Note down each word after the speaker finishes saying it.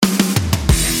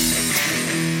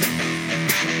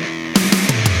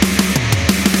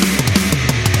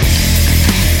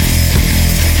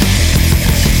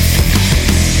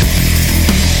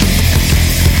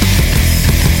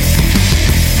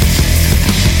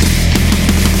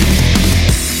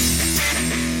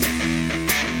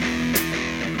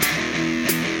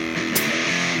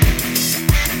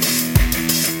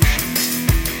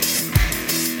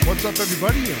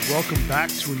everybody, and welcome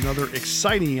back to another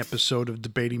exciting episode of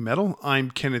Debating Metal. I'm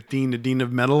Kenneth Dean, the Dean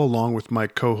of Metal, along with my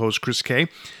co-host Chris Kaye.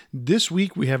 This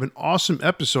week we have an awesome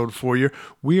episode for you.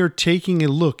 We are taking a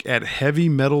look at heavy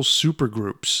metal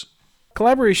supergroups.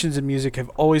 Collaborations in music have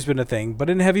always been a thing, but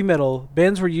in heavy metal,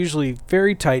 bands were usually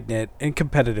very tight-knit and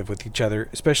competitive with each other,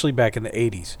 especially back in the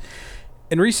 80s.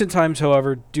 In recent times,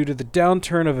 however, due to the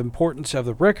downturn of importance of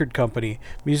the record company,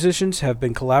 musicians have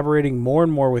been collaborating more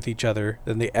and more with each other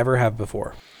than they ever have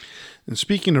before. And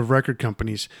speaking of record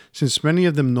companies, since many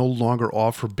of them no longer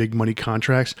offer big money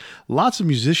contracts, lots of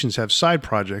musicians have side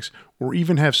projects or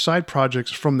even have side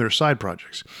projects from their side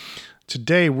projects.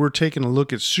 Today, we're taking a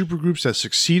look at supergroups that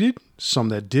succeeded, some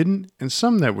that didn't, and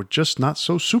some that were just not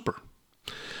so super.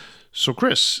 So,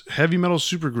 Chris, heavy metal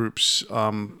supergroups,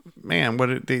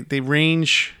 they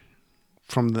range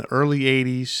from the early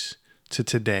 80s to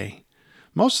today.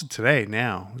 Most of today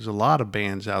now, there's a lot of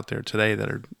bands out there today that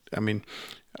are, I don't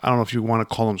know if you want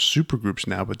to call them supergroups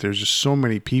now, but there's just so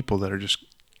many people that are just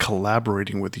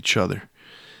collaborating with each other.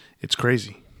 It's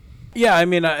crazy. Yeah,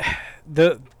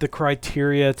 the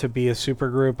criteria to be a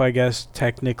supergroup, I guess,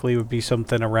 technically would be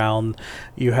something around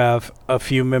you have a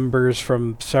few members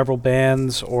from several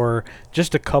bands or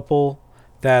just a couple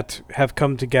that have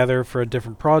come together for a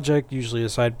different project, usually a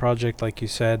side project, like you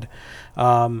said.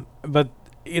 But,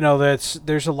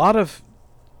 there's a lot of,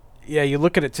 you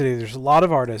look at it today, there's a lot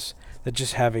of artists that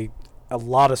just have a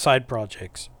lot of side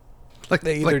projects. Like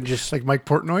Mike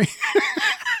Portnoy?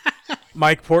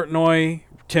 Mike Portnoy,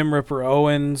 Tim Ripper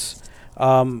Owens.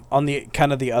 On the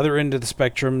kind of the other end of the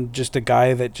spectrum, just a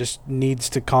guy that just needs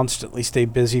to constantly stay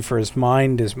busy for his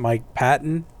mind is Mike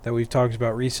Patton, that we've talked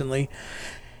about recently.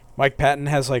 Mike Patton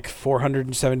has like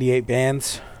 478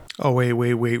 bands. Oh, wait.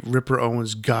 Ripper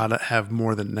Owens gotta have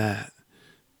more than that.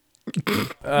 He's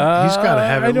gotta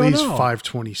have at least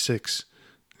 526.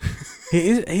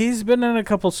 He's been in a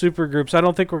couple supergroups. I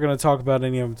don't think we're going to talk about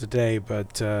any of them today,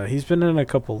 but he's been in a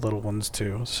couple little ones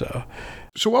too. So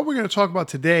what we're going to talk about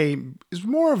today is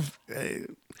more of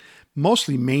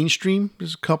mostly mainstream.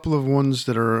 There's a couple of ones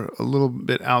that are a little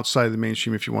bit outside of the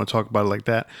mainstream if you want to talk about it like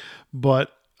that.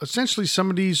 But essentially some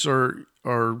of these are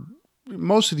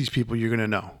most of these people you're going to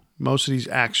know. Most of these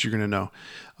acts you're going to know.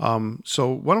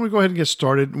 So why don't we go ahead and get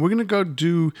started? We're going to go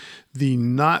do the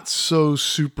not so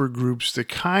super groups that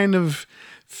kind of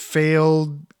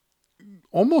failed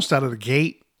almost out of the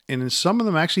gate. And then some of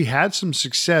them actually had some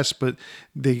success, but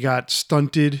they got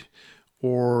stunted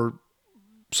or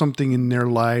something in their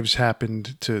lives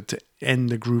happened to end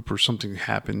the group or something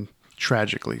happened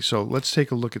tragically. So let's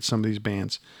take a look at some of these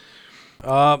bands.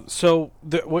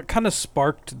 What kind of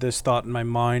sparked this thought in my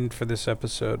mind for this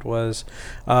episode was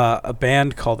a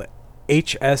band called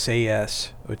HSAS,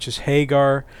 which is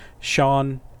Hagar,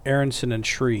 Sean, Aronson, and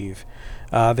Shreve.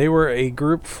 They were a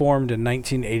group formed in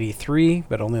 1983,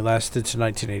 but only lasted to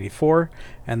 1984,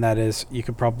 and that is, you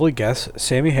could probably guess,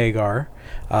 Sammy Hagar,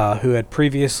 who had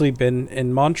previously been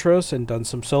in Montrose and done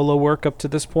some solo work up to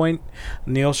this point,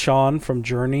 Neil Sean from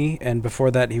Journey, and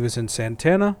before that he was in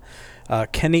Santana,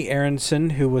 Kenny Aronson,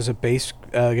 who was a bass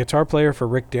guitar player for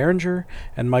Rick Derringer,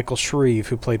 and Michael Shreve,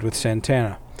 who played with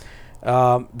Santana.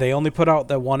 They only put out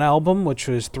that one album, which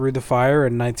was Through the Fire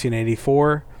in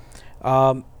 1984.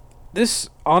 This,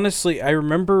 honestly, I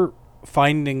remember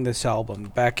finding this album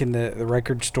back in the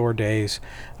record store days.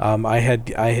 I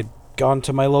had gone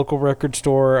to my local record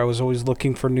store. I was always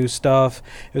looking for new stuff.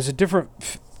 It was a different,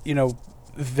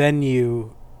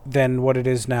 venue than what it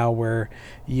is now, where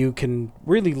you can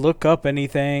really look up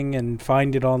anything and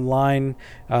find it online.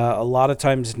 A lot of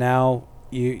times now,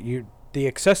 the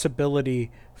accessibility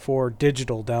for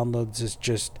digital downloads is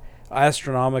just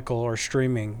astronomical, or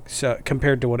streaming, so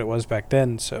compared to what it was back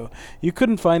then. So you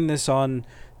couldn't find this on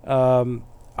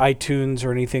iTunes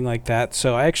or anything like that.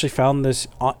 So I actually found this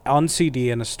on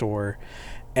CD in a store,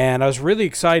 and I was really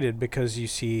excited because you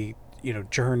see,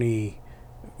 Journey,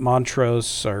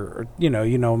 Montrose, or you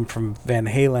know him from Van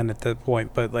Halen at that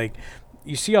point, but like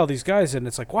you see all these guys and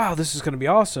it's like, wow, this is going to be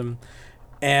awesome.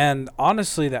 And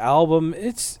honestly, the album,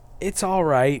 it's all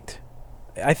right.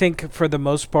 I think for the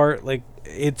most part, like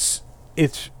its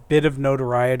bit of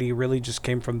notoriety really just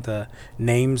came from the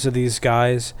names of these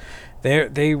guys.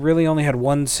 They really only had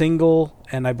one single,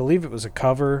 and I believe it was a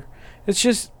cover.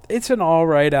 It's an all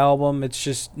right album. It's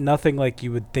just nothing like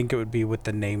you would think it would be with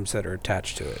the names that are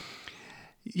attached to it.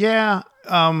 Yeah,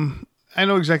 I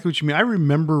know exactly what you mean. I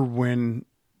remember when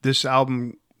this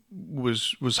album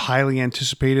was highly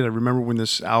anticipated. I remember when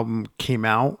this album came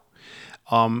out,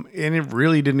 and it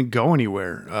really didn't go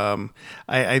anywhere.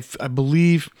 I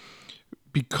believe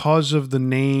because of the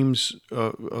names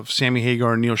of Sammy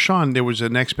Hagar and Neil Schon, there was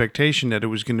an expectation that it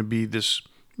was going to be this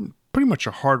pretty much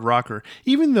a hard rocker,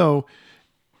 even though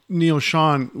Neil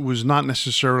Schon was not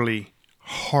necessarily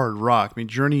hard rock. I mean,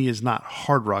 Journey is not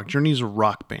hard rock. Journey is a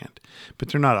rock band, but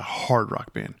they're not a hard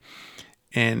rock band.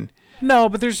 And no,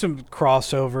 but there's some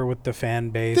crossover with the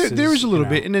fan base. There is a little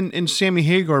bit, and then Sammy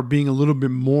Hagar being a little bit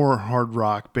more hard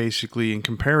rock, basically in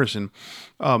comparison.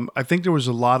 I think there was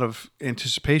a lot of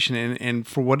anticipation, and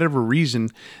for whatever reason,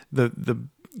 the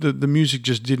music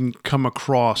just didn't come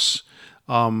across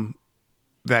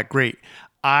that great.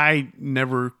 I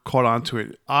never caught on to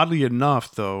it. Oddly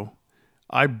enough, though,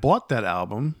 I bought that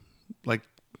album like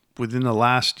within the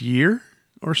last year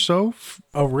or so.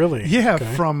 Oh, really? Yeah,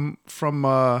 okay.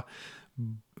 from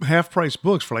half price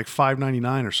books for like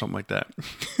 $5.99 or something like that.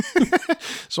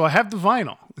 So I have the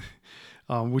vinyl,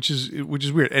 which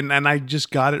is weird, and I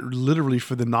just got it literally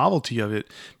for the novelty of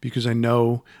it, because I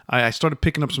know I started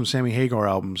picking up some Sammy Hagar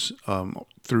albums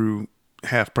through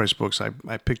half price books.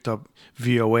 I picked up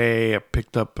VOA. I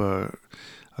picked up a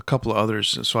couple of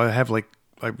others. So I have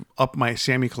I upped my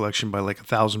Sammy collection by like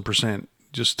 1,000%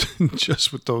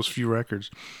 just with those few records.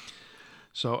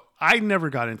 So I never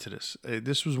got into this.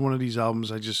 This was one of these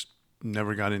albums I just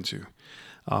never got into.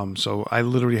 So I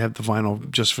literally have the vinyl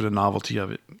just for the novelty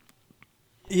of it.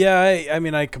 Yeah, I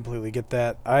mean, I completely get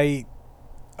that. I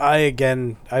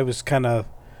was kind of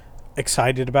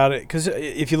excited about it because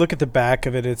if you look at the back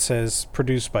of it, it says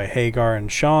produced by Hagar and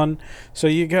Schon. So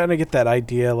you kind of get that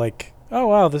idea, like, oh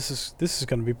wow, this is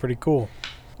going to be pretty cool.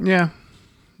 Yeah,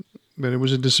 but it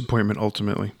was a disappointment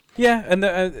ultimately. Yeah, and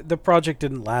the project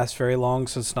didn't last very long,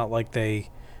 so it's not like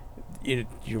you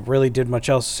really did much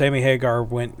else. Sammy Hagar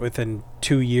went within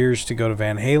 2 years to go to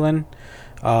Van Halen.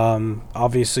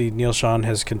 Obviously, Neil Schon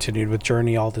has continued with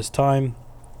Journey all this time.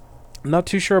 I'm not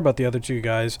too sure about the other two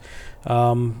guys,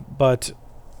 but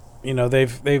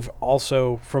they've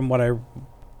also, from what I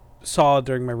saw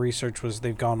during my research, was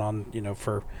they've gone on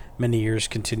for many years,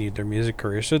 continued their music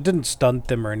career, so it didn't stunt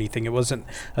them or anything. It wasn't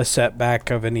a setback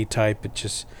of any type.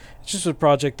 It's just a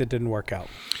project that didn't work out.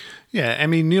 Yeah, I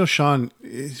mean, Neil Schon,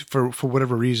 for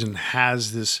whatever reason,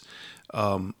 has this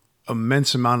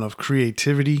immense amount of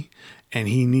creativity, and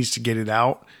he needs to get it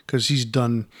out, because he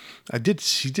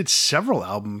did several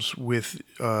albums with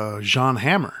Jan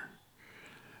Hammer,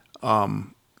 the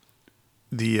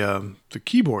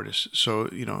keyboardist. So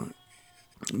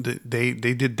they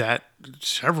did that,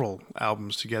 several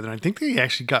albums together. And I think they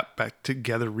actually got back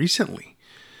together recently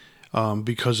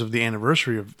because of the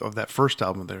anniversary of that first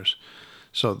album of theirs.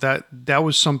 So that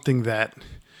was something that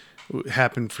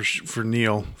happened for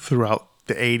Neil throughout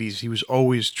the 80s. He was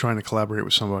always trying to collaborate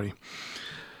with somebody.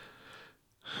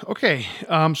 Okay,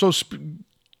 so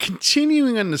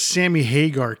continuing on the Sammy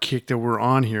Hagar kick that we're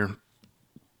on here,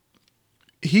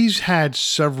 he's had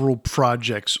several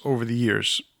projects over the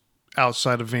years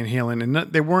outside of Van Halen, and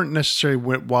they weren't necessarily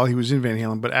while he was in Van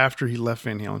Halen, but after he left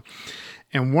Van Halen.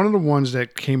 And one of the ones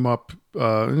that came up,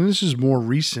 and this is more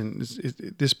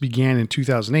recent, this began in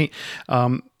 2008,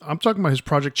 I'm talking about his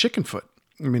project Chickenfoot.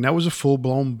 I mean, that was a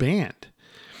full-blown band.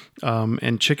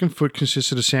 And Chickenfoot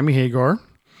consisted of Sammy Hagar,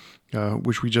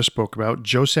 which we just spoke about,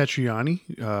 Joe Satriani,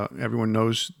 everyone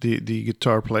knows the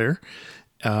guitar player,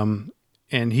 and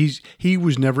he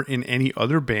was never in any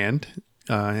other band,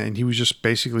 and he was just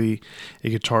basically a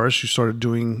guitarist who started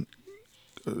doing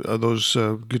those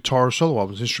guitar solo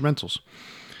albums, instrumentals.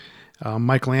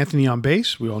 Michael Anthony on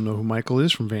bass. We all know who Michael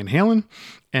is from Van Halen.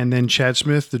 And then Chad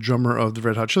Smith, the drummer of the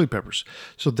Red Hot Chili Peppers.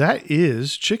 So that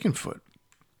is Chickenfoot.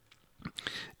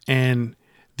 And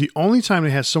the only time they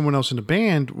had someone else in the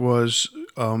band was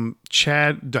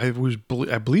Chad. I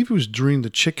believe it was during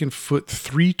the Chickenfoot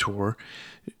 3 tour.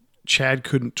 Chad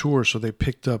couldn't tour, so they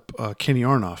picked up Kenny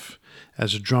Aronoff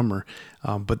as a drummer.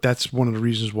 But that's one of the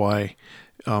reasons why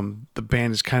the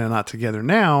band is kind of not together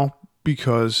now,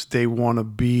 because they want to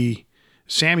be...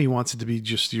 Sammy wants it to be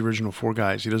just the original 4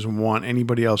 guys. He doesn't want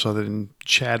anybody else other than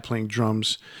Chad playing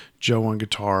drums, Joe on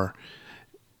guitar,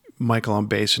 Michael on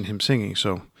bass, and him singing.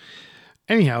 So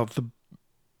anyhow,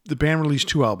 the band released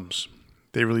 2 albums.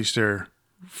 They released their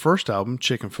first album,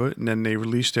 Chickenfoot, and then they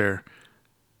released their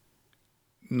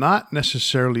not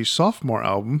necessarily sophomore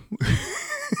album,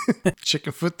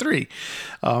 Chickenfoot 3.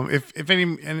 If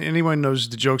anyone knows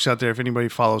the jokes out there, if anybody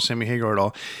follows Sammy Hagar at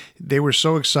all, they were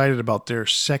so excited about their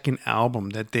second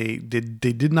album that they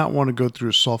did not want to go through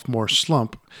a sophomore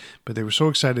slump, but they were so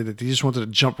excited that they just wanted to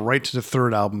jump right to the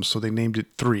third album, so they named it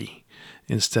 3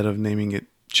 instead of naming it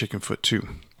Chickenfoot 2.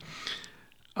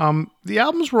 The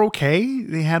albums were okay.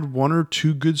 They had 1 or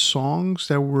 2 good songs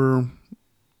that were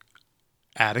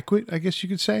adequate, I guess you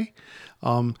could say.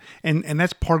 And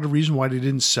that's part of the reason why they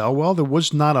didn't sell well. There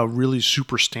was not a really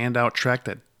super standout track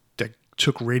that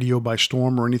took radio by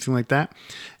storm or anything like that.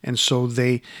 And so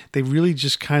they really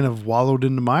just kind of wallowed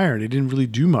in the mire. They didn't really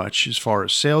do much as far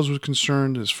as sales was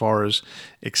concerned, as far as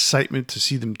excitement to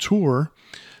see them tour.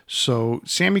 So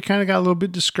Sammy kind of got a little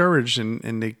bit discouraged,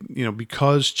 and they,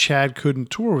 because Chad couldn't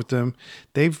tour with them,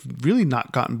 they've really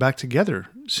not gotten back together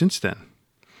since then.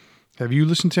 Have you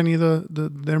listened to any of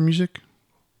their music?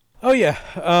 Oh yeah,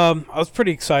 I was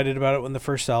pretty excited about it when the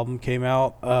first album came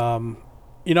out.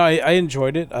 I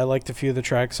enjoyed it. I liked a few of the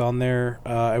tracks on there.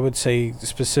 I would say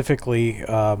specifically,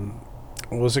 what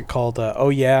was it called? Oh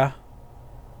Yeah,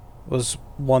 was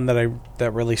one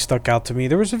that really stuck out to me.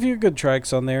 There was a few good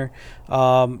tracks on there,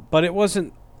 but it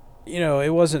wasn't,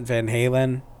 it wasn't Van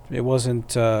Halen. It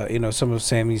wasn't, some of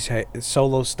Sammy's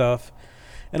solo stuff.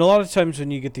 And a lot of times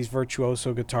when you get these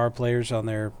virtuoso guitar players on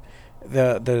there,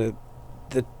 the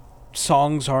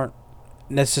songs aren't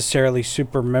necessarily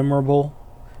super memorable,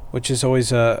 which is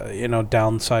always a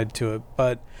downside to it.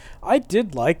 But I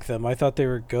did like them. I thought they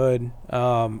were good.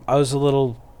 I was a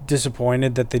little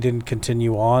disappointed that they didn't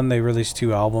continue on. They released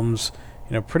 2 albums,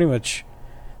 pretty much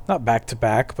not back to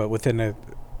back, but within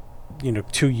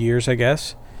 2 years, I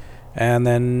guess, and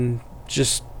then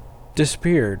just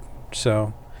disappeared.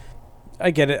 So I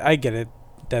get it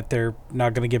that they're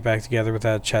not going to get back together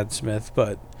without Chad Smith,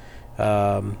 but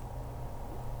I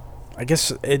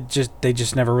guess they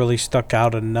just never really stuck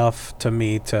out enough to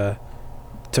me to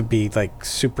be like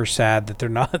super sad that they're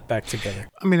not back together.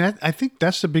 I mean, I think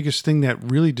that's the biggest thing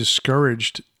that really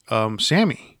discouraged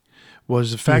Sammy,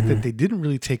 was the fact that they didn't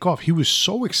really take off. He was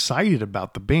so excited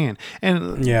about the band,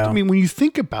 and yeah. I mean, when you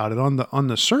think about it on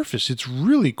the surface, it's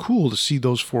really cool to see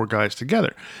those 4 guys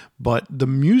together, but the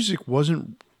music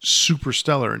wasn't super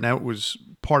stellar, and that was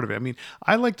part of it. I mean,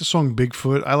 I like the song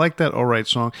Bigfoot. I like that All Right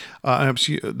song.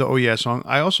 The Oh Yeah song.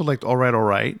 I also liked All Right, All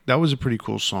Right. That was a pretty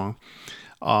cool song.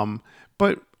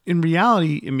 But in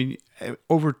reality, I mean,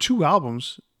 over 2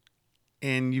 albums,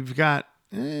 and you've got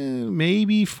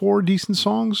maybe 4 decent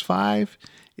songs, 5.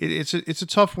 It's a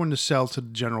tough one to sell to the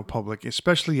general public,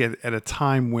 especially at a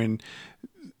time when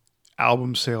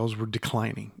album sales were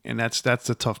declining, and that's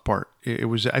the tough part. It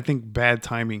was, I think, bad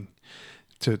timing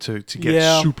to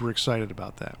get super excited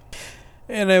about that.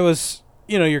 And it was,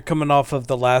 you're coming off of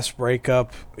the last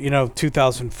breakup,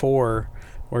 2004,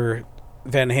 where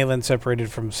Van Halen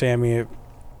separated from Sammy.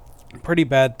 Pretty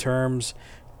bad terms,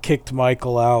 kicked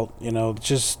Michael out,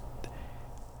 just,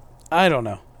 I don't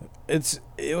know.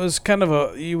 It was kind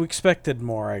of you expected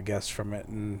more, I guess, from it,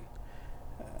 and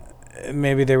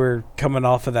maybe they were coming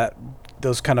off of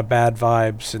those kind of bad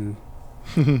vibes, and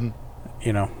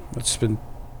it's been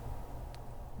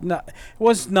it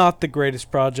was not the greatest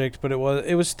project, but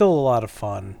it was still a lot of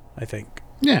fun, I think.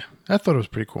 Yeah, I thought it was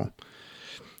pretty cool.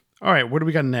 All right, what do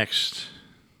we got next?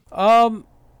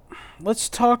 Let's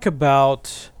talk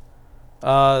about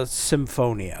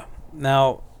Symphonia.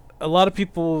 Now, a lot of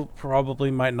people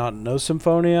probably might not know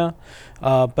Symphonia,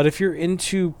 but if you're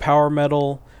into power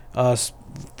metal,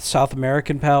 South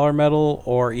American power metal,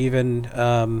 or even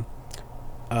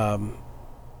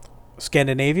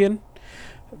Scandinavian,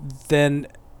 then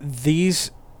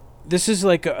this is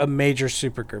like a major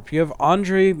supergroup. You have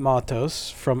Andre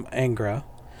Matos from Angra,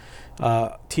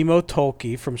 Timo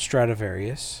Tolkki from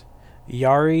Stratovarius,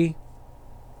 Jari.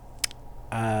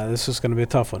 This is going to be a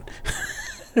tough one.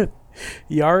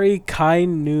 Jari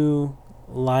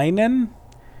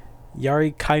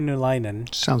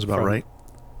Kainulainen. Sounds about right.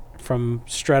 From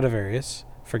Stratovarius.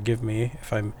 Forgive me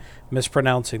if I'm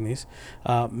mispronouncing these.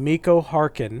 Mikko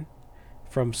Harkin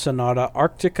from Sonata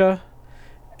Arctica,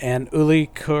 and Uli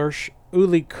Kirsch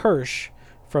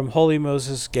from Holy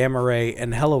Moses, Gamma Ray,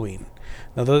 and Helloween.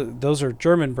 Now, those are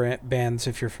German bands,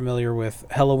 if you're familiar with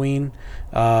Helloween.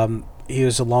 He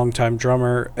was a longtime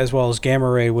drummer, as well as Gamma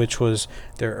Ray, which was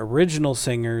their original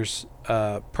singer's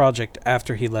project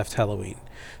after he left Helloween.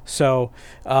 So,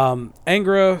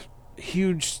 Angra,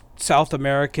 huge South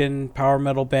American power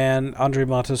metal band. Andre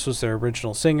Matos was their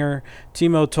original singer.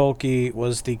 Timo Tolkki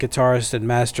was the guitarist and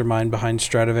mastermind behind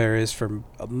Stratovarius for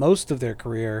most of their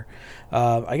career.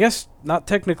 I guess not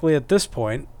technically at this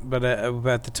point, but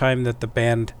at the time that the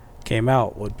band came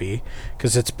out would be,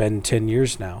 because it's been 10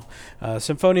 years now.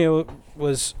 Symphonia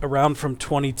was around from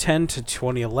 2010 to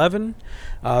 2011.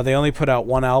 They only put out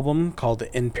 1 album called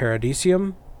In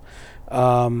Paradisium.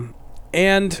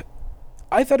 And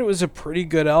I thought it was a pretty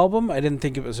good album. I didn't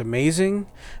think it was amazing,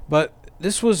 but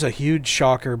this was a huge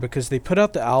shocker because they put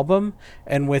out the album,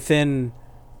 and within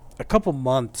a couple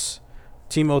months,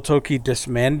 Timo Tolkki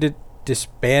disbanded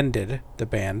the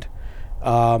band.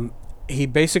 he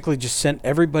basically just sent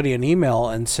everybody an email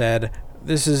and said,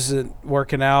 "This isn't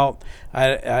working out.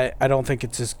 I don't think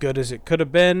it's as good as it could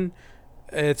have been.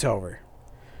 It's over."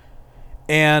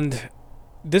 And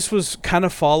this was kind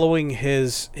of following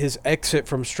his exit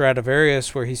from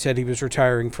Stradivarius, where he said he was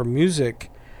retiring from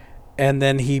music. And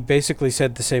then he basically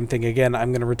said the same thing again.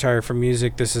 "I'm going to retire from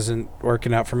music. This isn't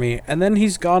working out for me." And then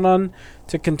he's gone on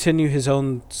to continue his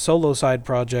own solo side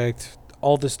project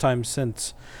all this time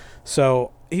since.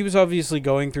 So he was obviously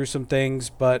going through some things,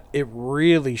 but it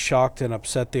really shocked and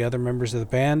upset the other members of the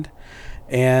band.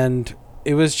 And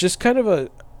it was just kind of a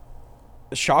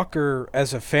shocker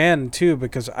as a fan too,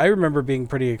 because I remember being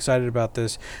pretty excited about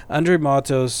this. Andre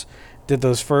Matos did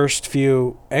those first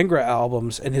few Angra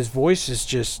albums, and his voice is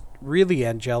just really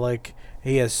angelic.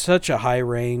 He has such a high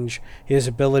range. He has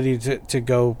ability to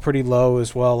go pretty low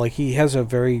as well. Like, he has a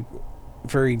very,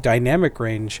 very dynamic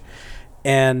range.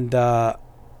 And I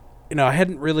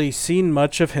hadn't really seen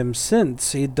much of him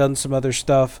since. He'd done some other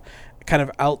stuff kind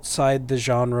of outside the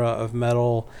genre of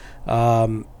metal,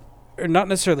 or not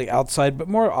necessarily outside, but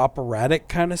more operatic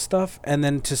kind of stuff. And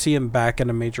then to see him back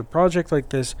in a major project like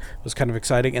this was kind of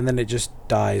exciting. And then it just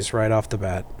dies right off the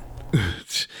bat.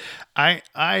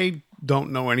 I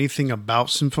don't know anything about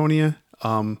Symphonia.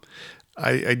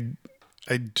 I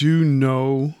do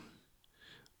know,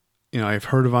 I've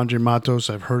heard of Andre Matos.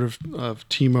 I've heard of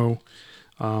Timo.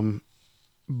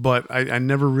 But I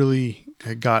never really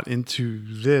had got into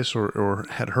this or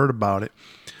had heard about it.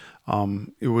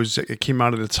 It came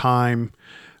out at a time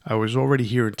I was already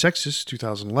here in Texas,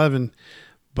 2011,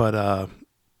 but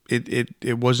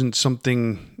it wasn't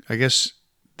something, I guess,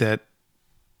 that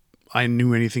I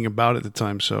knew anything about at the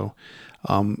time. So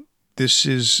this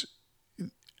is,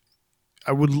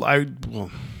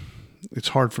 it's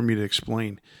hard for me to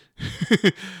explain.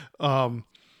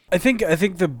 I think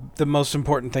the most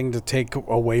important thing to take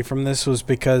away from this was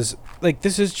because, like,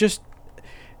 this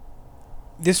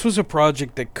was a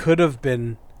project that could have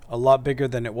been a lot bigger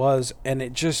than it was, and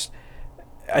it just,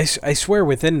 I swear,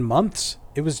 within months,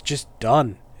 it was just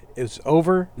done. It was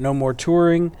over. No more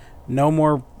touring. No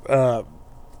more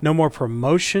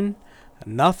promotion.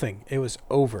 Nothing. It was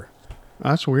over.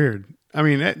 That's weird. I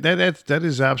mean, that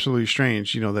is absolutely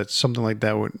strange. That something like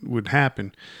that would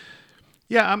happen.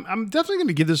 Yeah, I'm definitely going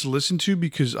to give this a listen to,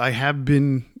 because I have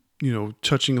been,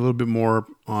 touching a little bit more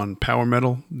on power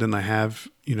metal than I have,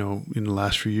 in the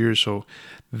last few years. So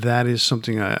that is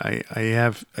something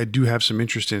I do have some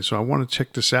interest in. So I want to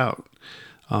check this out.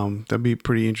 That'd be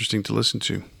pretty interesting to listen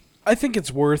to. I think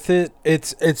it's worth it.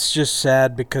 It's just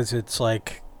sad because it's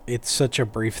like, it's such a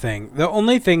brief thing. The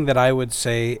only thing that I would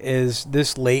say is,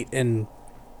 this late in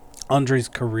Andre's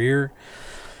career,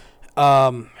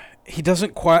 he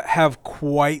doesn't have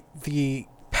quite the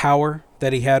power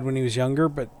that he had when he was younger,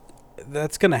 but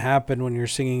that's going to happen when you're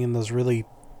singing in those really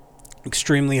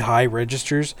extremely high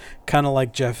registers, kind of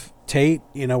like Jeff Tate,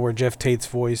 where Jeff Tate's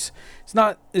voice is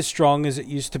not as strong as it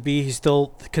used to be. He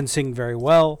still can sing very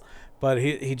well, but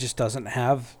he just doesn't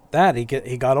have that. He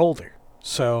got older.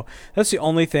 So that's the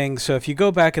only thing. So if you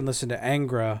go back and listen to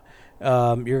Angra,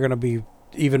 you're going to be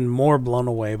even more blown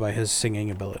away by his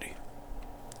singing ability.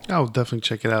 I'll definitely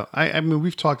check it out. I mean,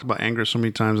 we've talked about Angra so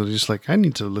many times, I'm just like, I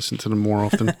need to listen to them more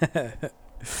often.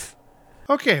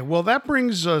 Okay, well, that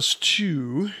brings us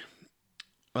to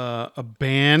a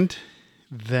band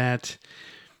that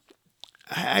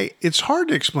it's hard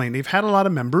to explain. They've had a lot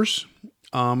of members,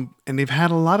 and they've had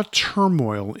a lot of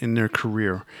turmoil in their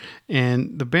career.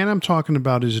 And the band I'm talking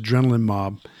about is Adrenaline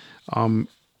Mob.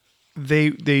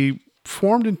 They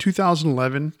formed in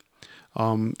 2011.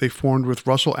 They formed with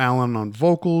Russell Allen on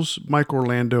vocals, Mike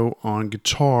Orlando on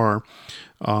guitar,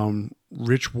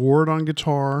 Rich Ward on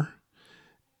guitar,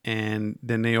 and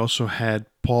then they also had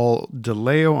Paul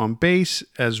DeLeo on bass,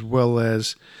 as well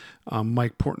as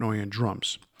Mike Portnoy on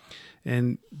drums.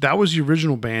 And that was the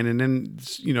original band. And then,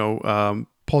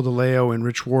 Paul DeLeo and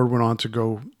Rich Ward went on to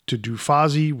go to do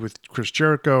Fozzy with Chris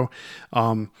Jericho.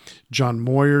 John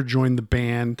Moyer joined the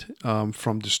band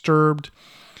from Disturbed.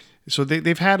 So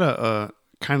they've had a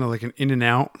kind of like an in and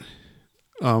out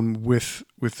with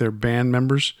their band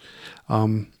members.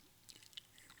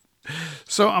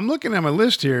 So I'm looking at my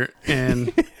list here,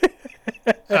 and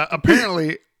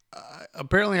apparently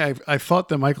I thought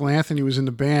that Michael Anthony was in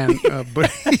the band, but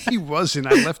he wasn't.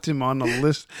 I left him on the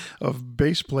list of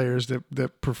bass players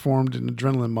that performed in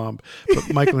Adrenaline Mob,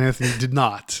 but Michael Anthony did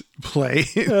not play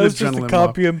in That's just a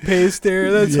copy and paste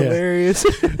there. That's hilarious.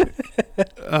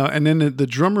 And then the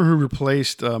drummer who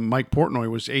replaced Mike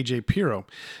Portnoy was AJ Pirro.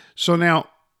 So now,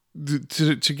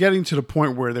 to getting to the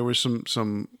point where there was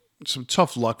some some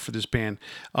tough luck for this band.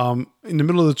 In the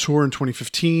middle of the tour in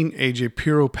 2015, AJ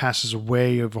Pirro passes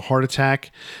away of a heart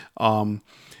attack. And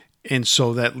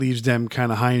so that leaves them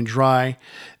kind of high and dry.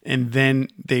 And then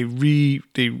they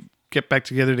get back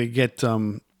together. They get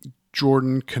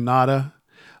Jordan Kanata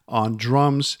on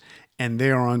drums, and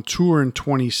they are on tour in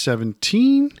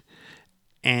 2017.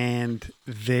 And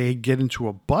they get into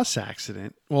a bus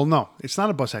accident. Well, no, it's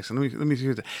not a bus accident. Let me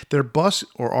see. Their bus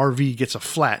or RV gets a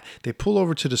flat. They pull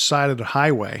over to the side of the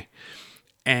highway,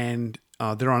 and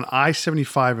they're on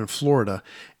I-75 in Florida,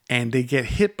 and they get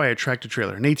hit by a tractor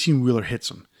trailer. An 18-wheeler hits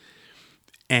them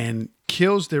and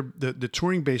kills the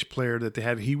touring bass player that they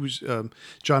had. He was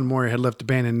John Moyer had left the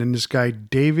band, and then this guy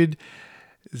David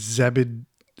Zabludowski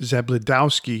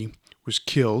was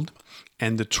killed.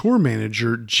 And the tour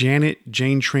manager, Janet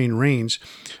Jane Train Rains,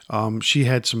 she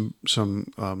had some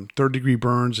third-degree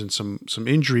burns and some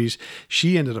injuries.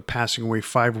 She ended up passing away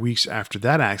 5 weeks after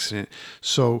that accident.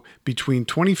 So between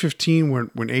 2015,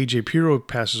 when AJ Pirro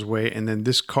passes away, and then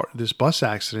this bus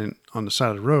accident on the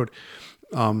side of the road,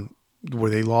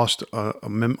 where they lost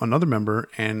another member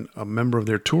and a member of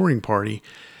their touring party,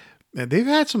 they've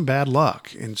had some bad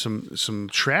luck and some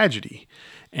tragedy.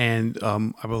 And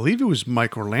I believe it was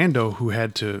Mike Orlando who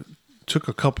took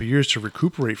a couple years to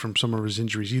recuperate from some of his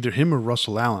injuries, either him or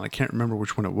Russell Allen. I can't remember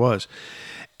which one it was.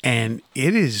 And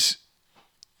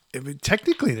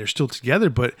technically they're still together,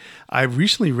 but I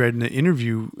recently read in an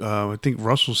interview, I think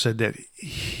Russell said that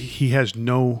he has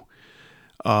no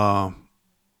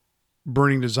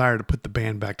burning desire to put the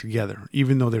band back together,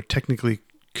 even though they're technically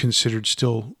considered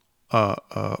still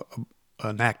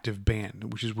an active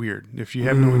band, which is weird. If you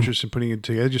have no interest in putting it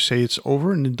together, just say it's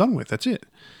over and then done with. That's it.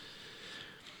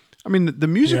 I mean, the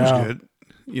music was good.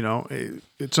 You know,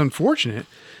 it's unfortunate.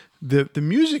 The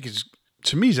music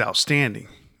to me is outstanding.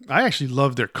 I actually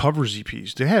love their covers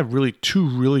EPs. They had two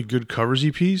really good covers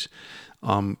EPs,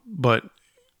 but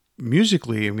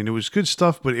musically, I mean, it was good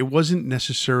stuff, but it wasn't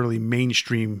necessarily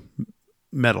mainstream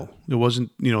metal. It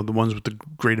wasn't, the ones with the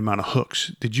great amount of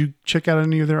hooks. Did you check out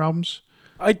any of their albums?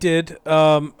 I did.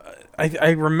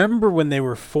 I remember when they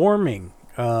were forming,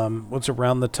 was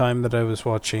around the time that I was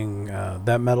watching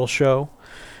That Metal Show,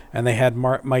 and they had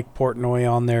Mike Portnoy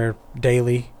on there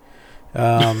daily.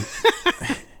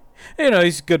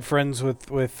 He's good friends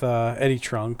with Eddie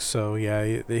Trunk, so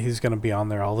yeah, he's going to be on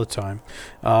there all the time.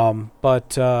 I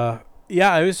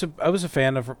was a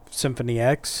fan of Symphony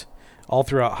X all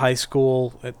throughout high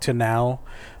school to now.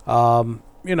 So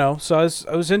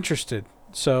I was interested.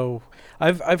 So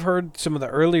I've heard some of the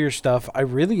earlier stuff. I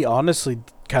really honestly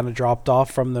kind of dropped off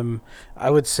from them, I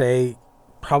would say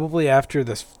probably after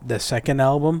the second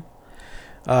album.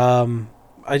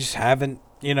 I just haven't,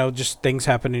 just things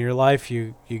happen in your life,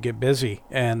 you get busy,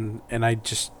 and I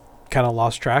just kind of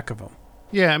lost track of them.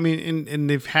 Yeah, I mean, and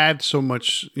they've had so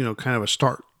much, kind of a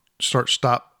start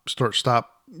stop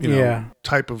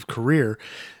type of career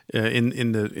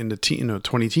in the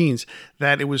 20 teens,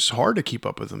 that it was hard to keep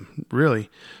up with them, really.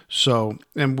 So,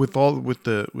 and with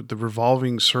the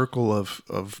revolving circle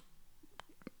of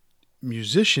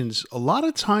musicians, a lot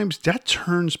of times that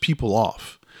turns people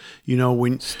off.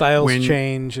 When styles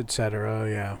change,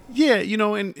 etc. Yeah,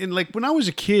 and like when I was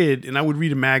a kid and I would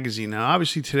read a magazine. Now,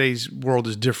 obviously today's world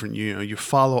is different. You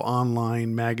follow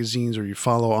online magazines or you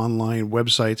follow online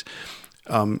websites.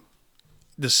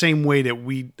 The same way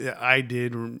that I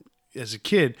did as a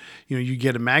kid, you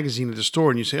get a magazine at the store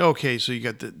and you say, okay, so you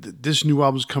got this new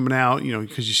album's coming out,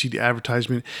 because you see the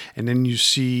advertisement, and then you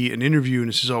see an interview and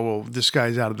it says, oh, well, this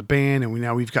guy's out of the band and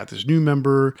we've got this new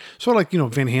member. Sort of like,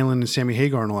 Van Halen and Sammy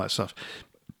Hagar and all that stuff.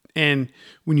 And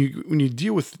when you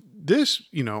deal with this,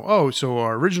 so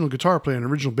our original guitar player and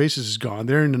original bassist is gone.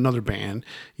 They're in another band.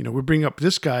 We bring up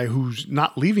this guy who's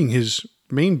not leaving his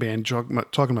main band, talking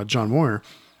about John Moyer,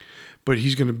 but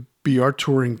he's going to be our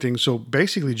touring thing. So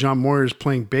basically, John Moyer is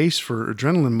playing bass for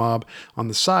Adrenaline Mob on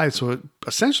the side. So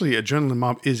essentially, Adrenaline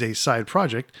Mob is a side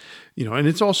project, and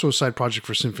it's also a side project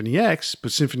for Symphony X.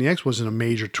 But Symphony X wasn't a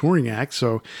major touring act,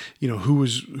 so who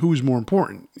was more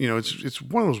important? It's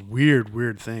one of those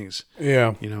weird things.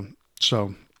 Yeah.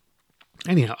 So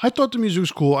anyhow, I thought the music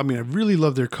was cool. I mean, I really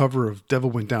loved their cover of "Devil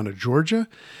Went Down to Georgia."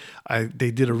 They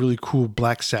did a really cool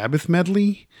Black Sabbath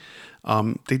medley.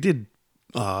 They did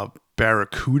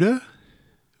Barracuda.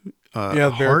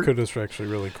 Barracuda is actually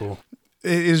really cool.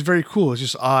 It is very cool. It's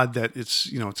just odd that it's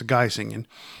a guy singing.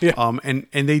 Yeah. And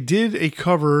they did a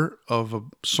cover of a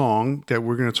song that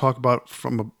we're going to talk about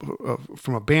from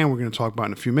a band we're going to talk about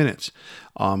in a few minutes.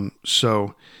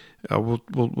 So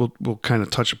we'll kind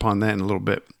of touch upon that in a little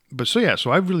bit. But so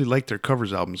I really like their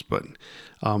covers albums, but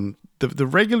the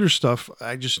regular stuff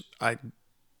I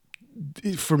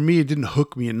for me, it didn't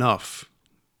hook me enough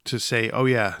to say, "Oh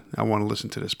yeah, I want to listen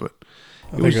to this." But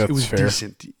it was fair.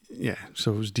 decent. Yeah,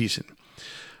 so it was decent.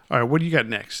 All right, what do you got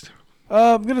next?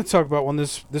 I'm going to talk about one.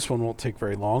 This one won't take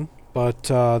very long, but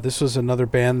this was another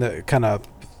band that kind of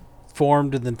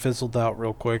formed and then fizzled out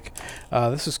real quick.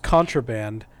 This is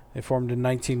Contraband. They formed in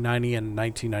 1990 and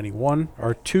 1991,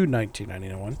 or to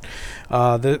 1991.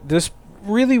 This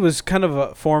really was kind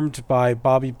of formed by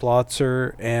Bobby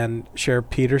Blotzer and Cher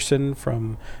Peterson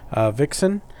from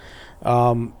Vixen.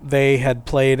 They had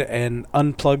played an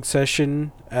unplugged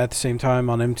session at the same time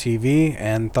on MTV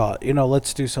and thought,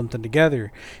 let's do something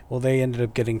together. Well, they ended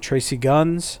up getting Tracy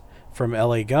Guns from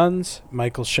LA Guns,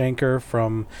 Michael Schenker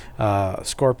from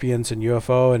Scorpions and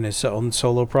UFO and his own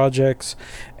solo projects,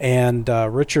 and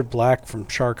Richard Black from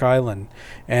Shark Island.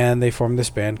 And they formed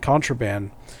this band,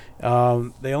 Contraband.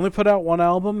 They only put out one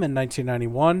album in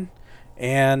 1991,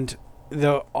 and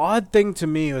the odd thing to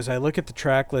me was I look at the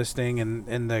track listing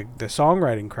and the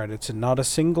songwriting credits, and not a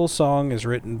single song is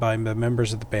written by the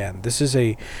members of the band. This is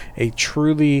a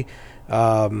truly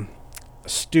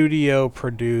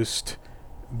studio-produced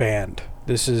band.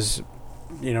 This is,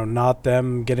 not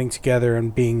them getting together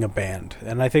and being a band.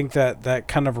 And I think that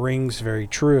kind of rings very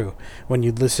true when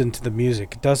you listen to the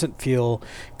music. It doesn't feel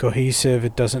cohesive.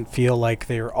 It doesn't feel like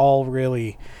they're all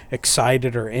really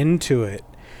excited or into it.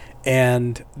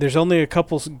 And there's only a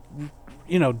couple,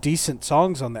 decent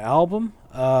songs on the album.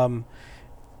 And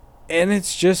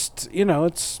it's just,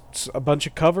 it's a bunch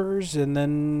of covers and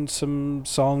then some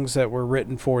songs that were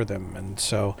written for them. And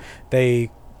so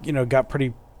they, got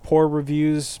pretty poor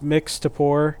reviews, mixed to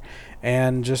poor,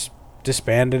 and just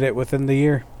disbanded it within the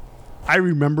year. I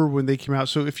remember when they came out.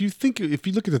 So if you look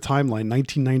at the timeline,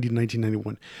 1990 to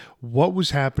 1991, what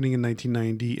was happening in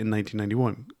 1990 and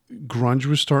 1991? Grunge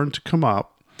was starting to come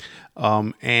up.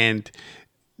 And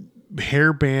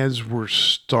hair bands were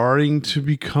starting to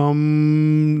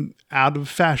become out of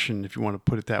fashion, if you want to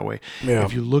put it that way. Yeah.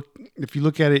 If you look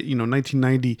at it,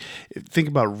 1990, think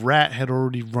about Rat had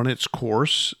already run its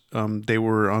course. They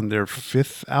were on their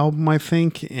 5th album, I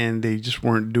think, and they just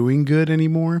weren't doing good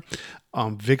anymore.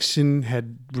 Vixen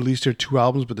had released their 2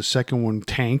 albums, but the second one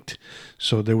tanked,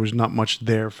 so there was not much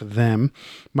there for them.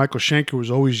 Michael Schenker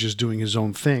was always just doing his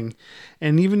own thing,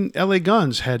 and even LA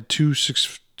Guns had two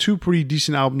pretty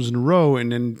decent albums in a row,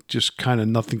 and then just kind of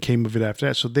nothing came of it after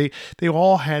that. So they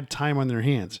all had time on their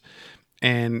hands,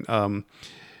 and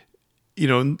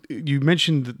you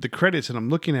mentioned the credits, and I'm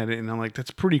looking at it, and I'm like,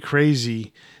 that's pretty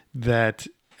crazy that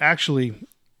actually.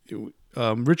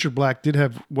 Richard Black did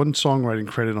have one songwriting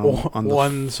credit on the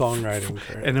songwriting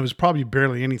credit, and it was probably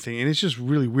barely anything, and it's just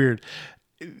really weird.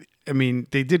 I mean,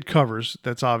 they did covers,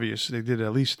 that's obvious. They did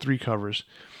at least 3 covers.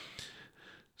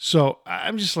 So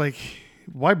I'm just like,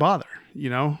 why bother?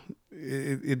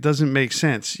 It doesn't make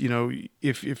sense.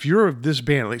 If you're of this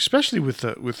band, like especially with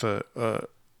a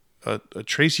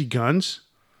Tracy Guns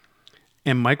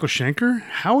and Michael Schenker,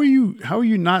 how are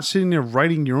you not sitting there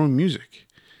writing your own music?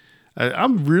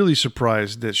 I'm really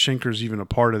surprised that Schenker's even a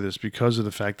part of this because of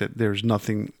the fact that there's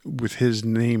nothing with his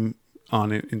name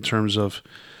on it in terms of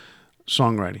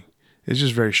songwriting. It's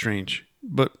just very strange,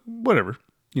 but whatever.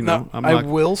 I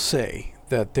will say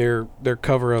that their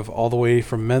cover of All the Way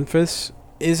from Memphis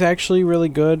is actually really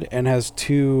good and has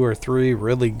 2 or 3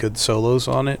 really good solos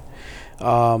on it.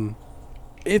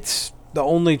 It's the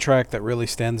only track that really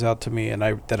stands out to me and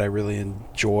that I really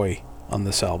enjoy on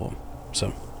this album.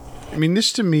 So. I mean,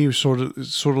 this to me was sort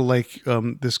of like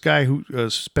this guy who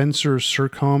Spencer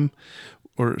Sercombe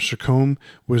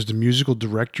was the musical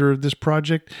director of this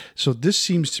project. So this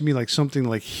seems to me like something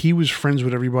like he was friends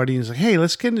with everybody and he's like, hey,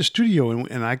 let's get in the studio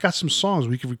and I got some songs,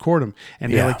 we could record them.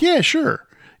 And they're like, yeah, sure.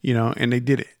 And they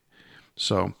did it.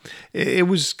 So it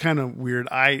was kind of weird.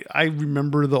 I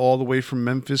remember the All the Way from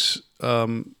Memphis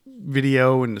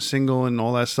video and the single and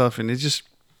all that stuff, and it just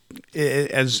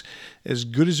as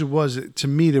good as it was, to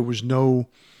me there was no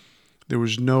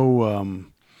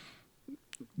the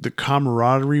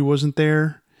camaraderie wasn't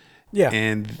there. Yeah.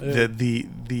 And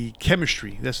the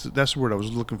chemistry, that's the word I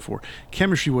was looking for.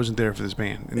 Chemistry wasn't there for this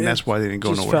band, and that's why they didn't go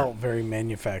nowhere. It just felt very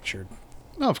manufactured.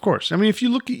 No, of course. I mean, if you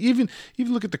look even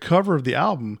look at the cover of the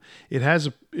album, it has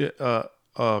a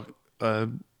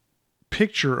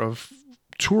picture of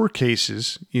tour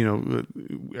cases,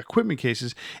 equipment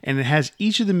cases, and it has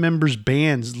each of the members'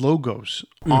 bands' logos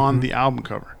on the album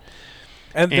cover.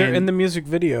 And they're in the music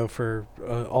video for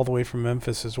All the Way from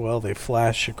Memphis as well. They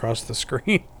flash across the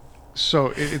screen.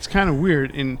 So it's kind of weird,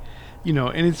 and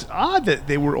and it's odd that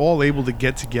they were all able to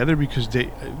get together because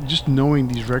they just knowing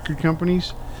these record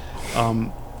companies,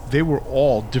 they were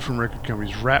all different record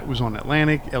companies. Rat was on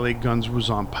Atlantic, LA Guns was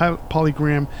on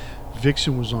Polygram,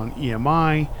 Vixen was on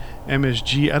EMI,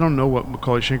 MSG. I don't know what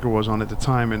Macaulay Schenker was on at the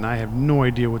time, and I have no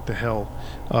idea what the hell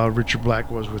Richard Black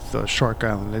was with Shark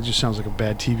Island. That just sounds like a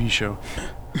bad TV show.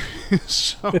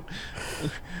 So,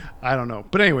 I don't know.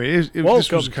 But anyway, welcome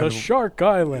this was to Shark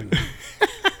Island.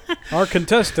 Our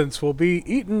contestants will be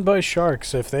eaten by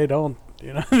sharks if they don't,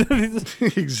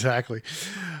 Exactly.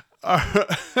 All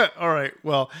right.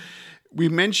 Well, we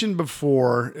mentioned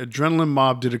before, Adrenaline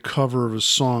Mob did a cover of a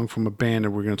song from a band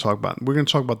that we're going to talk about. We're going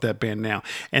to talk about that band now.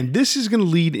 And this is going to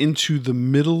lead into the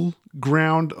middle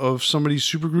ground of some of these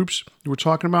supergroups we're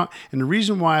talking about. And the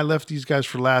reason why I left these guys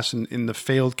for last in the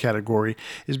failed category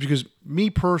is because me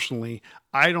personally,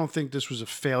 I don't think this was a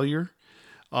failure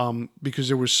because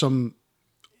there was some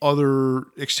other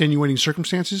extenuating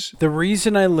circumstances. The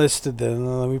reason I listed them,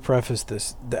 let me preface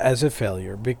this, as a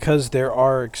failure, because there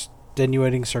are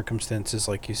extenuating circumstances,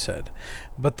 like you said.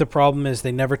 But the problem is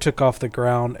they never took off the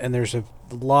ground, and there's a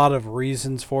lot of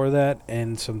reasons for that,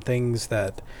 and some things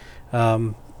that,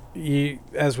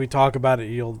 as we talk about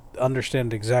it, you'll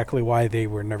understand exactly why they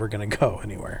were never going to go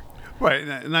anywhere. Right,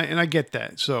 and I get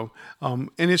that. So,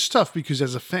 and it's tough because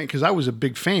as a fan, because I was a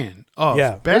big fan of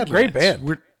Badlands. Great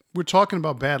band. We're talking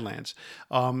about Badlands.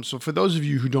 So for those of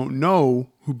you who don't know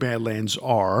who Badlands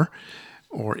are,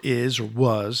 or is, or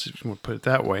was, if you want to put it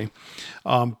that way,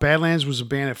 Badlands was a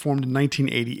band that formed in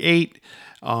 1988.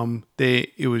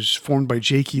 It was formed by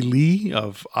Jakey Lee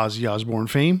of Ozzy Osbourne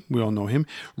fame. We all know him.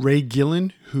 Ray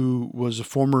Gillen, who was a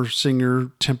former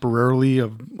singer temporarily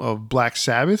of Black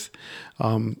Sabbath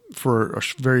for a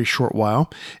very short while.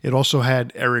 It also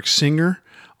had Eric Singer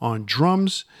on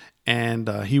drums. And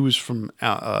he was from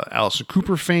Alice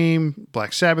Cooper fame,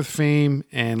 Black Sabbath fame,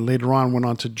 and later on went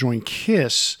on to join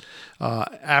Kiss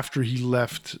after he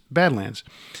left Badlands.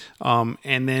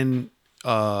 And then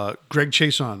Greg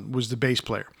Chason was the bass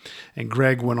player, and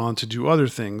Greg went on to do other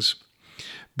things.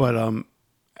 But and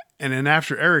then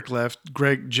after Eric left,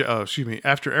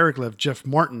 Jeff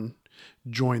Martin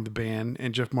joined the band,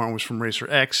 and Jeff Martin was from Racer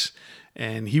X,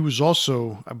 and he was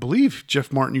also, I believe,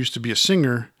 Jeff Martin used to be a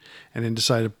singer, and then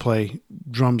decided to play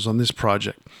drums on this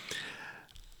project.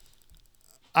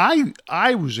 When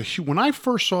I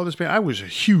first saw this band, I was a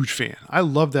huge fan. I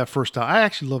loved that first album. I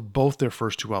actually loved both their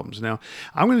first two albums. Now,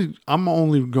 I'm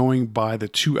only going by the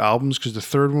two albums because the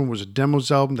third one was a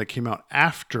demos album that came out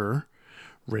after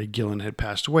Ray Gillen had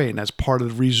passed away, and that's part of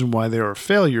the reason why they are a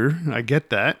failure. I get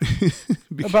that.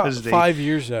 About 5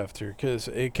 years after, because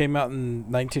it came out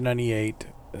in 1998.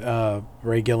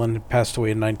 Ray Gillen passed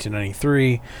away in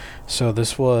 1993, so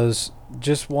this was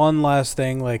just one last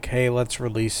thing, like, hey, let's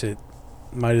release it.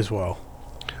 Might as well.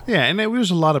 Yeah, and there was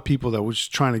a lot of people that was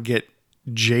trying to get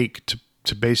Jake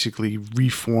to basically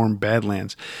reform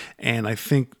Badlands, and I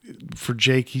think for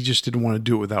Jake, he just didn't want to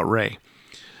do it without Ray.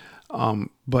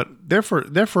 But their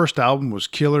first album was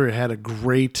killer. It had a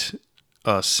great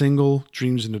single,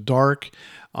 Dreams in the Dark,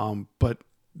 but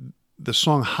the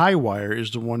song High Wire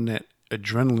is the one that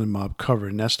Adrenaline Mob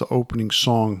covered, and that's the opening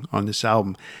song on this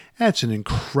album. That's an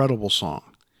incredible song.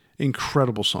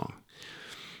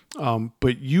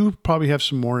 But you probably have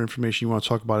some more information you want to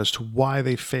talk about as to why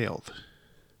they failed.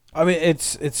 I mean,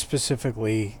 it's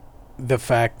specifically the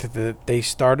fact that they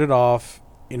started off,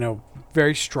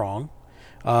 very strong.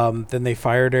 Then they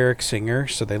fired Eric Singer,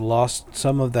 so they lost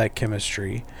some of that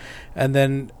chemistry. And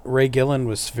then Ray Gillen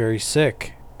was very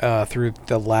sick through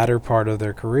the latter part of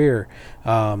their career.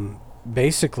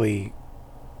 Basically,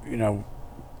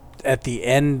 at the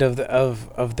end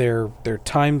of their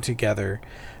time together,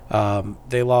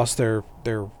 they lost their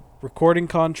recording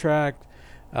contract.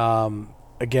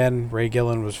 Again, Ray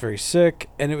Gillen was very sick,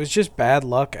 and it was just bad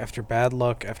luck after bad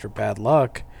luck after bad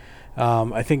luck.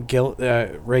 I think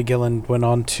Ray Gillen went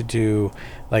on to do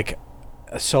like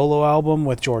a solo album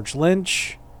with George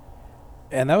Lynch,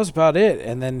 and that was about it.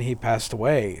 And then he passed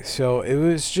away. So it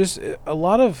was just a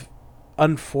lot of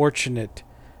unfortunate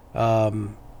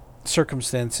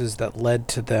circumstances that led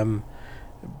to them,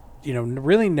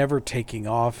 really never taking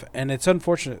off. And it's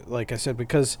unfortunate, like I said,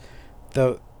 because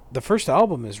the first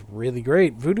album is really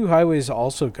great. Voodoo Highway is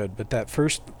also good, but that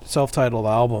first self-titled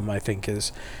album, I think,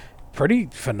 is pretty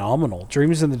phenomenal.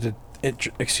 Dreams in the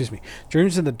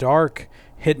Dark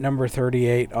hit number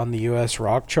 38 on the U.S.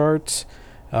 rock charts.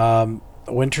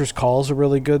 Winter's Call is a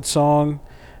really good song.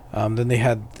 Then they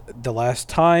had The Last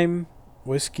Time,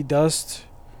 Whiskey Dust.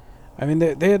 I mean,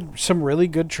 they had some really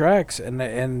good tracks,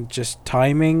 and just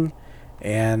timing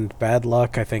and bad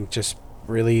luck, I think, just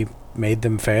really made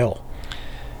them fail.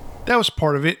 That was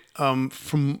part of it.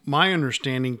 From my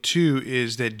understanding, too,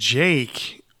 is that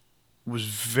Jake was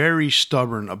very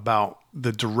stubborn about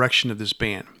the direction of this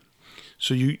band.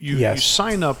 So you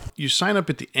sign up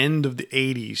at the end of the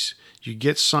 80s. You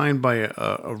get signed by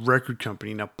a record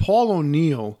company. Now, Paul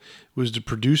O'Neill was the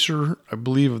producer, I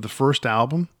believe, of the first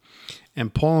album.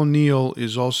 And Paul O'Neill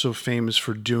is also famous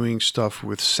for doing stuff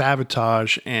with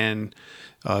Sabotage and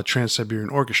Trans-Siberian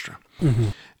Orchestra. Mm-hmm.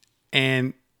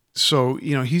 And so,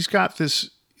 he's got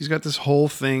this whole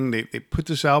thing. They put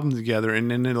this album together, and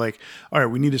then they're like, all right,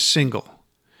 we need a single.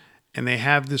 And they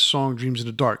have this song, Dreams in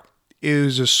the Dark. It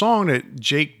was a song that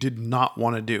Jake did not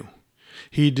want to do.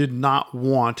 He did not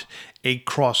want a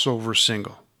crossover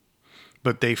single,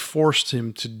 but they forced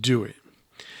him to do it.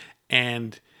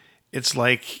 And it's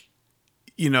like,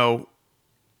 do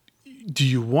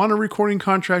you want a recording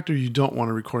contract or you don't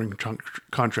want a recording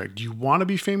contract? Do you want to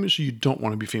be famous or you don't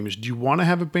want to be famous? Do you want to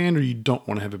have a band or you don't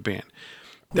want to have a band?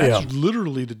 That's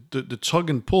literally the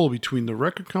tug and pull between the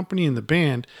record company and the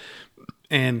band.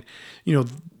 And,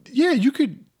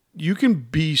 you can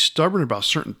be stubborn about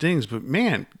certain things, but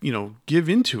man, give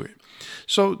into it.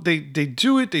 So they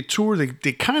do it, they tour,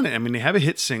 they kind of, they have a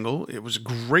hit single. It was a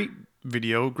great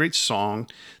video, great song.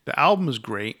 The album is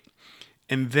great.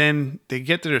 And then they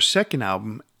get to their second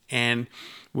album. And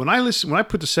when I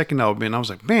put the second album in, I was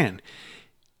like, man,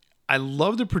 I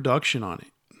love the production on it.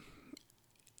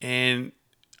 And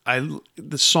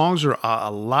the songs are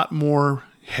a lot more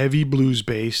heavy blues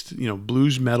based,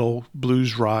 blues metal,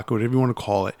 blues rock, whatever you want to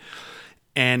call it.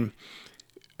 And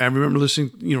I remember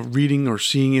listening, reading or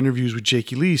seeing interviews with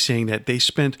Jakey Lee saying that they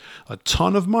spent a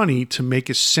ton of money to make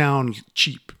it sound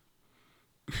cheap.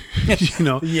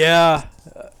 Yeah.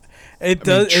 It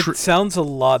does. It sounds a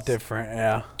lot different.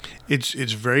 Yeah. It's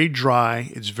very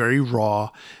dry. It's very raw.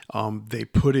 They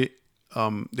put it.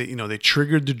 They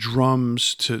triggered the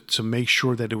drums to make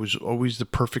sure that it was always the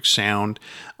perfect sound.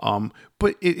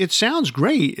 But it sounds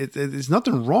great. There's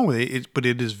nothing wrong with it. But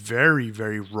it is very,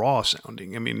 very raw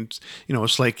sounding.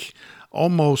 It's like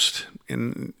almost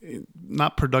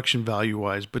not production value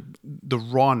wise, but the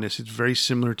rawness. It's very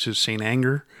similar to Saint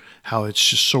Anger, how it's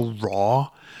just so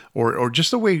raw. Or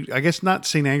just the way, I guess not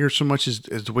Saint Anger so much as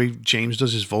the way James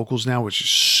does his vocals now, which is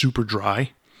super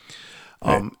dry.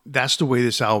 That's the way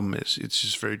this album is. It's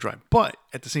just very dry. But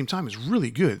at the same time, it's really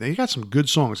good. They got some good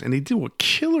songs. And they do a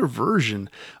killer version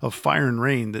of Fire and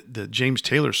Rain, the James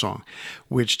Taylor song,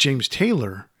 which James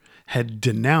Taylor had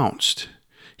denounced.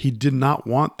 He did not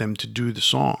want them to do the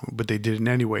song, but they did it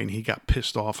anyway, and he got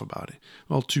pissed off about it.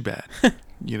 Well, too bad.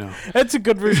 That's a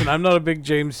good reason. I'm not a big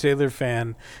James Taylor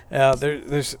fan.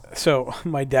 So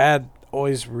my dad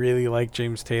always really liked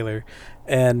James Taylor,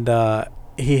 and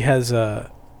he has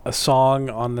a song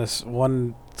on this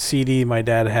one CD my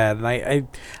dad had, and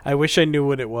I wish I knew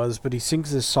what it was, but he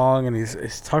sings this song and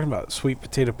he's talking about sweet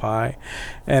potato pie,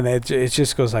 and it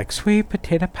just goes like sweet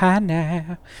potato pie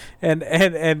now, and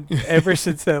ever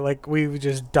since that, like, we've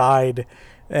just died.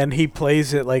 And he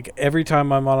plays it like every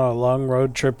time I'm on a long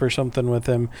road trip or something with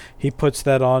him. He puts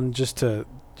that on just to,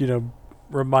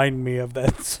 remind me of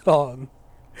that song.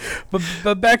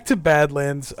 But back to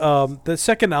Badlands. The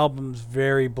second album's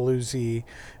very bluesy.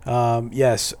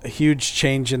 Yes, a huge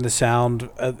change in the sound.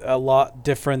 A lot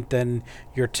different than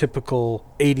your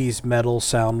typical 80s metal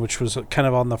sound, which was kind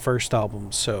of on the first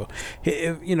album. So,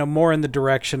 more in the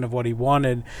direction of what he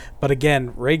wanted. But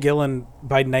again, Ray Gillen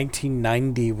by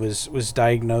 1990 was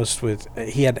diagnosed with,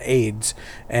 he had AIDS,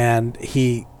 and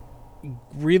he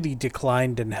really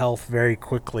declined in health very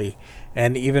quickly.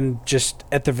 And even just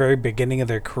at the very beginning of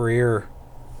their career,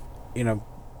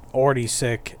 already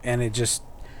sick, and it just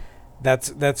that's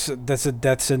a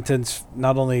death sentence.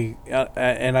 Not only,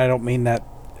 and I don't mean that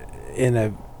in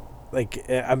a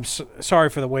I'm sorry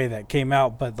for the way that came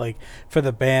out, but like for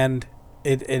the band,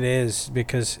 it is,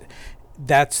 because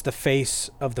that's the face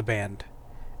of the band,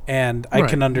 and I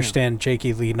can understand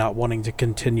Jakey Lee not wanting to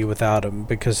continue without him,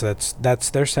 because that's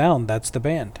their sound, that's the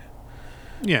band.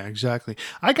 Yeah, exactly.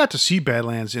 I got to see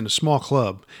Badlands in a small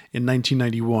club in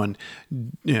 1991.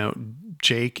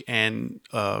 Jake and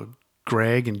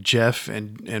Greg and Jeff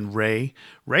and Ray.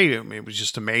 Ray, it was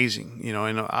just amazing.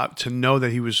 And to know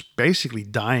that he was basically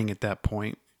dying at that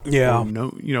point. Yeah.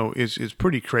 It's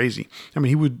pretty crazy.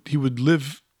 He would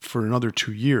live for another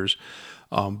 2 years,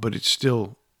 but it's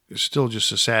still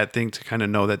just a sad thing to kind of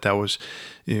know that was,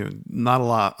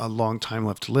 not a long time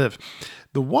left to live.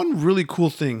 The one really cool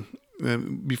thing,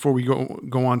 before we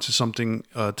go on to something,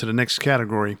 to the next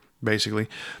category, basically,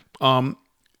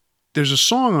 there's a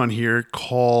song on here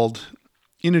called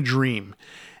 "In a Dream,"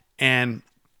 and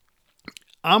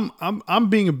I'm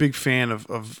being a big fan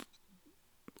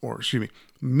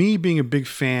me being a big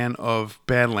fan of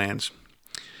Badlands.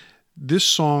 This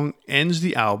song ends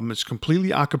the album. It's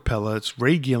completely a cappella. It's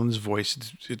Ray Gillen's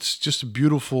voice. It's just a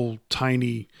beautiful,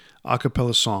 tiny a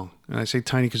cappella song. And I say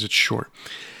tiny because it's short.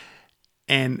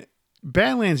 And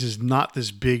Badlands is not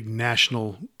this big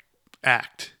national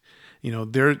act. You know,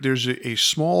 there's a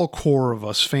small core of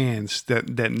us fans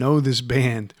that know this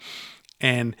band.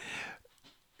 And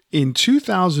in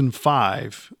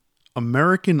 2005,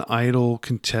 American Idol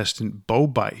contestant Bo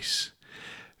Bice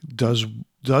does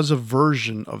a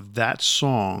version of that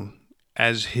song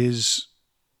as his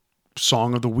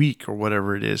song of the week or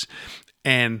whatever it is.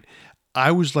 And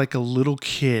I was like a little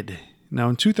kid. Now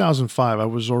in 2005, I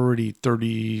was already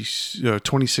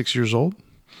 26 years old,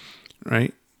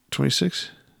 right?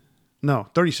 26? No,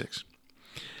 36.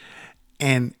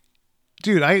 And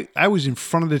dude, I was in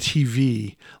front of the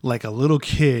TV like a little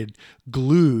kid,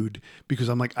 glued, because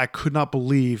I'm like, I could not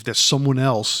believe that someone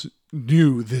else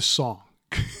knew this song.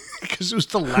 Because it was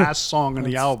the last song on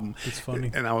the album. It's funny.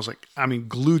 And I was like,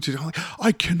 glued to it. I'm like,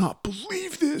 I cannot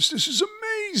believe this. This is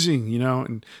amazing, you know?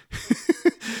 And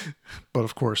but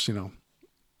of course, you know,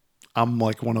 I'm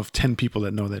like one of 10 people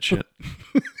that know that shit.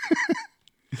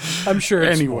 I'm sure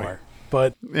it's more.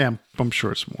 But yeah, I'm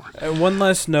sure it's more. One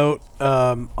last note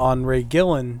on Ray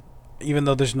Gillen, even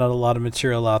though there's not a lot of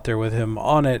material out there with him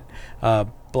on it,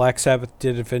 Black Sabbath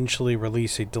did eventually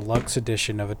release a deluxe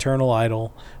edition of Eternal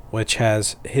Idol, which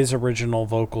has his original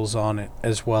vocals on it,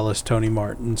 as well as Tony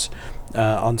Martin's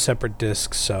on separate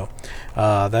discs. So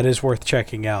that is worth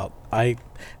checking out.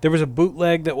 There was a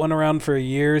bootleg that went around for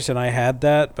years, and I had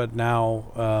that, but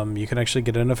now you can actually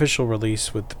get an official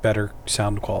release with better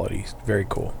sound quality. Very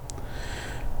cool.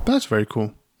 That's very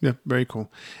cool. Yeah, very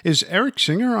cool. Is Eric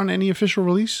Singer on any official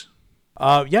release?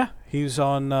 Yeah, he's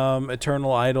on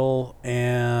Eternal Idol,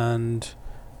 and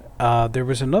there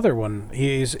was another one.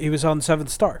 He was on Seventh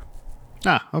Star.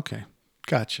 Ah, okay,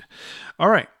 gotcha. All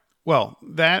right. Well,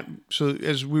 so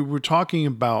as we were talking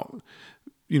about,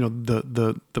 you know,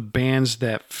 the bands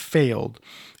that failed,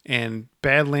 and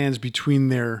Badlands, between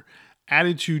their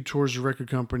attitude towards the record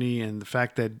company and the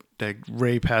fact that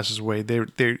Ray passes away,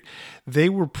 they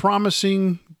were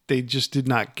promising. They just did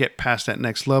not get past that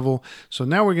next level. So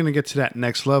now we're going to get to that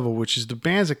next level, which is the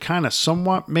bands that kind of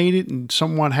somewhat made it and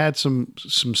somewhat had some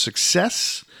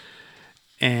success.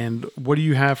 And what do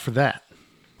you have for that?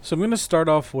 So I'm going to start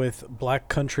off with Black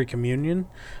Country Communion.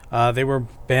 They were a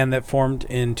band that formed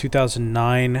in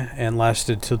 2009 and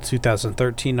lasted till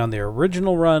 2013 on their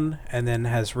original run, and then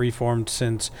has reformed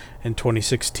since in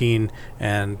 2016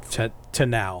 and to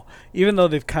now, even though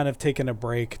they've kind of taken a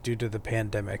break due to the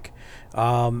pandemic.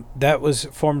 That was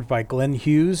formed by Glenn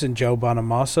Hughes and Joe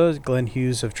Bonamassa. Glenn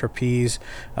Hughes of Trapeze,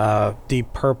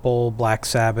 Deep Purple, Black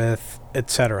Sabbath,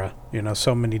 etc. You know,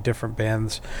 so many different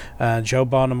bands. Joe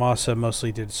Bonamassa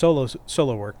mostly did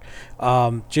solo work.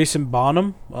 Jason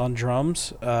Bonham on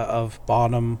drums of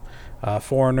Bonham,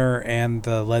 Foreigner, and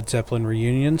the Led Zeppelin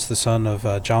reunions, the son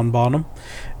of John Bonham,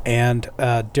 and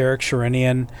Derek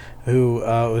Sherinian, who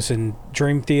was in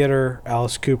Dream Theater,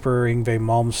 Alice Cooper, Yngwie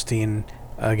Malmsteen,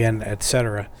 again,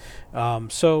 etc.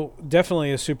 So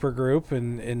definitely a super group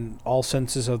in all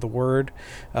senses of the word.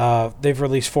 They've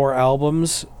released 4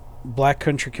 albums: Black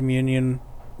Country Communion,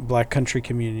 Black Country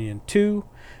Communion 2,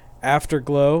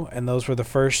 Afterglow, and those were the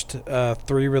first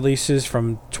 3 releases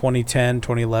from 2010,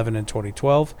 2011, and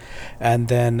 2012. And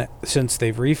then since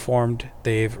they've reformed,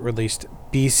 they've released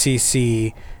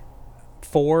BCC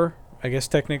 4, I guess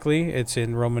technically. It's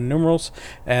in Roman numerals,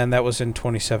 and that was in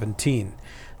 2017.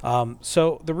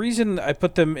 So the reason I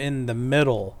put them in the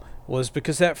middle was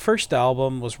because that first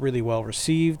album was really well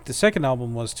received. The second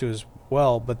album was too as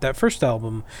well, but that first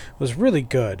album was really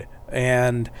good.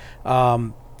 And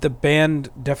the band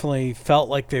definitely felt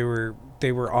like they were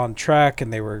on track,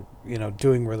 and they were, you know,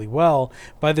 doing really well.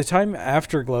 By the time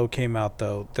Afterglow came out,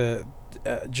 though, the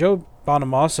Joe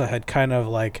Bonamassa had kind of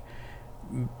like,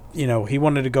 you know, he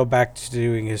wanted to go back to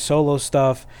doing his solo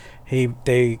stuff.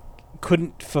 They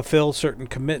couldn't fulfill certain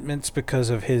commitments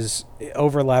because of his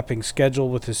overlapping schedule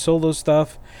with his solo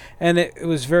stuff, and it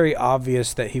was very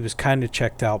obvious that he was kind of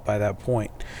checked out by that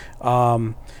point.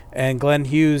 And Glenn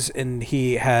Hughes and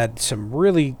he had some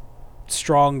really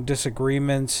strong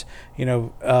disagreements. You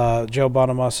know, Joe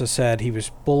Bonamassa said he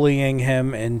was bullying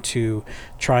him into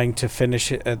trying to finish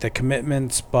the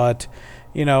commitments, but,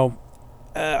 you know,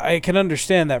 I can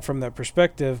understand that from that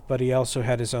perspective, but he also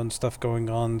had his own stuff going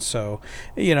on. So,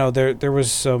 you know, there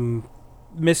was some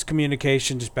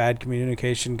miscommunication, just bad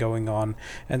communication going on.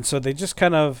 And so they just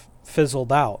kind of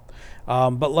fizzled out.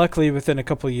 But luckily, within a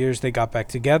couple of years, they got back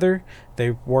together.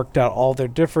 They worked out all their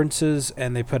differences,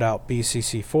 and they put out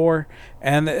BCC4.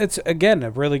 And it's, again,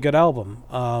 a really good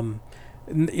album.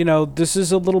 this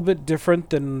is a little bit different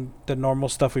than the normal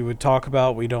stuff we would talk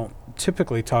about. We don't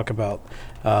typically talk about,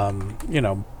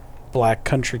 black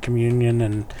country communion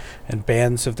and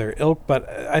bands of their ilk, but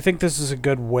I think this is a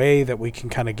good way that we can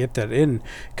kind of get that in,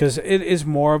 because it is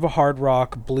more of a hard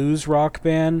rock, blues rock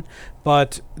band,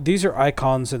 but these are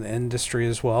icons in the industry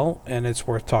as well, and it's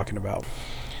worth talking about.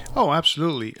 Oh,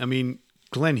 absolutely. I mean,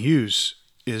 Glenn Hughes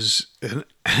is an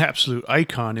absolute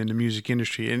icon in the music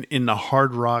industry and in the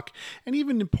hard rock and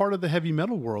even in part of the heavy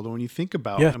metal world. When you think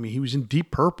about it, I mean, he was in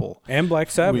Deep Purple and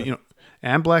Black Sabbath.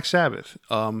 And Black Sabbath,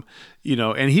 and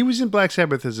he was in Black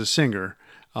Sabbath as a singer.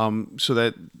 So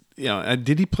that,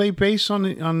 did he play bass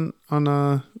on?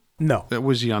 No.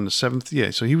 Was he on the seventh? Yeah.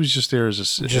 So he was just there as a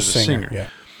singer. Yeah.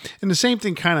 And the same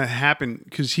thing kind of happened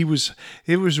because it was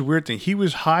a weird thing. He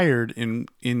was hired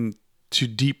to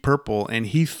Deep Purple and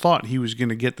he thought he was going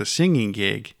to get the singing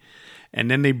gig. And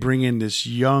then they bring in this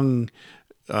young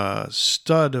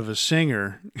stud of a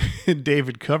singer,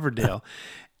 David Coverdale.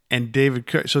 And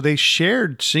so they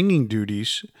shared singing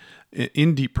duties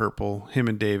in Deep Purple, him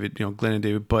and David, Glenn and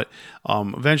David. But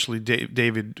eventually,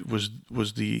 David was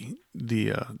the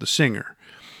singer.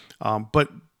 But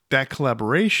that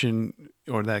collaboration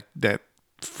or that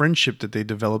friendship that they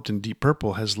developed in Deep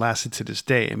Purple has lasted to this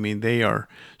day. I mean, they are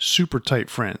super tight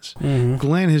friends. Mm-hmm.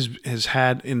 Glenn has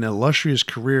had an illustrious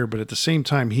career, but at the same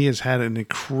time, he has had a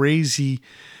crazy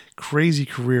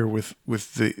career with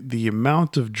the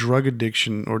amount of drug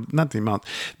addiction, or not the amount,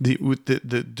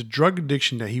 the drug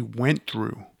addiction that he went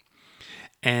through.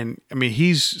 And I mean,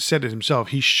 he's said it himself,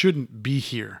 he shouldn't be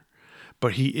here,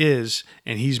 but he is,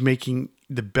 and he's making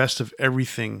the best of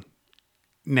everything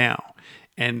now.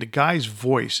 And the guy's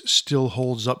voice still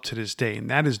holds up to this day. And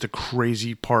that is the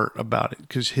crazy part about it,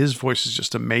 because his voice is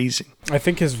just amazing. I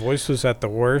think his voice was at the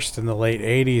worst in the late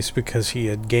 80s because he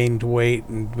had gained weight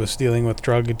and was dealing with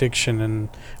drug addiction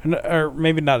or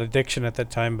maybe not addiction at that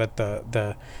time, but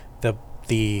the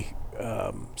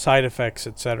side effects,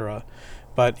 etc.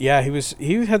 But yeah,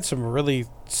 he had some really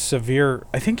severe,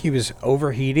 I think he was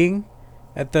overheating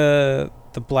at the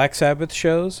Black Sabbath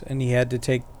shows, and he had to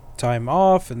take time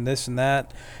off and this and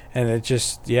that, and it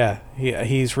just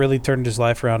he's really turned his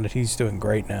life around and he's doing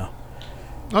great now.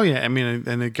 Oh yeah, I mean,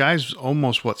 and the guy's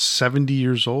almost 70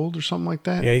 years old or something like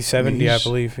that. Yeah, he's 70, I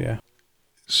believe. Yeah,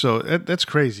 so that's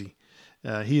crazy.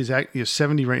 He is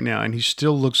 70 right now, and he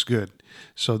still looks good.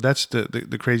 So that's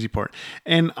the crazy part.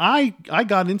 And I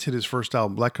got into this first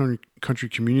album, Black Country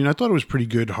Communion. I thought it was a pretty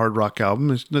good hard rock album.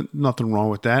 There's nothing wrong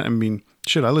with that. I mean,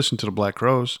 shit, I listened to the Black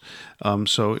Crowes,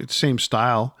 so it's same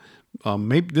style.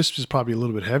 Maybe this is probably a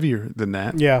little bit heavier than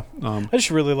that. Yeah. I just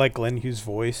really like Glenn Hughes'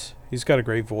 voice. He's got a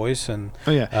great voice and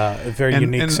a very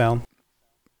unique sound.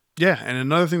 Yeah, and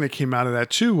another thing that came out of that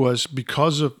too was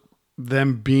because of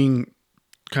them being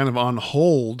kind of on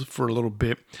hold for a little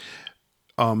bit,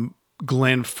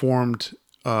 Glenn formed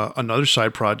another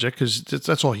side project, because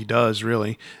that's all he does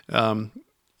really.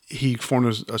 He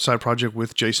formed a side project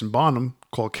with Jason Bonham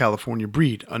called California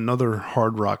Breed, another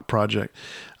hard rock project.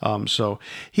 So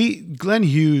Glenn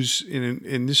Hughes,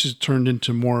 and this has turned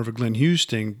into more of a Glenn Hughes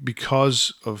thing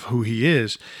because of who he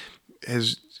is,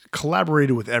 has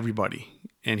collaborated with everybody.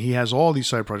 And he has all these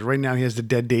side projects. Right now he has the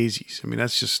Dead Daisies. I mean,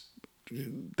 that's just,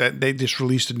 that they just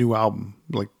released a new album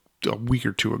like a week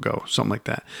or two ago, something like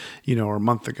that, or a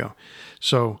month ago.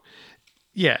 So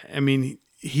yeah, I mean,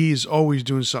 he's always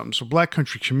doing something. So Black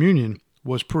Country Communion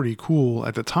was pretty cool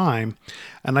at the time.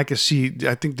 And I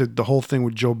think that the whole thing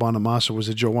with Joe Bonamassa was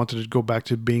that Joe wanted to go back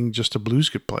to being just a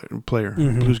blues player,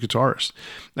 mm-hmm. blues guitarist.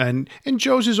 And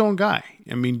Joe's his own guy.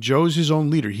 I mean, Joe's his own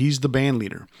leader. He's the band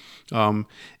leader.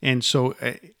 And so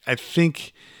I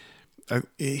think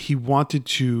he wanted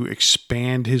to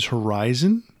expand his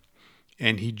horizon,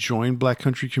 and he joined Black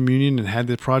Country Communion and had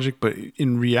the project. But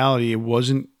in reality, it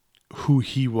wasn't who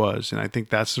he was, and I think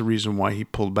that's the reason why he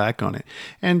pulled back on it.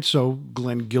 And so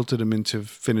Glenn guilted him into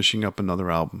finishing up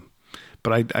another album,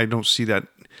 but I don't see that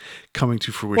coming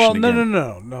to fruition. Well,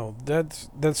 no, that's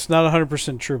not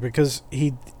 100% true, because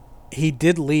he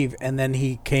did leave and then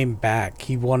he came back.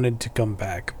 He wanted to come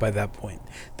back by that point.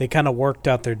 They kind of worked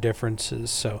out their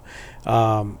differences. So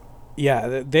they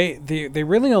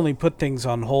really only put things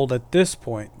on hold at this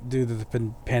point due to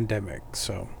the pandemic.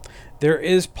 So there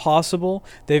is possible.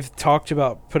 They've talked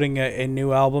about putting a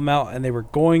new album out, and they were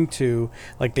going to,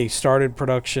 they started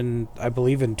production, I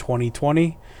believe, in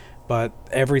 2020, but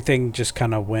everything just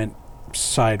kind of went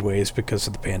sideways because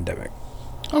of the pandemic.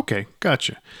 Okay,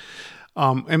 gotcha.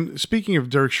 And speaking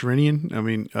of Derek Sherinian, I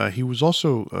mean, he was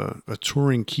also a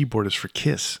touring keyboardist for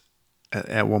Kiss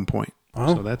at one point.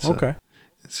 Oh, so that's okay.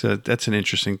 That's an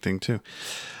interesting thing too.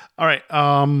 All right.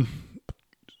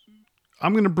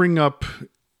 I'm going to bring up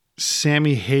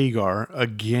Sammy Hagar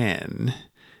again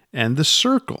and The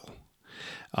Circle.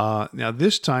 Now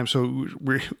this time,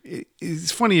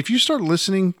 it's funny if you start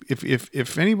listening.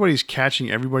 If anybody's catching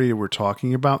everybody that we're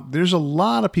talking about, there's a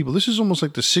lot of people. This is almost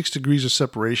like the 6 degrees of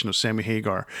separation of Sammy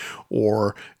Hagar,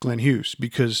 or Glenn Hughes,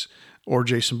 or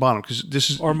Jason Bonham, because this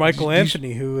is or Michael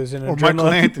Anthony, who is in Michael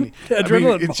Anthony.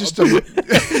 Adrenaline. It's just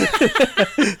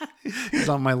he's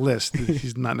on my list.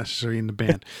 He's not necessarily in the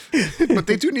band, but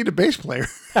they do need a bass player.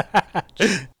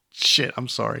 Shit, I'm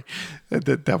sorry.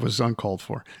 That was uncalled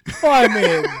for. Well, I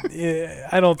mean,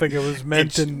 I don't think it was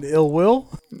meant in ill will.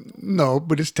 No,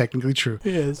 but it's technically true.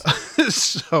 It is.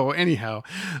 So anyhow,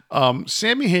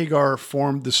 Sammy Hagar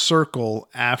formed The Circle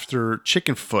after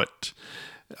Chickenfoot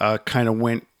kind of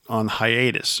went on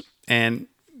hiatus. And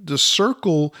The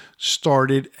Circle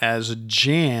started as a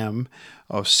jam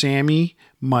of Sammy,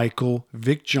 Michael,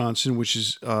 Vic Johnson, which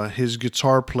is his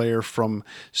guitar player from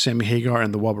Sammy Hagar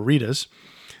and the Wabaritas,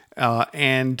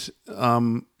 and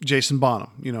Jason Bonham,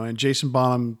 and Jason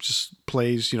Bonham just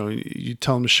plays, you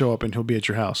tell him to show up and he'll be at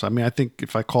your house. I mean, I think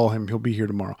if I call him, he'll be here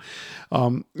tomorrow.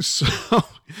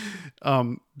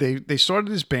 They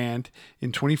started this band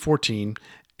in 2014,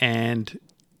 and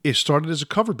it started as a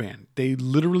cover band. They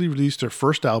literally released their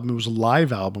first album. It was a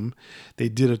live album. They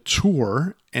did a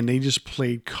tour, and they just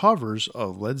played covers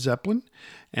of Led Zeppelin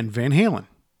and Van Halen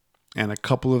and a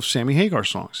couple of Sammy Hagar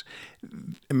songs.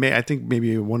 I think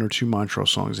maybe 1 or 2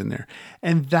 Montrose songs in there.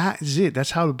 And that is it.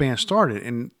 That's how the band started.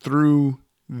 And through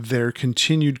their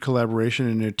continued collaboration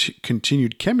and their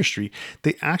continued chemistry,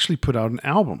 they actually put out an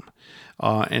album.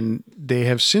 And they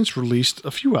have since released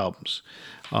a few albums.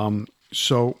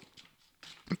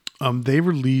 They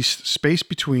released Space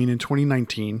Between in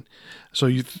 2019. So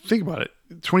you think about it.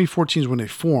 2014 is when they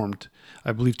formed.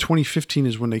 I believe 2015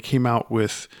 is when they came out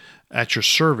with At Your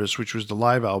Service, which was the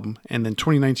live album. And then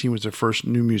 2019 was their first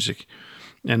new music.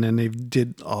 And then they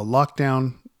did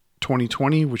Lockdown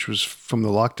 2020, which was from the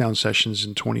lockdown sessions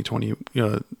in 2020.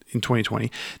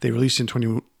 They released in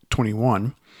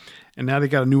 2021. And now they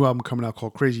got a new album coming out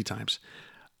called Crazy Times.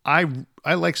 I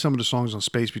like some of the songs on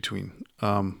Space Between.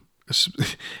 And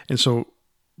so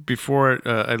before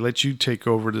I let you take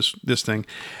over this thing,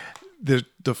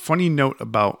 the funny note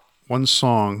about one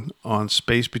song on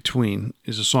Space Between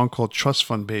is a song called Trust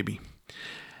Fund Baby.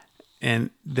 And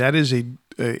that is a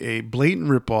blatant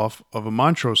ripoff of a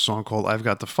Montrose song called I've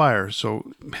Got the Fire.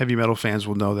 So heavy metal fans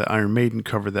will know that Iron Maiden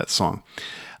covered that song.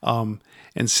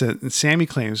 And Sammy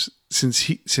claims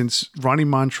since Ronnie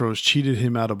Montrose cheated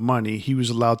him out of money, he was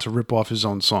allowed to rip off his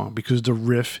own song because the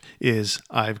riff is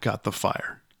I've Got the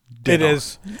Fire. Dead it on.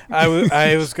 Is.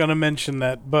 I was going to mention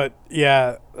that, but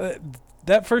yeah,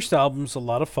 that first album's a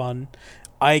lot of fun.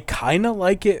 I kind of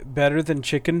like it better than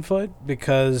Chickenfoot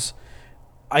because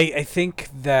I think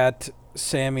that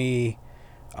Sammy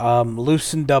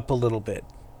loosened up a little bit.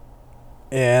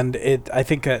 And I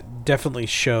think that definitely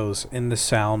shows in the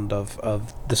sound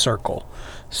of The Circle.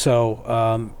 So,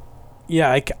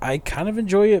 I kind of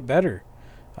enjoy it better.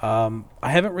 I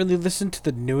haven't really listened to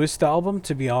the newest album,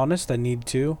 to be honest. I need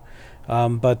to.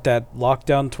 But that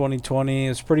Lockdown 2020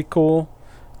 is pretty cool.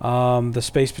 The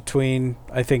Space Between,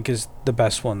 I think, is the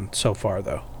best one so far,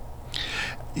 though.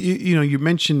 You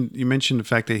mentioned the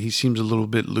fact that he seems a little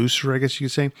bit looser, I guess you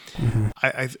could say.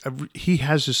 Mm-hmm. He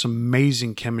has this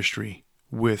amazing chemistry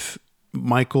with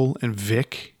Michael and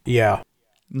Vic. Yeah.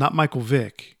 Not Michael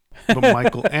Vick, but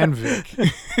Michael and Vic.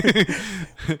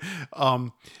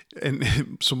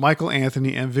 And so Michael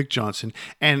Anthony and Vic Johnson.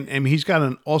 And he's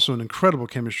got also an incredible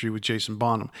chemistry with Jason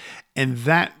Bonham. And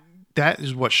that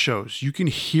is what shows. You can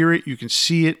hear it, you can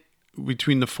see it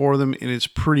between the four of them, and it's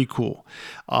pretty cool.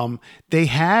 They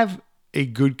have a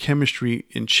good chemistry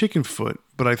in Chickenfoot,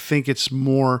 but I think it's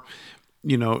more,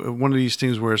 one of these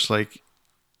things where it's like,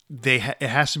 it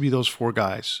has to be those 4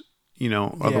 guys,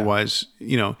 otherwise,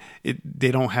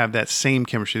 they don't have that same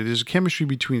chemistry. There's a chemistry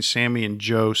between Sammy and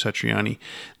Joe Satriani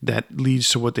that leads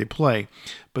to what they play.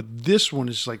 But this one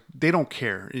is like, they don't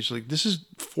care. It's like, this is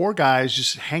 4 guys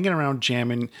just hanging around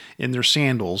jamming in their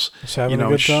sandals, just having a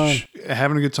good time.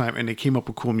 Having a good time. And they came up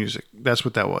with cool music. That's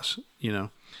what that was,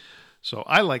 So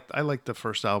I like the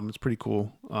first album. It's pretty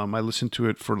cool. I listened to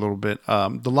it for a little bit.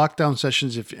 The Lockdown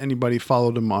Sessions, if anybody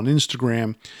followed them on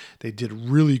Instagram, they did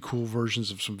really cool versions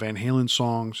of some Van Halen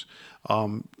songs, a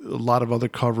lot of other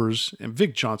covers. And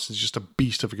Vic Johnson's just a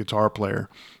beast of a guitar player.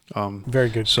 Very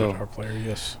good guitar player,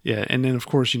 yes. Yeah, and then of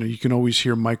course, you can always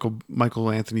hear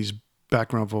Michael Anthony's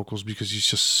background vocals because he's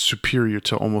just superior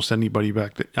to almost anybody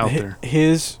out there.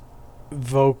 His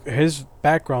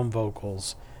background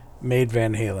vocals made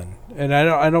Van Halen, and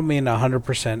I don't mean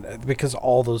 100% because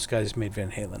all those guys made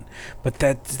Van Halen, but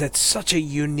that's such a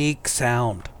unique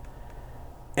sound,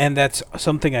 and that's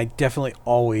something I definitely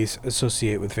always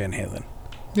associate with Van Halen.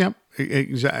 Yep,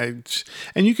 exactly.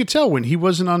 And you could tell when he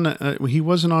wasn't on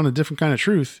a different kind of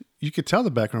truth. You could tell the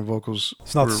background vocals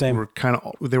It's not the same. were kind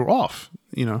of, they were off.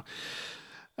 You know.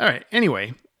 All right.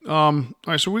 Anyway, all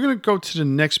right. So we're gonna go to the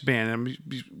next band, and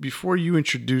before you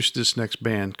introduce this next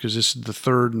band, because this is the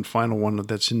third and final one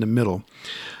that's in the middle.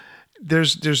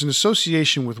 There's an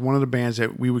association with one of the bands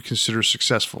that we would consider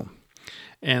successful.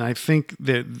 And I think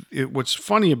that what's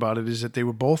funny about it is that they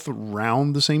were both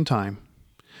around the same time.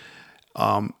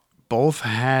 Both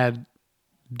had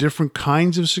different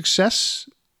kinds of success,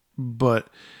 but,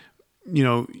 you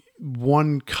know,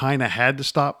 one kind of had to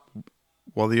stop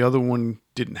while the other one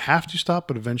didn't have to stop,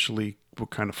 but eventually were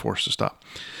kind of forced to stop.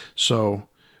 So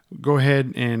go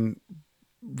ahead and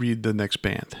read the next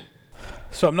band.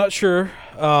 So I'm not sure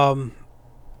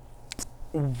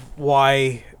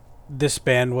why this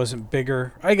band wasn't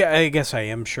bigger. I guess I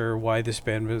am sure why this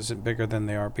band wasn't bigger than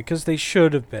they are, because they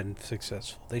should have been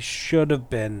successful. They should have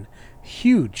been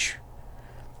huge.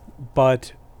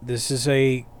 But this is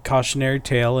a cautionary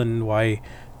tale and why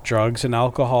drugs and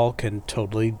alcohol can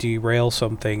totally derail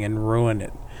something and ruin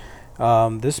it.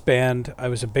 This band I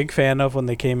was a big fan of when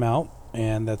they came out,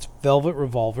 and that's Velvet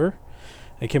Revolver.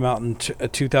 They came out in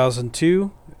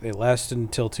 2002. They lasted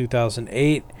until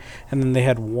 2008, and then they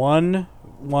had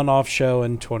one-off show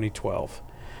in 2012.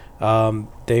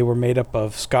 They were made up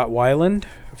of Scott Weiland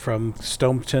from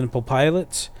Stone Temple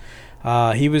Pilots.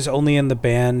 He was only in the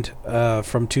band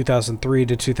from 2003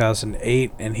 to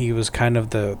 2008, and he was kind of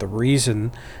the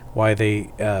reason why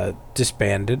they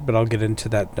disbanded, but I'll get into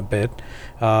that in a bit.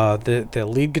 The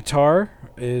lead guitar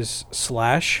is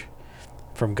Slash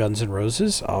from Guns N'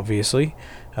 Roses, obviously.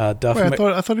 I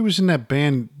thought he was in that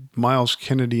band Miles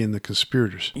Kennedy and the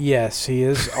Conspirators. Yes, he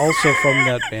is also from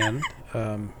that band,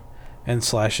 and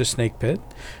Slash's Snake Pit.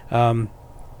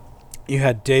 You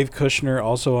had Dave Kushner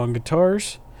also on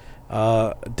guitars,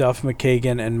 Duff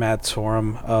McKagan and Matt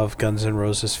Sorum of Guns N'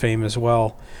 Roses fame as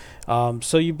well.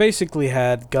 So you basically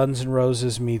had Guns N'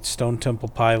 Roses meets Stone Temple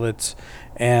Pilots,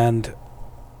 and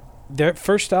their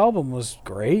first album was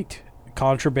great.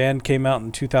 Contraband came out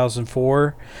in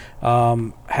 2004,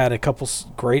 had a couple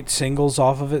great singles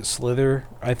off of it. Slither,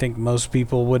 I think most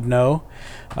people would know,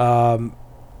 and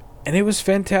it was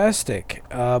fantastic.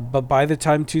 But by the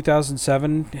time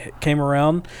 2007 came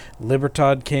around,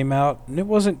 Libertad came out, and it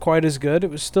wasn't quite as good.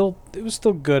 It was still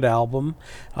good album,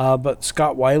 but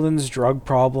Scott Weiland's drug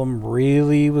problem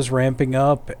really was ramping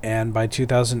up, and by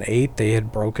 2008 they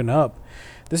had broken up.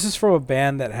 This is from a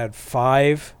band that had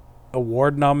 5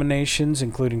 award nominations,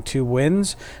 including 2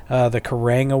 wins, the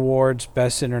Kerrang Awards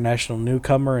Best International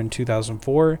Newcomer in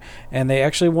 2004, and they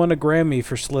actually won a Grammy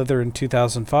for Slither in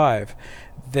 2005.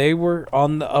 They were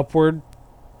on the upward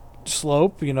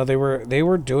slope, you know, they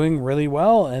were doing really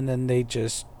well, and then they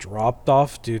just dropped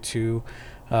off due to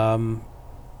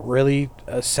really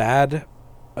a sad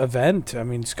event. I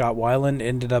mean, Scott Weiland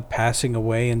ended up passing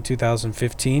away in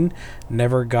 2015,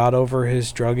 never got over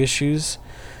his drug issues.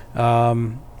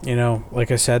 You know,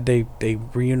 like I said, they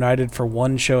reunited for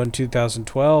one show in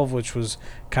 2012, which was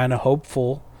kind of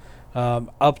hopeful.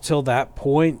 Up till that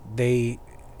point, they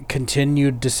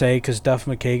continued to say, because Duff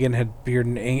McKagan had appeared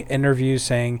in interviews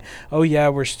saying, oh yeah,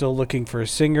 we're still looking for a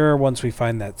singer. Once we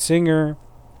find that singer,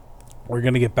 we're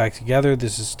going to get back together.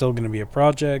 This is still going to be a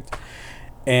project.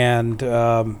 And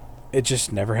it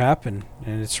just never happened.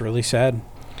 And it's really sad.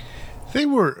 They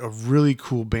were a really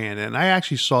cool band, and I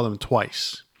actually saw them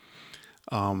twice.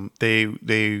 I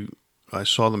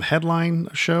saw them headline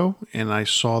a show, and I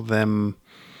saw them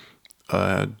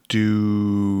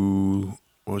do,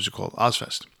 what was it called,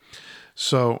 Ozfest.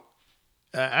 So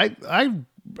I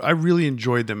really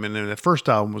enjoyed them, and the first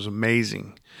album was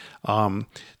amazing. To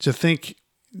think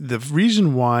the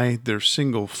reason why their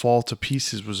single "Fall to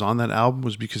Pieces" was on that album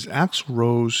was because Axl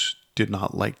Rose did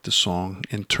not like the song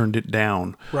and turned it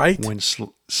down. Right. When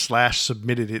Slash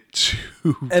submitted it to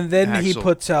and then Axl. He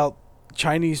puts out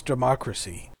Chinese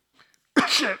Democracy.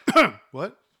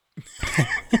 What?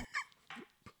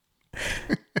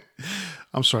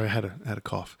 I'm sorry, I had a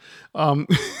cough.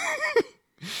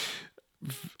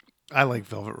 I like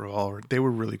Velvet Revolver. They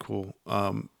were really cool.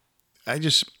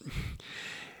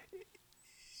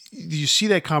 You see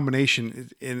that combination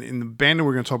in the band that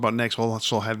we're going to talk about next.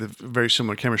 Also had the very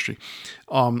similar chemistry.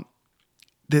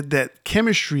 That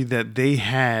chemistry that they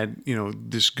had, you know,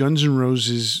 this Guns N'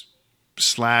 Roses,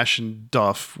 Slash and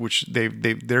Duff, which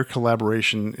their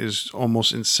collaboration is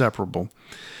almost inseparable.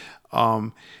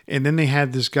 And then they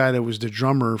had this guy that was the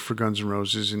drummer for Guns N'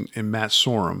 Roses and Matt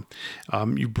Sorum.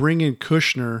 You bring in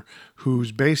Kushner,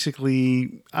 who's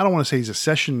basically, I don't want to say he's a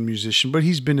session musician, but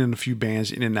he's been in a few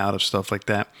bands in and out of stuff like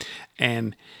that.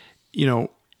 And,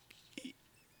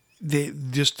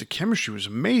 the chemistry was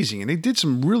amazing, and they did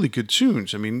some really good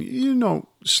tunes. I mean,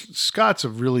 Scott's a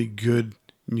really good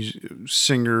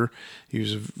singer. He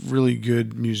was a really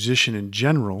good musician in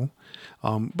general,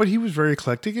 but he was very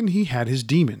eclectic, and he had his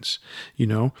demons,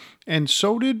 and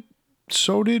so did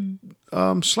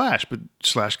Slash, but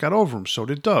Slash got over him. So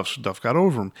did Duff. So Duff got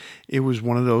over him. It was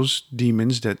one of those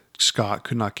demons that Scott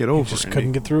could not get over. He just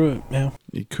couldn't get through it. Yeah,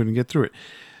 he couldn't get through it.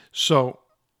 So,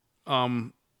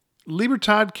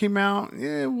 Libertad came out.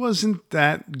 It wasn't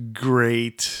that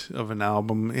great of an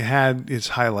album. It had its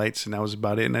highlights, and that was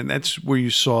about it. And that's where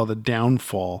you saw the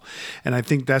downfall. And I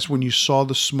think that's when you saw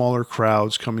the smaller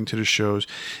crowds coming to the shows.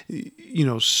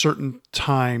 Certain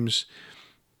times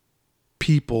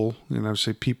people, and I would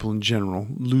say people in general,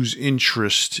 lose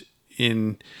interest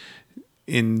in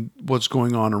what's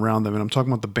going on around them. And I'm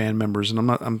talking about the band members, and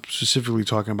I'm specifically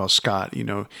talking about Scott.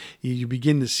 You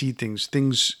begin to see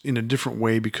things in a different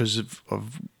way because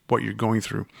of what you're going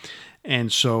through.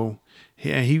 And so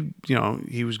he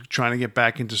was trying to get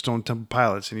back into Stone Temple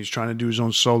Pilots, and he's trying to do his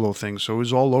own solo thing. So it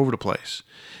was all over the place,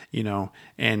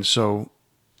 and so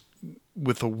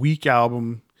with a weak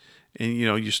album, and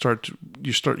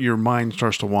your mind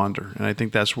starts to wander. And I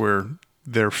think that's where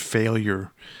their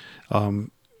failure,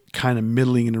 kind of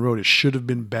middling in the road. It should have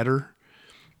been better,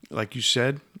 like you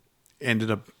said, ended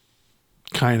up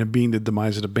kind of being the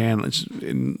demise of the band.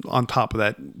 And on top of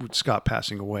that, with Scott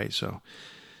passing away, so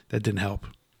that didn't help.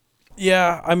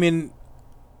 Yeah, I mean,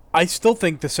 I still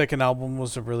think the second album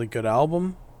was a really good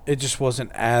album. It just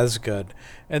wasn't as good,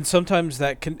 and sometimes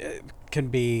that can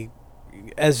be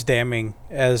as damning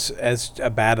as a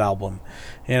bad album,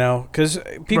 because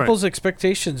people's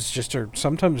expectations just are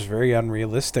sometimes very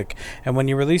unrealistic. And when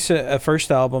you release a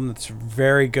first album that's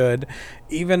very good,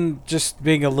 even just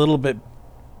being a little bit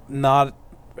not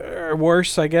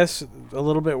worse, I guess a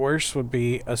little bit worse would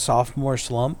be a sophomore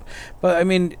slump. But I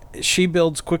mean, She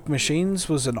Builds Quick Machines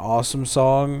was an awesome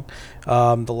song.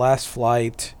 The Last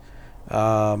Flight,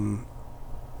 man,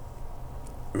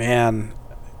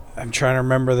 I'm trying to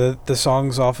remember the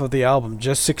songs off of the album.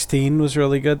 Just 16 was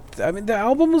really good. I mean, the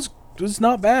album was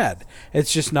not bad.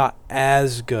 It's just not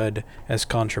as good as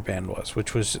Contraband was,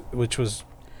 which was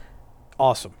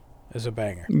awesome as a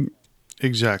banger.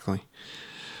 Exactly.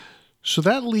 So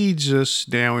that leads us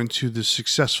now into the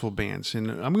successful bands. And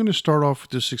I'm going to start off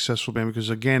with the successful band because,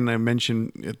 again, I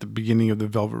mentioned at the beginning of the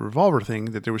Velvet Revolver thing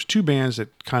that there was two bands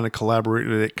that kind of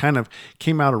collaborated, that kind of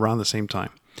came out around the same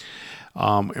time.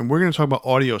 And we're going to talk about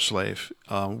Audioslave,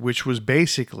 which was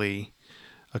basically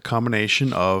a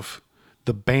combination of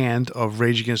the band of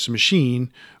Rage Against the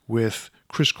Machine with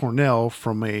Chris Cornell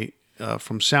from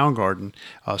Soundgarden.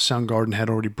 Soundgarden had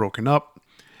already broken up,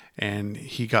 and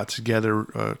he got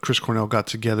together. Chris Cornell got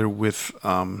together with,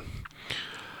 oh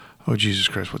Jesus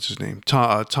Christ, what's his name?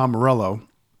 Tom Morello,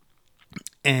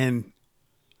 and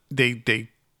they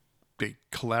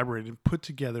collaborated and put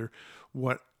together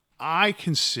what I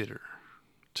consider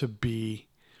to be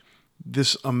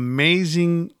this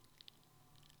amazing,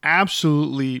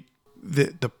 absolutely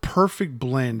the perfect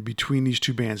blend between these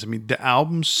two bands. I mean, the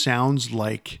album sounds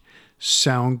like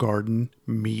Soundgarden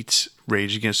meets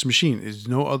Rage Against the Machine. There's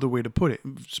no other way to put it.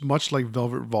 It's much like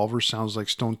Velvet Revolver sounds like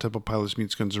Stone Temple Pilots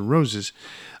meets Guns N' Roses.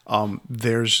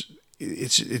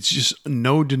 It's just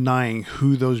no denying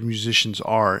who those musicians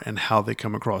are and how they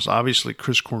come across. Obviously,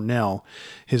 Chris Cornell,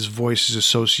 his voice is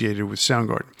associated with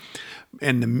Soundgarden.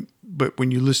 But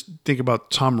when you think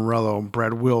about Tom Morello,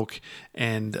 Brad Wilk,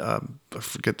 and I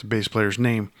forget the bass player's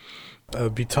name. It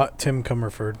would be Tim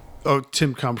Comerford. Oh,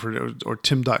 Tim Comerford, or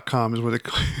Tim.com is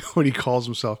what he calls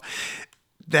himself.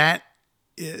 That,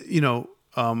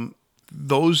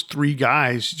 those three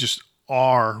guys just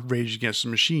are Rage Against the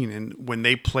Machine. And when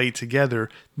they play together,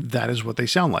 that is what they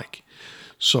sound like.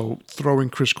 So throw in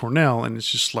Chris Cornell, and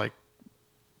it's just like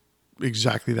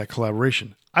exactly that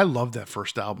collaboration. I love that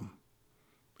first album.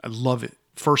 I love it.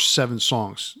 First 7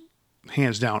 songs,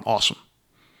 hands down, awesome.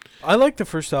 I like the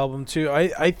first album too.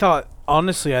 I thought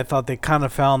they kind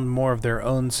of found more of their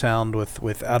own sound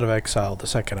with Out of Exile, the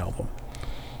second album.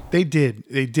 They did.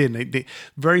 They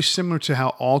very similar to how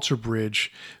Alter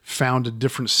Bridge found a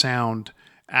different sound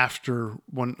after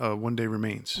One Day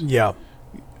Remains. Yeah.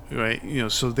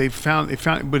 Right. So they found,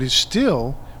 but it's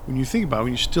still, when you think about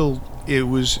it, it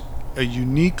was a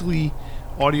uniquely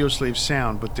Audioslave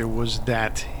sound, but there was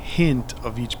that hint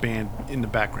of each band in the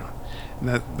background,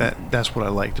 and that's what I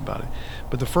liked about it.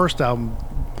 But the first album,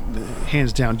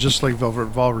 hands down, just like Velvet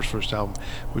Revolver's first album,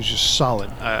 was just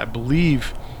solid. I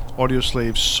believe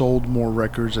Audioslave sold more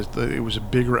records. It was a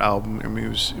bigger album. I mean, it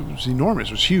was enormous.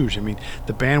 It was huge. I mean,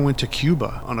 the band went to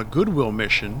Cuba on a goodwill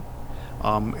mission,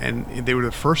 and they were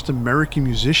the first American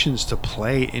musicians to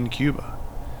play in Cuba.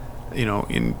 You know,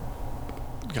 in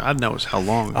God knows how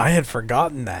long. I had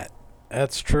forgotten that.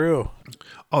 That's true.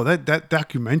 Oh, that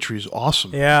documentary is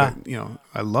awesome. Yeah.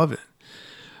 I love it.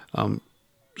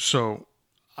 So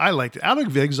I liked it. Out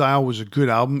of Exile was a good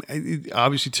album.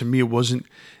 Obviously, to me, it wasn't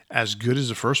as good as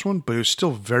the first one, but it was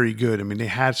still very good. I mean, they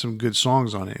had some good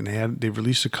songs on it, and they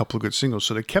released a couple of good singles,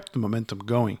 so they kept the momentum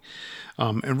going.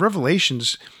 And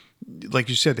Revelations, like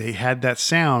you said, they had that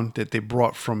sound that they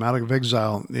brought from Out of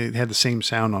Exile. They had the same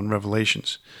sound on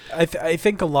Revelations. I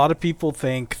think a lot of people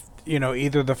think,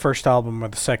 either the first album or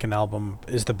the second album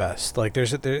is the best. Like,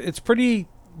 it's pretty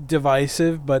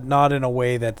divisive, but not in a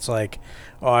way that's like,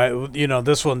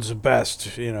 this one's the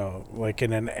best, like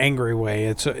in an angry way.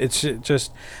 It's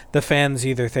just the fans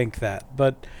either think that.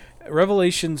 But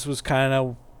Revelations was kind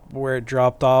of where it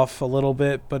dropped off a little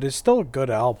bit, but it's still a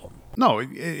good album. No,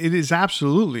 it is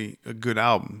absolutely a good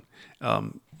album.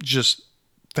 Just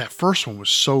that first one was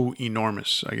so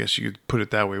enormous, I guess you could put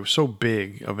it that way. It was so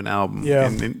big of an album. Yeah.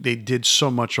 And they did so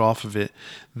much off of it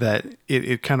that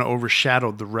it kind of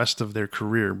overshadowed the rest of their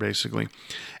career, basically.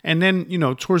 And then,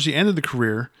 towards the end of the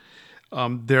career,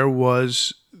 there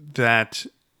was that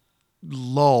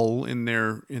lull in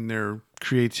their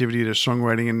creativity, their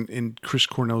songwriting, and Chris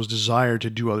Cornell's desire to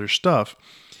do other stuff.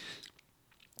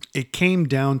 It came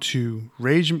down to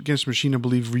Rage Against the Machine, I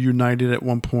believe, reunited at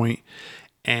one point,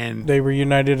 and they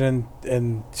reunited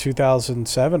in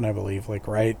 2007, I believe, like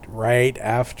right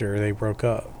after they broke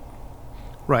up.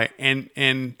 Right,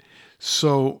 and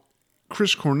so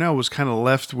Chris Cornell was kind of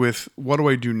left with what do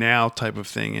I do now type of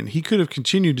thing, and he could have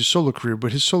continued his solo career,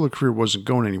 but his solo career wasn't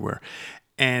going anywhere,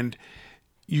 and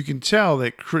you can tell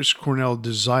that Chris Cornell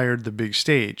desired the big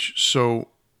stage. So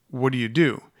what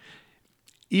do?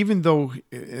 Even though,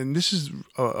 and this is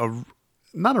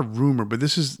not a rumor, but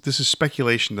this is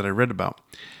speculation that I read about.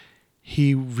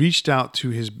 He reached out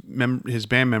to his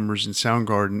band members in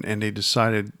Soundgarden, and they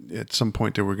decided at some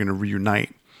point they were going to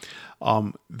reunite.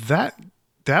 That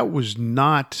was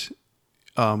not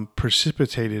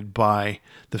precipitated by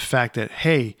the fact that,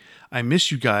 hey, I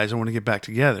miss you guys, I want to get back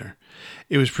together.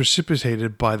 It was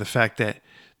precipitated by the fact that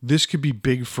this could be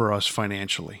big for us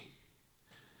financially,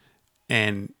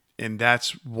 and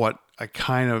that's what I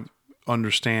kind of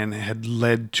understand had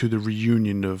led to the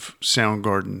reunion of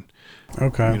Soundgarden.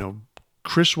 Okay.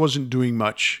 Chris wasn't doing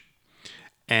much,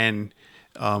 and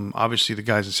obviously the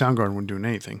guys at Soundgarden weren't doing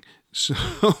anything. So,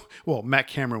 well, Matt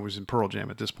Cameron was in Pearl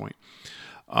Jam at this point.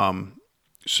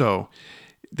 So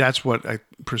that's what I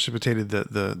precipitated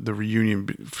the reunion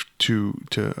for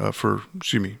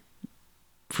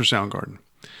Soundgarden,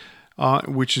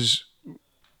 which is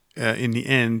in the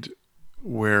end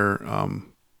where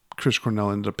Chris Cornell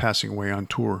ended up passing away on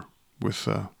tour with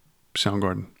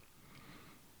Soundgarden.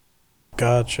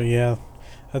 Gotcha. Yeah,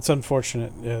 that's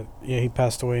unfortunate. Yeah, he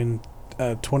passed away in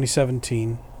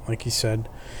 2017, like you said.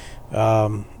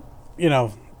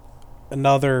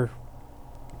 Another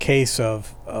case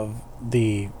of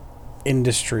the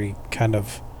industry kind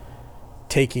of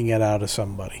taking it out of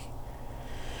somebody.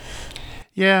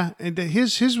 Yeah, and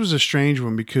his was a strange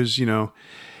one because he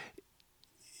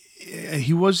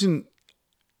wasn't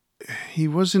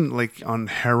like on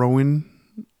heroin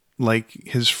like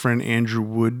his friend Andrew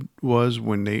Wood was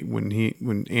when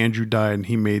Andrew died and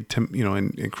he made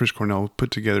and Chris Cornell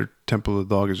put together Temple of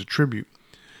the Dog as a tribute.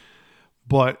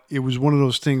 But it was one of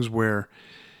those things where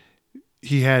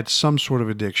he had some sort of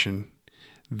addiction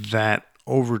that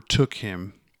overtook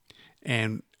him,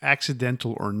 and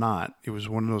accidental or not, it was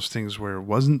one of those things where it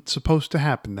wasn't supposed to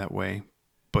happen that way,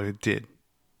 but it did.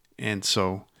 And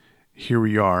so here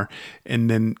we are. And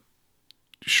then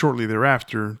shortly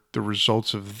thereafter, the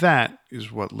results of that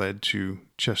is what led to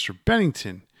Chester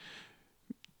Bennington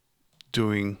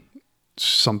doing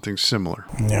something similar.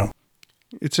 Yeah.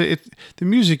 The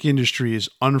music industry is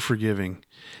unforgiving,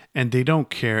 and they don't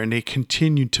care, and they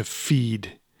continue to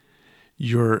feed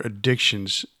your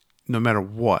addictions no matter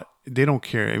what. They don't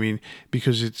care. I mean,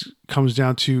 because it comes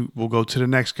down to, we'll go to the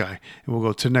next guy, and we'll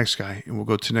go to the next guy, and we'll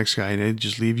go to the next guy, and they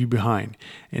just leave you behind.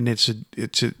 And it's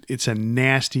a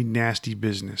nasty, nasty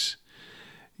business.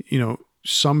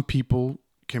 Some people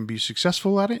can be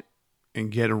successful at it and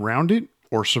get around it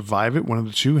or survive it, one of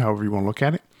the two, however you want to look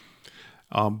at it.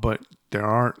 But there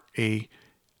are a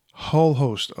whole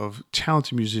host of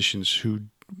talented musicians who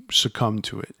succumb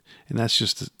to it. And that's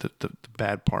just the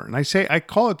bad part. And I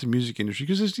call it the music industry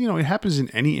because it's, it happens in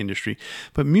any industry,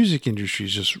 but music industry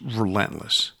is just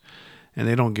relentless and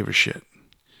they don't give a shit.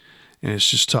 And it's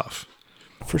just tough.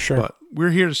 For sure. But we're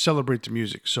here to celebrate the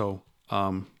music. So,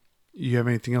 you have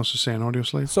anything else to say on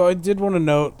Audioslave? So I did want to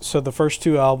note, so the first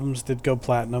 2 albums did go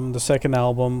platinum. The second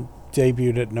album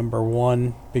debuted at number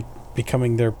 1,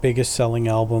 becoming their biggest selling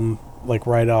album, like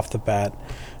right off the bat.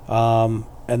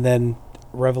 And then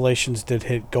Revelations did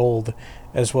hit gold,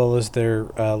 as well as their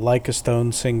Like a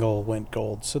Stone single went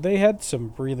gold. So they had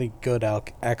some really good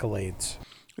accolades.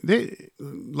 They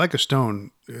Like a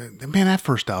Stone, man, that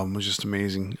first album was just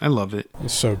amazing. I love it.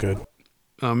 It's so good.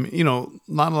 Not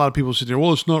a lot of people sit there,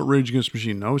 well, it's not Rage Against the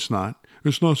Machine. No, it's not.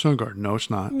 It's not Soundgarden. No, it's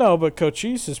not. No, but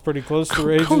Cochise is pretty close to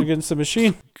Rage Against the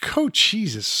Machine.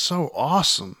 Cochise is so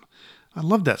awesome. I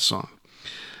love that song.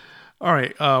 All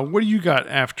right, what do you got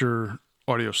after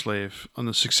Audioslave on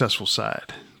the successful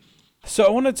side? So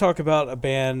I want to talk about a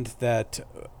band that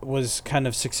was kind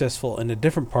of successful in a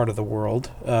different part of the world.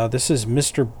 This is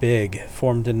Mr. Big,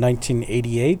 formed in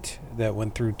 1988, that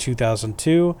went through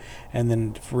 2002, and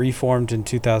then reformed in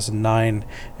 2009,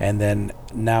 and then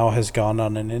now has gone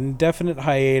on an indefinite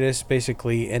hiatus,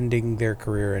 basically ending their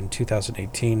career in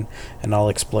 2018, and I'll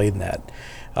explain that.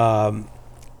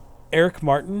 Eric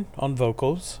Martin on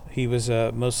vocals. He was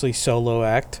a mostly solo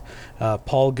act.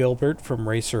 Paul Gilbert from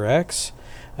Racer X.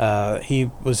 He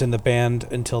was in the band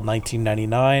until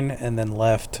 1999 and then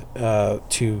left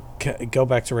to go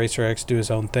back to Racer X, do his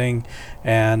own thing.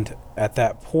 And at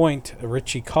that point,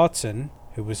 Richie Kotzen,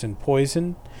 who was in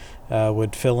Poison,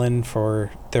 would fill in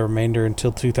for the remainder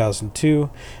until 2002.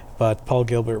 But Paul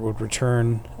Gilbert would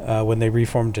return when they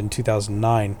reformed in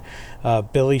 2009.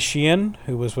 Billy Sheehan,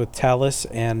 who was with Talus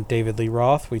and David Lee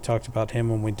Roth. We talked about him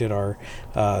when we did our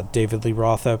David Lee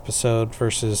Roth episode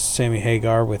versus Sammy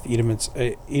Hagar with Eat 'em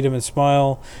and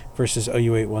Smile versus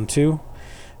OU812.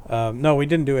 No, we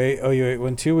didn't do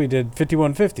OU812. We did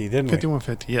 5150, didn't we?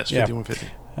 5150, yes, yeah.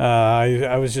 5150.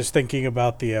 I was just thinking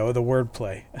about the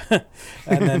wordplay.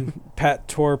 And then Pat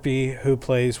Torpy, who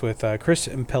plays with Chris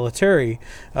Impellitteri,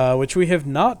 which we have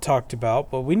not talked about,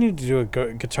 but we need to do a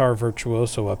Guitar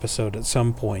Virtuoso episode at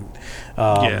some point.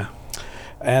 Yeah.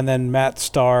 And then Matt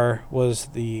Starr was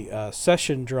the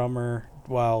session drummer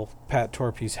while Pat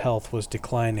Torpy's health was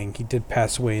declining. He did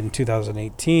pass away in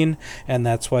 2018, and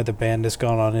that's why the band has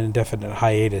gone on an indefinite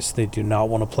hiatus. They do not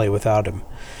want to play without him.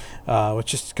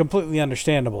 Which is completely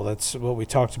understandable. That's what we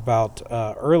talked about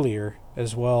earlier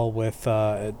as well with,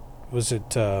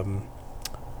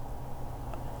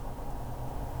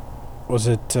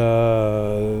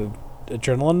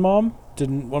 Adrenaline Mom?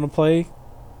 Didn't want to play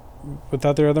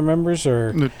without their other members?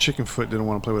 Or no, Chickenfoot didn't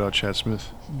want to play without Chad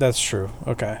Smith. That's true.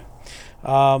 Okay.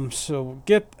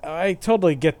 I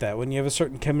totally get that. When you have a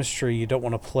certain chemistry, you don't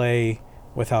want to play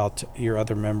without your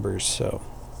other members. So,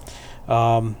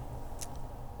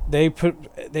 They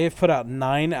have put out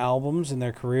 9 albums in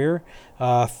their career,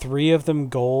 3 of them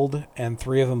gold and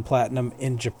 3 of them platinum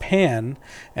in Japan,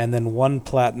 and then 1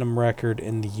 platinum record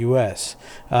in the U.S.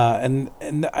 And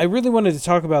I really wanted to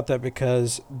talk about that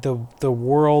because the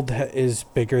world is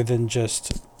bigger than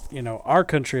just our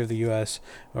country of the U.S.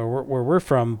 or where we're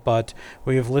from, but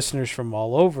we have listeners from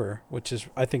all over, which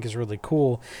I think is really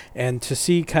cool, and to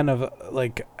see kind of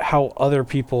like how other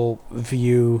people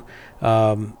view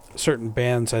certain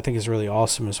bands, I think is really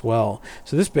awesome as well.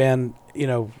 So this band,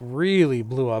 really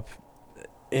blew up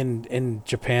in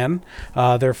Japan.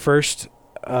 Their first,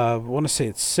 I want to say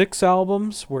it's 6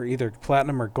 albums were either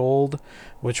platinum or gold,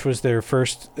 which was their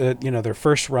first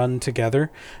run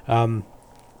together.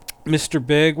 Mr.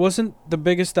 Big wasn't the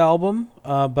biggest album,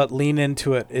 but Lean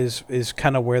Into It is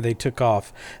kind of where they took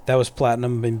off. That was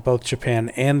platinum in both Japan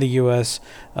and the U.S.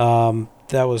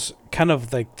 That was kind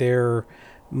of like their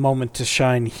moment to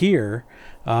shine here.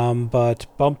 But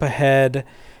Bump Ahead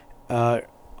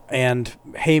and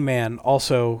Hey Man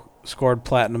also scored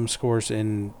platinum scores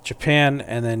in Japan,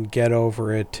 and then Get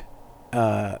Over It,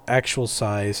 Actual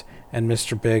Size, and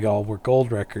Mr. Big all were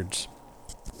gold records.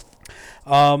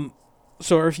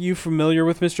 So are you familiar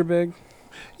with Mr. Big?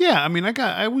 Yeah, I mean,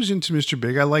 I was into Mr.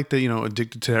 Big. I like that,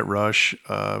 Addicted to That Rush.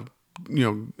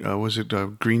 Was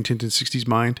it Green Tinted 60s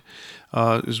Mind?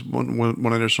 Is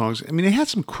one of their songs. I mean, they had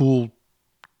some cool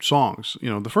songs.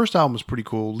 The first album was pretty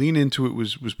cool. Lean Into It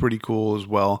was pretty cool as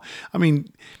well. I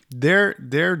mean,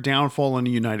 their downfall in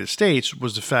the United States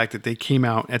was the fact that they came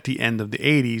out at the end of the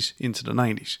 80s into the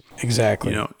 90s.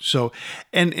 Exactly. So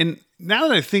and now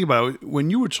that I think about it, when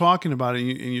you were talking about it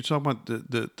and you talk about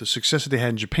the success that they had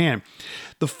in Japan,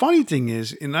 the funny thing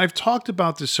is, and I've talked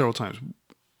about this several times,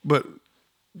 but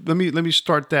let me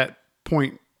start that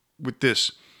point with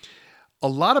this. A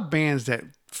lot of bands that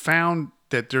found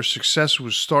that their success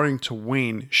was starting to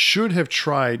wane should have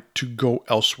tried to go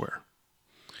elsewhere.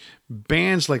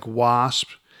 Bands like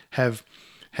Wasp have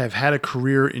had a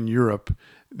career in Europe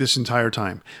this entire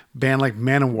time. Band like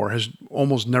Manowar has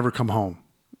almost never come home.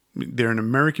 They're an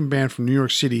American band from New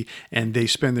York City, and they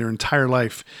spend their entire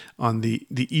life on the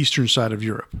eastern side of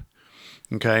Europe.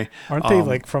 Okay, aren't they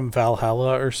like from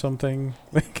Valhalla or something?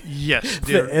 Yes,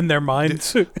 in their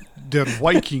minds. They're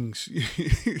Vikings.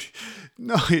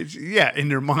 No, in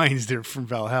their minds they're from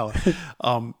Valhalla.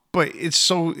 But it's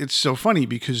so funny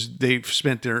because they've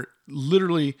spent their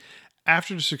literally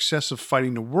after the success of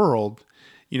Fighting the World.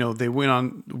 They went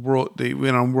on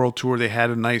world tour. They had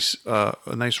a nice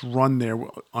run there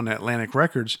on Atlantic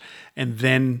Records, and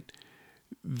then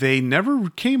they never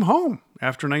came home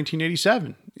after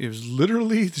 1987. It was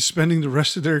literally spending the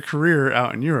rest of their career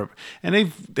out in Europe, and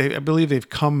I believe they've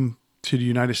come to the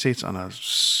United States on a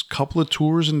couple of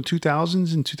tours in the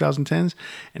 2000s and 2010s,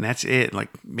 and that's it. Like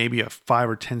maybe a 5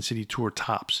 or 10 city tour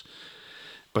tops,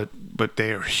 but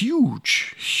they are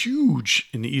huge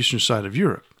in the eastern side of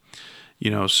Europe.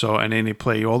 So, and then they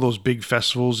play all those big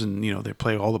festivals, and, they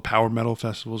play all the power metal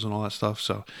festivals and all that stuff.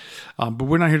 So, but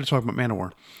we're not here to talk about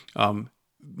Manowar.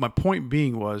 My point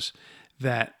being was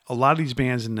that a lot of these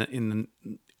bands in the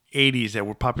 80s that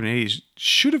were popular in the 80s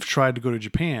should have tried to go to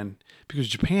Japan, because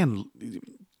Japan,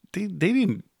 they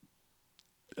didn't,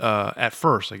 at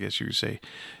first, I guess you could say,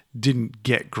 didn't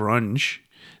get grunge.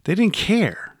 They didn't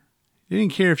care. They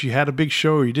didn't care if you had a big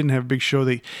show or you didn't have a big show.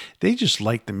 They just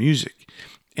liked the music.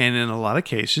 And in a lot of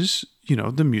cases,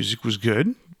 the music was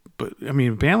good. But, I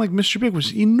mean, a band like Mr. Big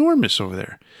was enormous over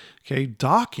there. Okay,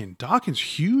 Dawkins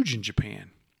huge in Japan.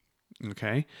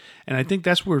 Okay, and I think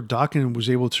that's where Dawkins was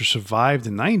able to survive the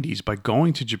 90s, by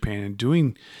going to Japan and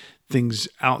doing things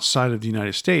outside of the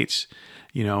United States.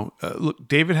 Look,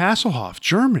 David Hasselhoff,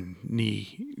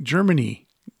 Germany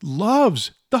loves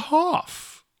the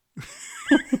Hoff.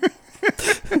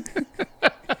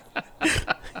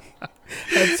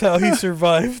 That's how he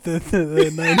survived the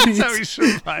 90s. That's how he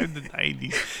survived the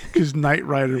 90s, because Knight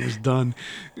Rider was done.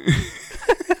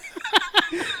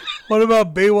 What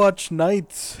about Baywatch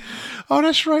Nights? Oh,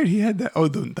 that's right. He had that. Oh,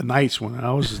 the Nights one. That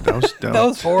was that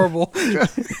was horrible.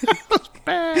 That was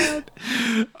bad.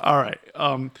 All right.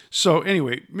 So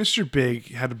anyway, Mr.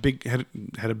 Big had a big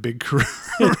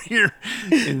career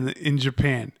in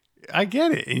Japan. I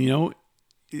get it, and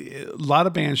a lot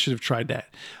of bands should have tried that.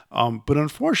 But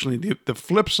unfortunately, the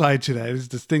flip side to that is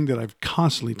the thing that I've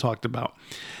constantly talked about.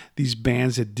 These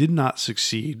bands that did not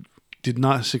succeed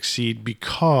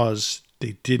because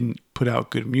they didn't put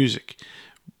out good music.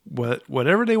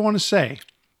 Whatever they want to say,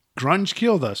 grunge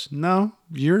killed us. No,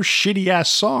 your shitty ass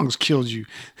songs killed you.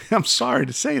 I'm sorry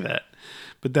to say that,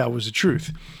 but that was the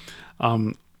truth.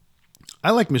 I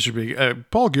like Mr. Big.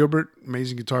 Paul Gilbert,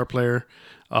 amazing guitar player.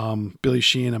 Billy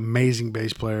Sheehan, amazing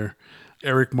bass player.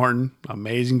 Eric Martin,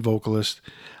 amazing vocalist.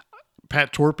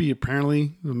 Pat Torpey,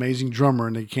 apparently an amazing drummer,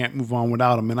 and they can't move on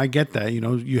without him. And I get that.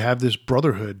 You have this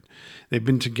brotherhood. They've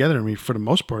been together. I mean, for the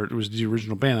most part, it was the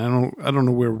original band. I don't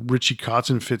know where Richie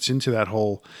Kotzen fits into that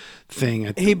whole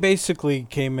thing. He basically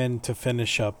came in to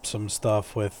finish up some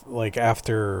stuff with, like,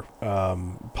 after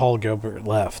Paul Gilbert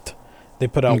left. They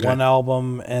put out one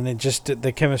album, and it just,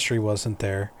 the chemistry wasn't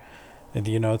there. And,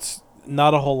 it's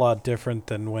not a whole lot different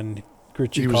than when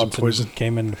Richie Kotzen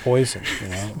came into Poison.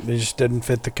 They just didn't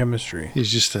fit the chemistry. He's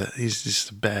just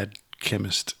a bad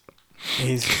chemist.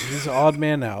 He's an odd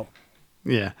man out.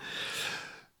 Yeah.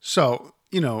 So,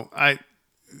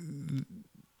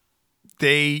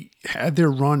 they had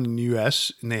their run in the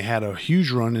U.S. and they had a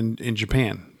huge run in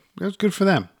Japan. That was good for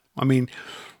them. I mean,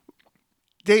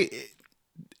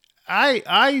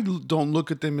 I don't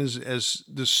look at them as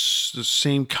the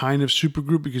same kind of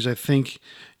supergroup, because I think,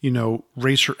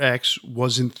 Racer X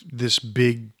wasn't this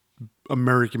big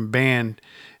American band.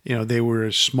 They were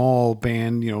a small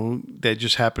band, that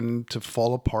just happened to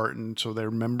fall apart. And so their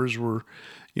members were,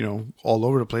 all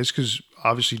over the place, because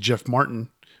obviously Jeff Martin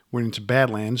went into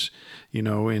Badlands,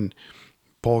 and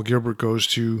Paul Gilbert goes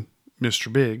to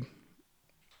Mr. Big.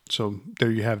 So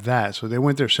there you have that. So they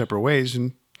went their separate ways,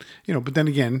 and but then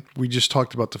again, we just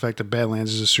talked about the fact that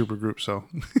Badlands is a supergroup, so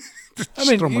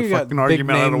throw my fucking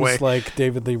argument out of the way. Like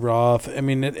David Lee Roth. I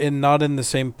mean, and not in the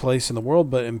same place in the world,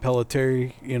 but in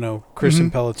Pelletieri, Chris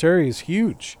and Pelletieri is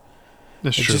huge.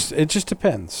 That's true. It just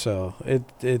depends. So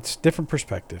it's different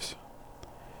perspectives.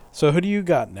 So who do you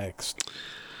got next?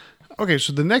 Okay,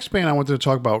 so the next band I wanted to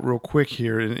talk about real quick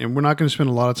here, and we're not going to spend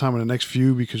a lot of time on the next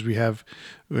few because we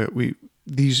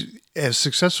these, as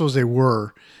successful as they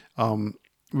were,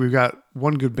 we've got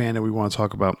one good band that we want to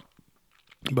talk about.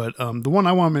 But the one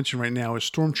I want to mention right now is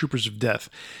Stormtroopers of Death,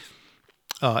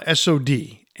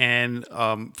 SOD. And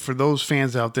for those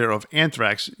fans out there of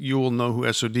Anthrax, you will know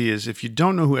who SOD is. If you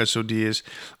don't know who SOD is,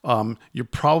 you're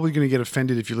probably going to get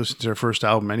offended if you listen to their first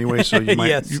album anyway. So you might,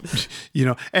 Yes. you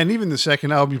know, and even the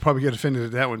second album, you probably get offended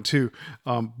at that one too.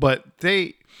 But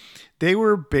they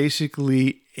were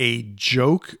basically a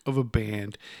joke of a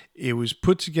band. It was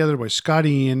put together by Scott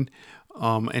Ian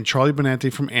and Charlie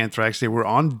Benante from Anthrax. They were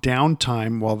on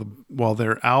downtime while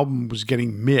their album was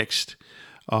getting mixed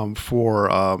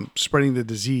for spreading the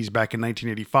disease back in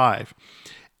 1985.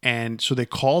 And so they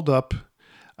called up,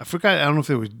 I don't know if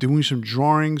they were doing some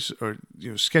drawings or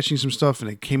sketching some stuff, and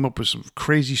they came up with some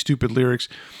crazy, stupid lyrics.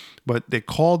 But they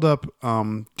called up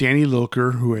Danny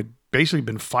Lilker, who had basically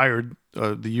been fired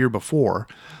the year before.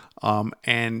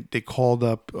 And they called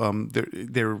up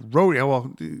their roadie.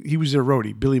 Well, he was their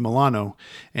roadie, Billy Milano,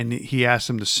 and he asked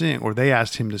them to sing, or they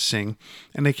asked him to sing.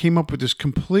 And they came up with this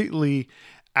completely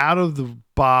out of the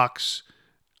box,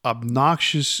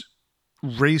 obnoxious,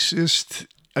 racist,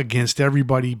 against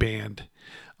everybody band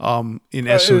in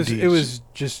SODs. It was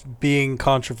just being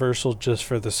controversial just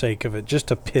for the sake of it, just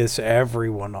to piss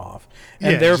everyone off.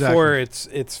 And therefore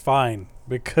it's fine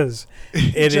because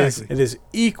it is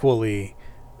equally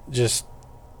just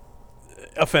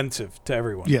offensive to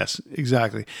everyone. Yes,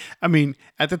 exactly. I mean,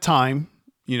 at the time,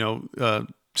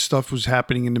 stuff was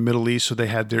happening in the Middle East, so they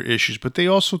had their issues, but they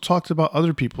also talked about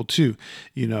other people too,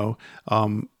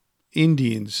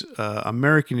 Indians,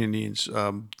 American Indians,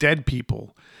 dead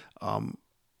people,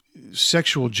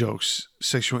 sexual jokes,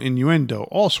 sexual innuendo,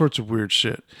 all sorts of weird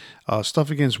shit, stuff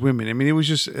against women. I mean, it was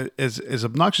just as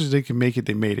obnoxious as they could make it,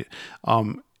 they made it.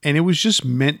 And it was just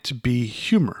meant to be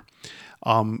humor.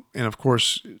 And of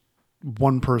course,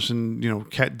 one person,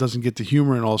 doesn't get the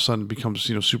humor, and all of a sudden it becomes,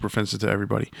 super offensive to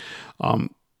everybody.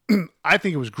 I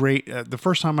think it was great. The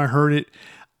first time I heard it,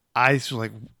 I was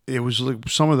like, it was like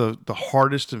some of the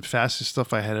hardest and fastest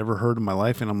stuff I had ever heard in my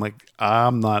life. And I'm like,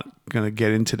 I'm not going to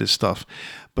get into this stuff.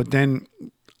 But then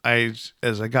as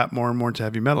I got more and more into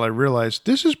heavy metal, I realized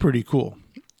this is pretty cool.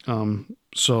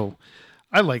 So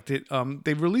I liked it.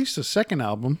 They released a second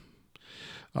album,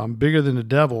 Bigger Than the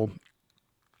Devil.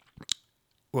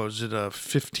 What was it,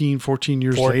 14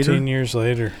 years later? 14 years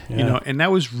later. Yeah. And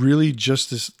that was really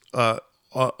just this,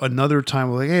 another time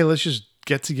like, hey, let's just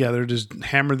get together, just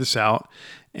hammer this out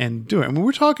and do it. And when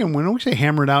we say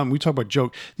hammer it out and we talk about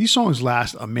joke, these songs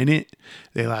last a minute,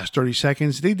 they last 30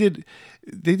 seconds. They did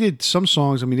some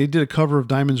songs. I mean, they did a cover of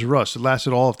Diamonds Are Rust. It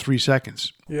lasted all of 3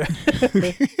 seconds. Yeah.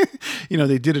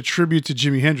 They did a tribute to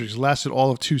Jimi Hendrix. It lasted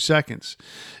all of 2 seconds.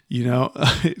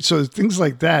 So things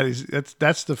like that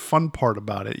that's the fun part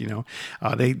about it.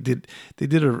 They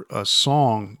did a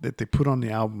song that they put on the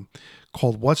album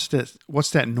called What's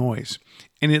That Noise?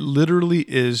 And it literally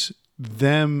is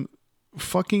them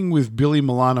fucking with Billy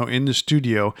Milano in the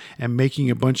studio and making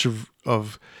a bunch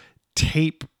of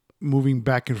tape moving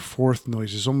back and forth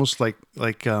noises, almost like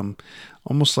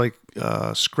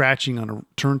scratching on a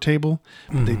turntable.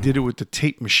 Mm-hmm. They did it with the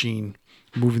tape machine,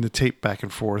 moving the tape back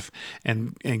and forth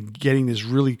and getting this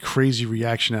really crazy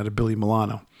reaction out of Billy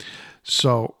Milano.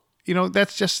 So,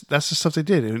 that's the stuff they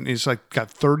did. And it's like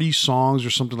got 30 songs or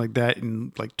something like that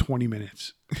in like 20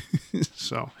 minutes.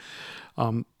 So,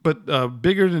 but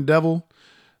Bigger Than Devil,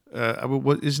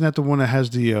 isn't that the one that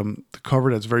has the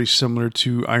cover that's very similar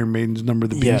to Iron Maiden's Number of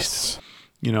the Beast?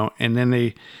 Yes. And then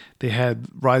they had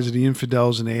Rise of the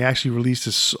Infidels, and they actually released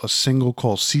a single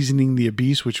called Seasoning the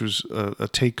Abyss, which was a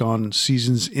take on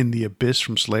Seasons in the Abyss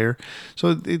from Slayer.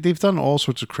 So they've done all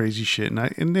sorts of crazy shit,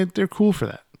 and they're cool for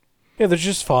that. Yeah, they're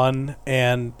just fun,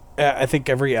 and I think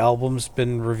every album's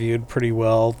been reviewed pretty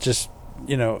well, just,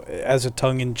 as a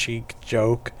tongue-in-cheek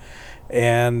joke.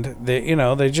 And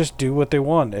they just do what they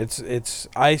want.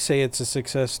 I say it's a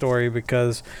success story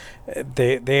because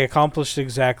they accomplished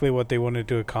exactly what they wanted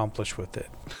to accomplish with it.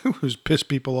 It was piss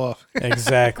people off.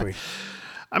 Exactly.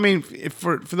 I mean,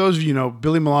 for those of you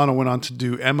Billy Milano went on to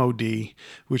do MOD,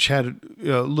 which had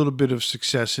a little bit of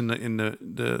success in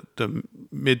the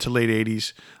mid to late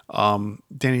 80s.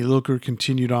 Danny Lilker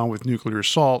continued on with Nuclear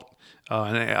Assault.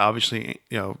 And obviously,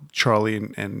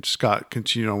 Charlie and Scott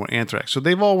continued on with Anthrax. So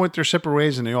they've all went their separate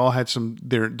ways, and they all had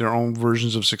their own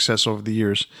versions of success over the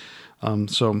years.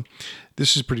 So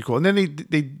this is pretty cool. And then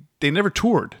they never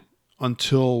toured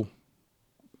until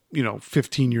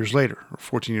 15 years later or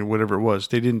 14 years, whatever it was.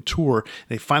 They didn't tour.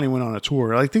 They finally went on a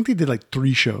tour. I think they did like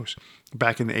 3 shows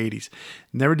back in the 80s.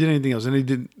 Never did anything else. And they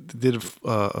did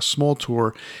a small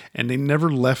tour, and they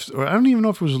never left. Or I don't even know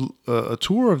if it was a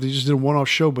tour or if they just did a one-off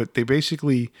show, but they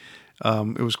basically,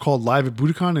 it was called Live at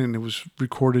Budokan, and it was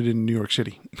recorded in New York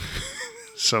City.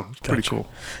 So it's pretty cool.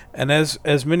 And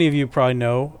as many of you probably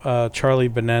know, Charlie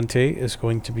Benante is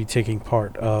going to be taking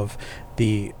part of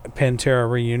the Pantera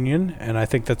reunion, and I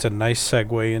think that's a nice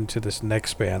segue into this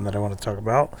next band that I want to talk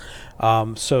about.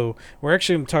 So we're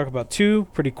actually going to talk about 2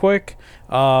 pretty quick,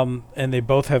 and they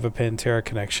both have a Pantera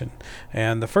connection.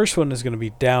 And the first one is going to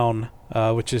be Down,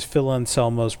 which is Phil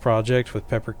Anselmo's project with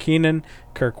Pepper Keenan,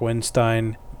 Kirk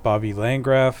Windstein, Bobby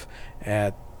Landgraf,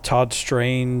 at Todd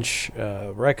Strange,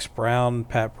 Rex Brown,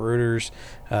 Pat Bruders,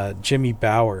 Jimmy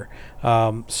Bower.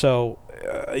 So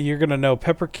you're going to know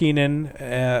Pepper Keenan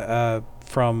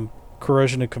from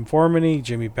Corrosion of Conformity,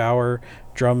 Jimmy Bower,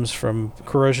 drums from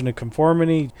Corrosion of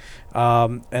Conformity,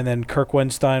 and then Kirk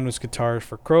Windstein was guitars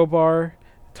for Crowbar.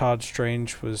 Todd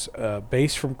Strange was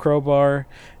bass from Crowbar,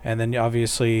 and then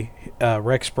obviously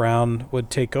Rex Brown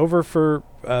would take over for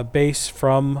bass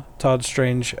from Todd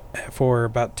Strange for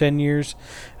about 10 years.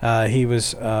 He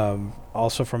was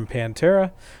also from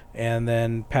Pantera, and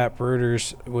then Pat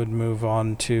Bruders would move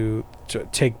on to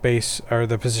take bass, or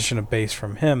the position of bass,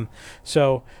 from him.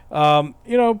 So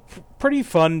pretty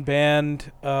fun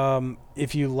band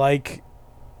if you like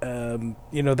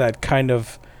that kind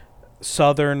of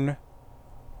southern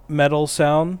metal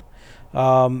sound.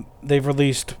 They've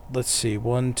released, let's see,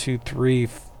 1, 2, 3,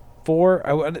 4,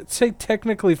 I would say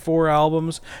technically 4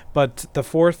 albums, but the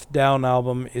 4th Down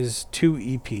album is 2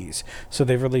 EPs. So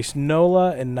they've released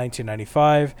NOLA in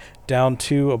 1995, Down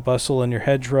 2, A Bustle in Your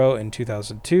Hedgerow in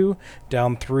 2002,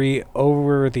 Down 3,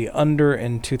 Over the Under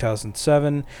in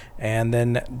 2007, and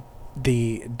then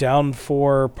the Down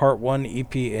 4 Part 1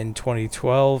 EP in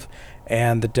 2012,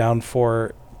 and the Down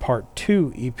 4 Part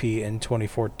 2 EP in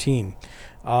 2014.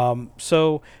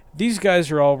 So these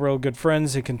guys are all real good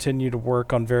friends. They continue to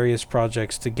work on various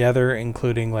projects together,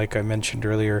 including, like I mentioned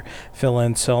earlier, Phil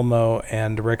Anselmo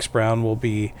and Rex Brown will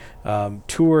be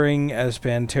touring as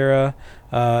Pantera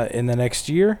in the next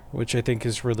year, which I think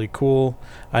is really cool.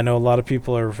 I know a lot of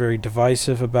people are very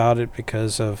divisive about it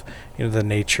because of the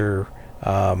nature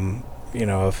of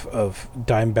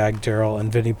Dimebag Darrell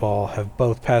and Vinnie Ball have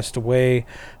both passed away.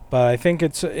 But I think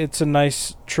it's a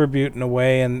nice tribute in a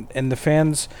way, and the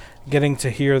fans getting to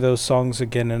hear those songs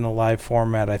again in a live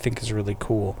format, I think, is really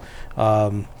cool.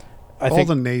 I think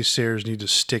the naysayers need to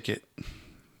stick it.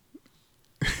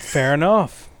 Fair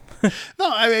enough. No,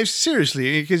 I mean,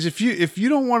 seriously, because if you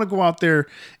don't want to go out there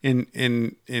and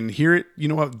hear it, you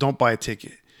know what? Don't buy a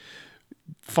ticket.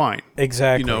 Fine.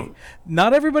 Exactly.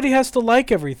 Not everybody has to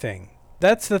like everything.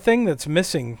 That's the thing that's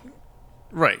missing.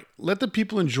 Right. Let the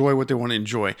people enjoy what they want to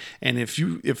enjoy. And if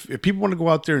people want to go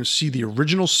out there and see the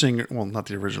original singer, well, not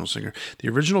the original singer, the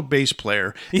original bass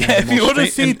player. Yeah, if you want to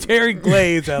see Terry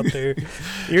Glaze out there,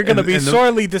 you're going to be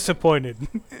sorely disappointed.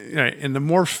 Right. And the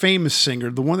more famous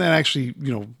singer, the one that actually,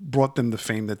 brought them the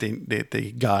fame that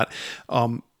they got,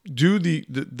 do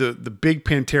the big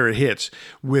Pantera hits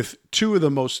with 2 of the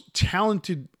most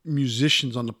talented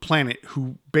musicians on the planet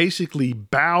who basically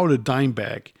bow to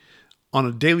Dimebag on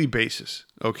a daily basis,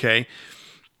 okay?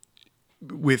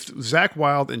 With Zakk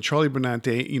Wylde and Charlie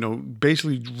Benante,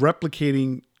 basically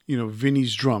replicating,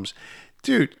 Vinny's drums.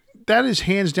 Dude, that is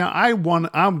hands down.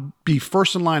 I'll be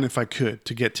first in line if I could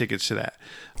to get tickets to that.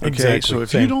 Okay, exactly.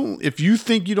 So if you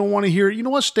think you don't want to hear it, you know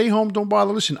what? Stay home. Don't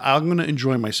bother. Listen, I'm going to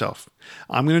enjoy myself.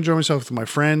 I'm going to enjoy myself with my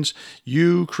friends,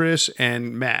 you, Chris,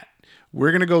 and Matt.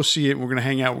 We're going to go see it. We're going to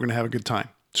hang out. We're going to have a good time.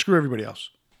 Screw everybody else.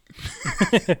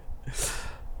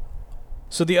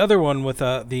 So the other one with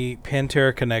the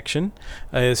Pantera connection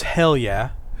is Hell Yeah,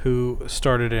 who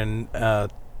started in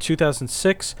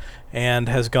 2006 and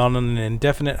has gone on an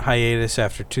indefinite hiatus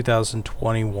after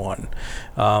 2021.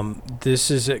 This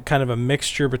is kind of a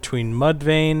mixture between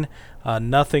Mudvayne,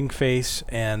 Nothing Face,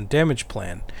 and Damage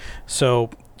Plan.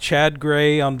 So Chad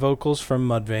Gray on vocals from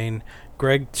Mudvayne,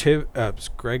 Greg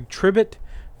Tribbett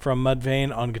from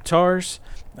Mudvayne on guitars,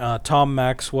 Tom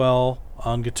Maxwell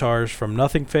on guitars from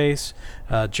Nothing Face,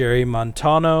 Jerry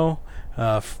Montano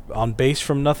on bass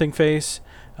from Nothing Face.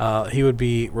 He would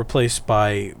be replaced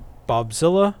by Bob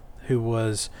Zilla, who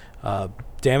was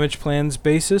Damage Plan's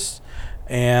bassist,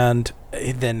 and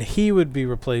then he would be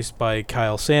replaced by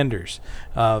Kyle Sanders.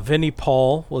 Vinnie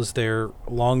Paul was their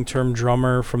long-term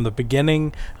drummer from the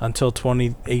beginning until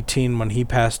 2018 when he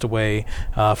passed away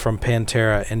from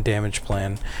Pantera and Damage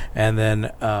Plan. And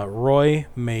then Roy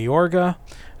Mayorga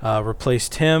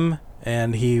replaced him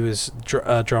and he was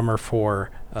drummer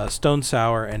for Stone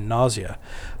Sour and Nausea.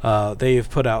 They have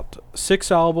put out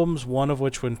 6 albums, one of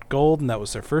which went gold, and that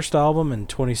was their first album in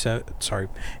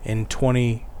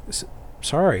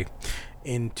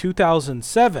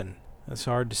 2007. That's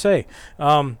hard to say.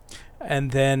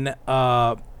 And then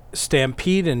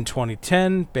Stampede in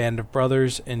 2010, Band of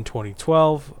Brothers in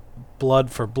 2012,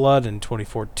 Blood for Blood in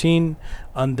 2014,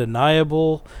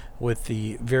 Undeniable with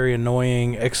the very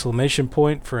annoying exclamation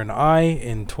point for an I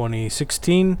in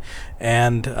 2016,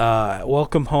 and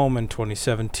Welcome Home in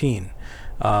 2017.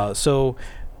 So,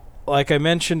 like I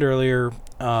mentioned earlier,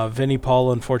 Vinnie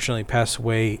Paul unfortunately passed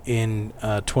away in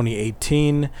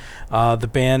 2018. The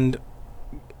band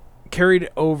carried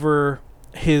over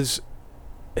his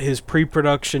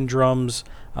pre-production drums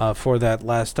for that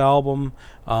last album,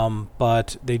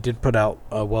 but they did put out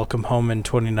Welcome Home in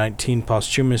 2019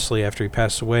 posthumously after he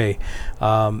passed away.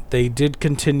 They did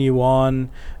continue on,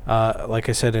 like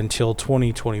I said, until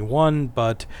 2021,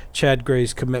 but Chad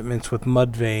Gray's commitments with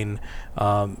Mudvayne,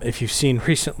 if you've seen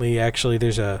recently, actually,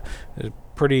 there's a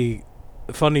pretty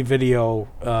funny video.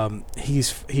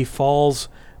 He falls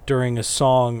during a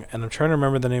song, and I'm trying to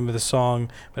remember the name of the song,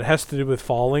 but it has to do with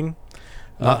falling.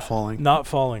 Not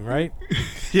falling, right?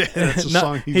 Yeah, that's a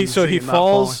song. He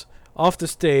falls off the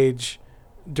stage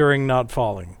during Not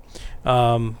Falling.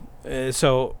 The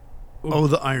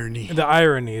irony. The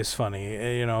irony is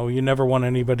funny. You never want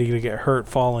anybody to get hurt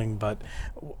falling, but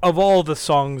of all the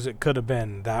songs it could have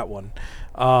been, that one.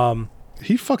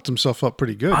 He fucked himself up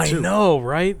pretty good, too. I know,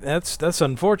 right? That's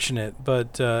unfortunate,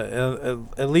 but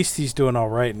at least he's doing all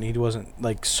right, and he wasn't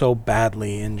like so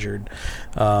badly injured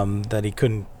that he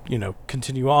couldn't,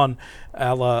 continue on.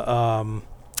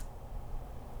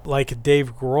 Like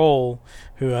Dave Grohl,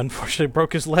 who unfortunately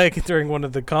broke his leg during one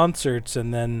of the concerts,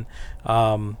 and then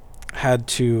had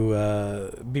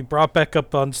to be brought back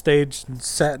up on stage and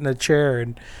sat in a chair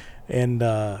and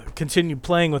continued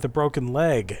playing with a broken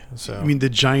leg. So you mean the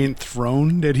giant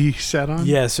throne that he sat on?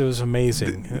 Yes, it was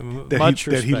amazing.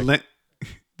 That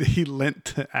he lent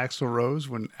to Axl Rose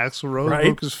when Axl Rose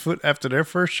broke his foot after their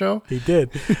first show. He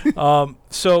did.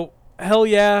 So Hell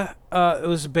Yeah, it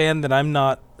was a band that I'm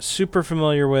not super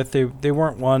familiar with. They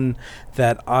weren't one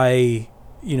that I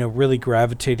really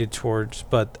gravitated towards.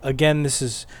 But again, this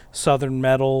is Southern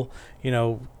metal.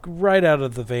 Right out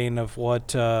of the vein of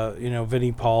what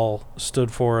Vinnie Paul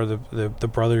stood for, the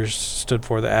brothers stood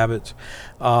for, the Abbotts.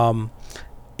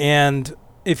 And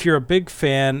if you're a big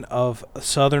fan of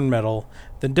Southern metal,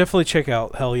 then definitely check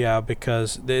out Hell Yeah,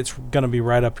 because it's going to be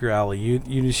right up your alley.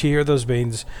 You hear those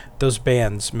bands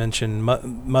mention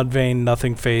Mudvayne,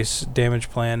 Nothing Face, Damage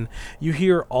Plan. You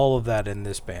hear all of that in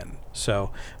this band.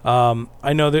 So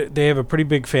I know that they have a pretty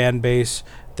big fan base.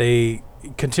 They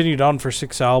continued on for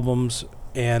 6 albums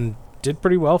and did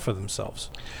pretty well for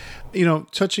themselves.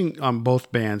 Touching on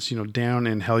both bands, Down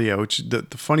and Hell Yeah, which the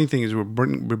funny thing is we're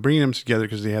bringing them together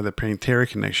because they have the Pantera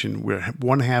connection, where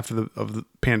one half of the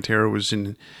Pantera was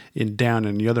in Down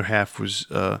and the other half was,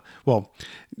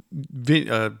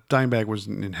 Dimebag was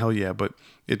in Hell Yeah, but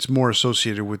it's more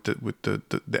associated with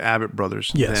the Abbott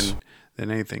brothers than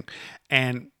anything.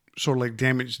 And sort of like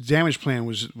Damage Plan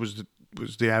was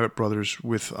the Abbott brothers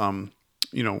with,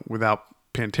 without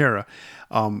Pantera.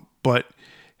 But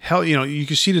hell, you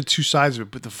can see the two sides of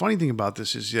it. But the funny thing about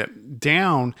this is that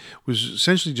Down was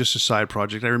essentially just a side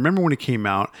project. I remember when it came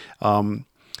out,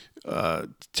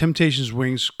 Temptations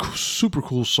Wings, super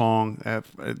cool song.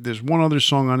 There's one other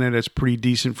song on there that's pretty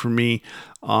decent for me.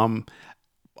 Other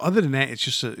than that, it's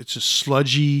just a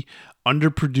sludgy,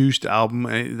 underproduced album.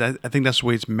 I think that's the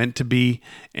way it's meant to be,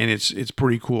 and it's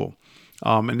pretty cool.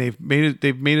 And they've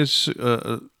made us.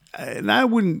 And I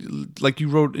wouldn't, like you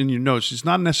wrote in your notes, it's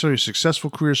not necessarily a successful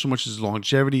career so much as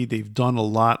longevity. They've done a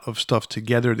lot of stuff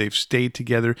together. They've stayed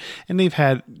together, and they've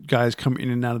had guys come in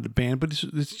and out of the band. But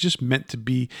it's just meant to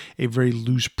be a very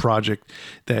loose project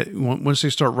that once they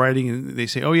start writing and they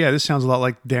say, oh, yeah, this sounds a lot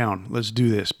like Down. Let's do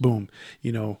this. Boom.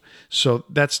 So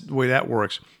that's the way that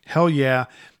works. Hell Yeah.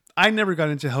 I never got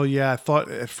into Hell Yeah. I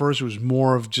thought at first it was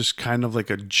more of just kind of like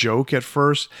a joke at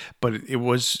first, but it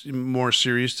was more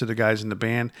serious to the guys in the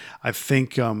band. I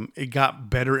think it got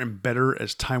better and better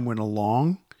as time went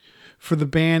along for the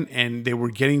band, and they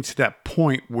were getting to that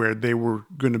point where they were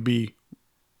going to be,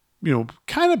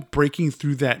 kind of breaking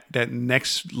through that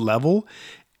next level,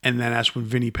 and then that's when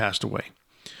Vinny passed away.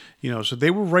 So they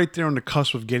were right there on the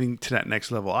cusp of getting to that next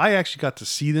level. I actually got to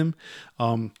see them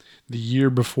the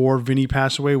year before Vinny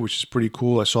passed away, which is pretty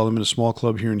cool. I saw them in a small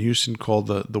club here in Houston called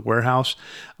the Warehouse.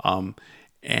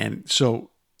 And so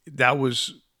that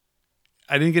was,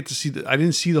 I didn't get to see I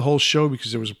didn't see the whole show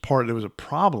because there was a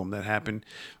problem that happened.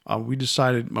 My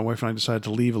wife and I decided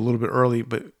to leave a little bit early,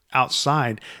 but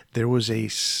outside there was a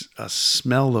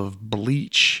smell of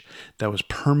bleach that was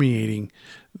permeating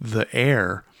the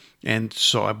air. And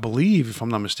so I believe, if I'm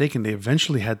not mistaken, they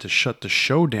eventually had to shut the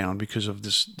show down because of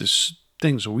this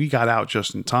thing. So we got out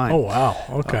just in time. Oh, wow.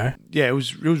 Okay. Yeah, it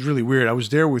was really weird. I was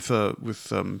there with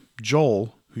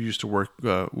Joel, who used to work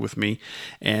with me,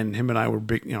 and him and I were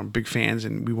big fans,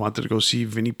 and we wanted to go see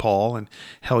Vinnie Paul and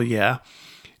Hell Yeah.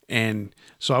 And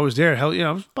so I was there. It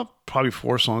was about probably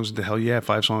 4 songs into Hell Yeah,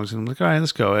 5 songs, and I'm like, all right,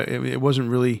 let's go. It wasn't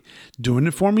really doing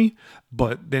it for me,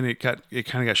 but then it kind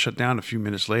of got shut down a few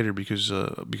minutes later because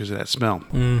of that smell.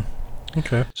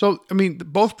 Okay. So I mean,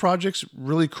 both projects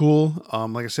really cool.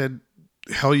 Like I said,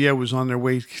 Hell Yeah was on their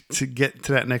way to get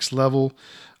to that next level,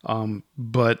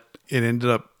 but it ended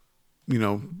up,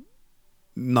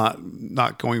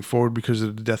 not going forward because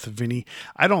of the death of Vinny.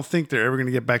 I don't think they're ever going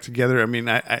to get back together. I mean,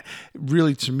 I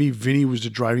really, to me, Vinny was the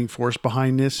driving force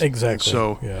behind this. Exactly.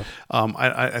 So, yeah.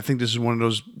 I think this is one of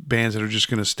those bands that are just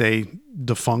going to stay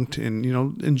defunct and,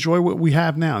 enjoy what we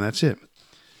have now. And that's it.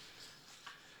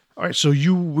 All right. So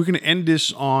we're going to end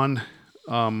this on,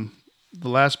 the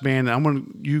last band.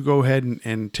 You go ahead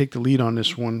and take the lead on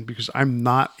this one because I don't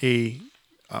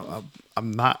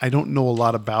know a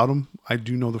lot about them. I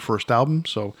do know the first album,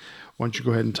 so why don't you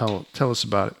go ahead and tell us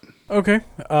about it? Okay.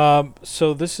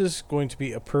 So this is going to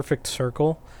be A Perfect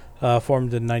Circle,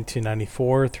 formed in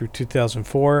 1994 through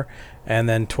 2004, and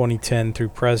then 2010 through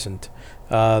present.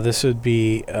 This would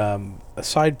be a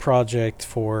side project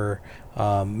for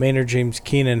Maynard James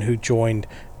Keenan, who joined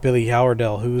Billy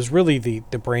Howerdel, who was really the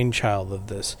brainchild of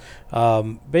this.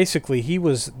 Basically, he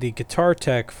was the guitar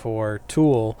tech for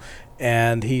Tool,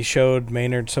 and he showed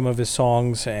Maynard some of his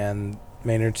songs, and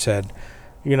Maynard said,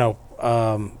 I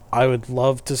would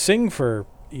love to sing for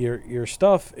your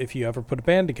stuff if you ever put a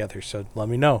band together, so let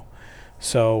me know.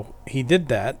 So he did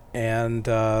that, and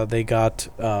they got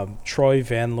Troy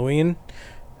Van Leeuwen.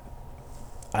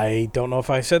 I don't know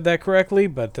if I said that correctly,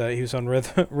 but he was on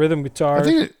rhythm guitar.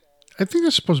 I think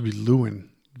it's supposed to be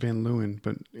Van Leeuwen,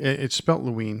 but it's spelt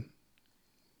Leeuwen.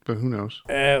 But who knows?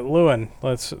 Leeuwen.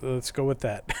 Let's go with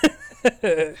that.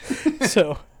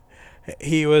 So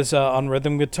he was on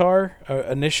rhythm guitar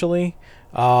initially,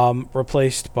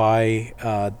 replaced by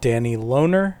Danny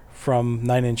Lohner from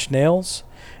Nine Inch Nails,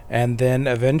 and then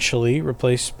eventually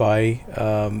replaced by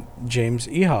James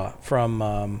Iha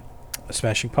from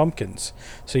Smashing Pumpkins.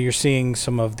 So you're seeing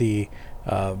some of the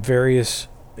various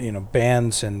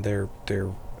bands and their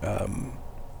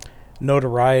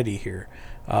notoriety here.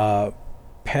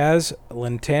 Paz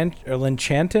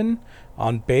Linchanton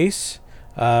on bass,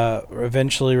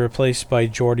 eventually replaced by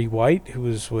Geordie White, who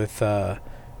was with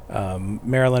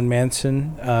Marilyn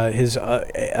Manson.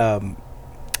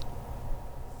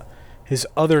 His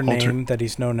other name that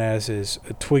he's known as is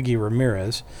Twiggy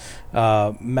Ramirez.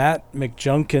 Matt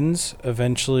McJunkins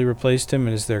eventually replaced him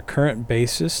and is their current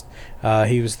bassist.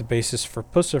 He was the bassist for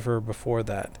Pussifer before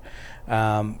that.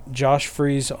 Josh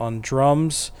Freese on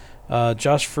drums.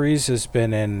 Josh Freese has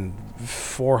been in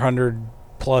 400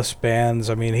 plus bands.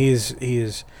 I mean, he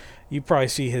is. You probably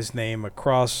see his name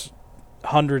across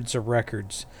hundreds of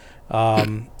records.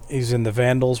 He's in the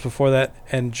Vandals before that,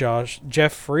 and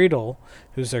Jeff Friedel,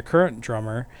 who's their current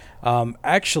drummer,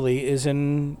 actually is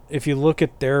in. If you look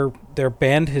at their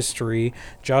band history,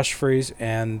 Josh Freese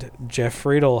and Jeff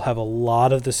Friedel have a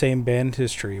lot of the same band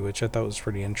history, which I thought was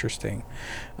pretty interesting.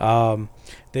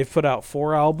 They've put out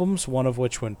 4 albums, one of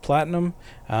which went platinum,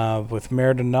 with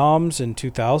Mare de Noms in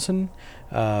 2000,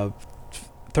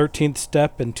 13th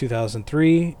Step in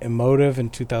 2003, Emotive in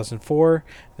 2004.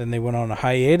 Then they went on a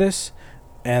hiatus,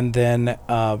 and then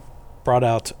brought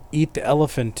out Eat the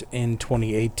Elephant in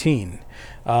 2018.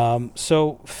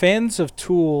 So fans of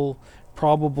Tool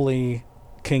probably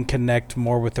can connect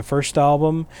more with the first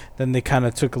album. Then they kind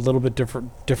of took a little bit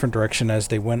different direction as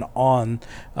they went on.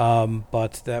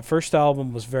 But that first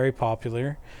album was very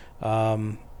popular.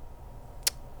 Like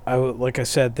I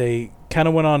said, they kind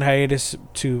of went on hiatus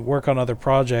to work on other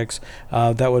projects.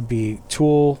 That would be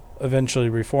Tool eventually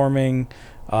reforming.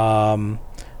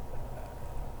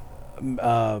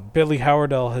 Billy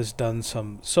Howerdel has done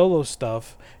some solo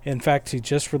stuff. In fact, he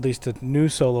just released a new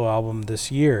solo album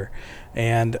this year,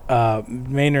 and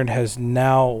Maynard has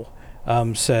now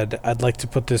said, "I'd like to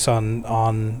put this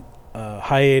on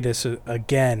hiatus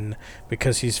again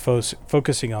because he's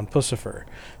focusing on Pussifer."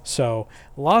 So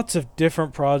lots of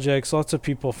different projects, lots of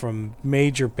people from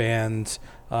major bands,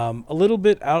 a little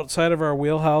bit outside of our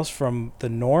wheelhouse from the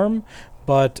norm,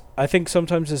 But I think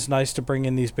sometimes it's nice to bring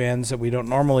in these bands that we don't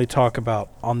normally talk about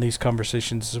on these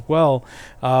conversations as well,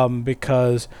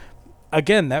 because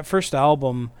again, that first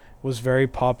album was very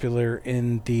popular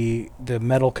in the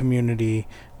metal community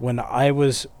when I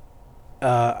was,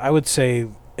 I would say,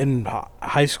 in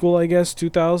high school, I guess,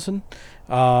 2000.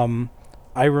 Um,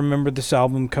 I remember this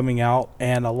album coming out,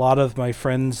 and a lot of my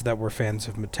friends that were fans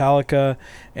of Metallica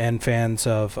and fans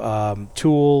of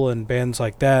Tool and bands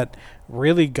like that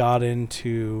really got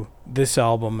into this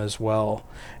album as well.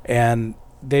 And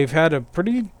they've had a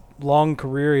pretty long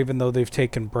career, even though they've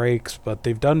taken breaks, but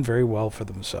they've done very well for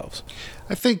themselves.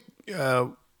 I think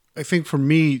for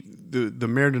me, the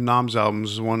Mare de Noms album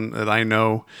is the one that I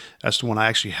know. That's the one I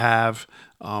actually have.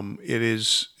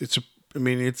 It's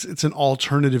an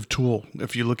alternative Tool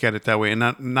if you look at it that way, and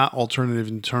not alternative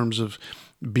in terms of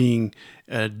being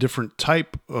a different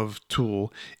type of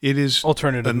Tool. It is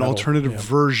Alternative metal, alternative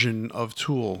version of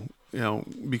Tool.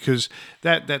 Because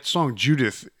that song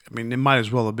Judith, it might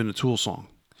as well have been a Tool song.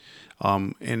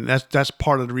 And that's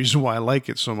part of the reason why I like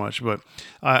it so much. But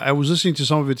I was listening to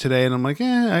some of it today, and I'm like,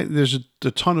 there's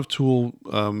a ton of Tool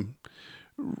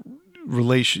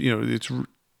relation. It's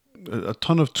a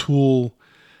ton of Tool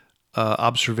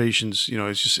observations.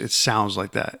 It sounds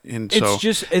like that, and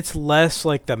it's less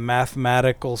like the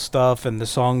mathematical stuff and the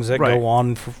songs that go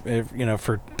on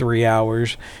for 3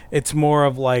 hours. It's more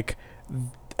of like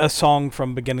a song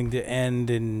from beginning to end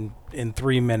in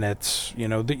 3 minutes,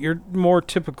 that you're more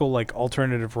typical like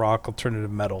alternative rock,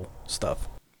 alternative metal stuff.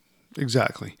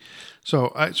 Exactly.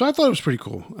 So I thought it was pretty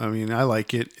cool. I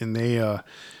like it, and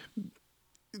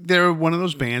they're one of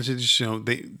those bands that just,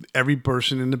 every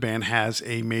person in the band has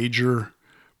a major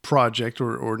project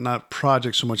or not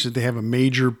project so much that they have a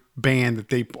major band that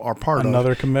they are part of.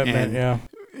 Another commitment.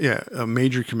 Yeah. A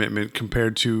major commitment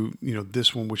compared to,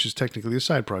 this one, which is technically a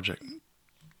side project.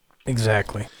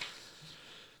 Exactly.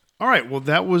 All right. Well,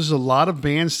 that was a lot of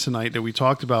bands tonight that we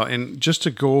talked about. And just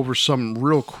to go over some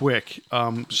real quick,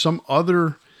 some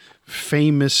other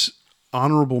famous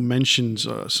honorable mentions,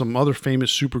 some other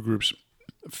famous supergroups.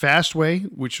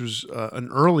 Fastway, which was an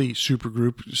early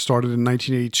supergroup, started in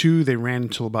 1982. They ran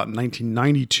until about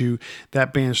 1992.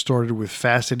 That band started with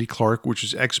Fast Eddie Clark, which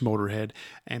is ex-Motorhead,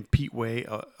 and Pete Way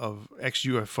of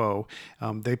ex-UFO.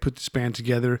 They put this band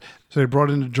together. So they brought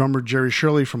in the drummer Jerry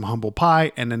Shirley from Humble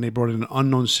Pie, and then they brought in an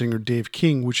unknown singer, Dave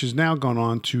King, which has now gone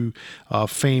on to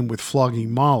fame with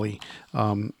Flogging Molly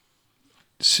during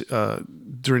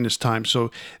this time.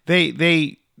 So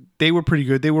they were pretty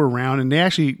good. They were around, and they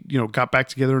actually, got back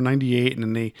together in 98, and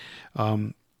then they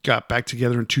got back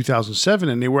together in 2007,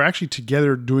 and they were actually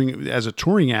together doing it as a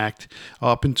touring act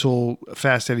up until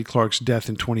Fast Eddie Clark's death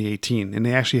in 2018. And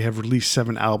they actually have released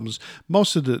 7 albums.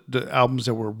 Most of the albums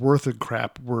that were worth a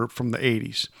crap were from the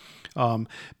 80s.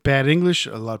 Bad English,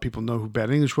 a lot of people know who Bad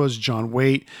English was. John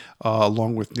Waite,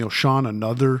 along with Neil Schon,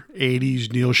 another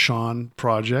 80s Neil Schon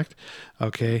project.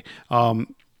 Okay.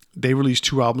 They released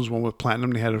 2 albums, one with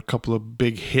platinum. They had a couple of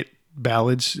big hit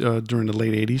ballads during the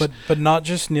late 80s. But not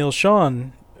just Neil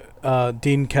Schon,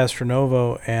 Dean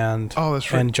Castronovo and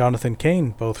and Jonathan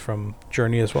Cain, both from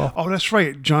Journey as well. Oh, that's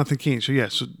right, Jonathan Cain. So yeah,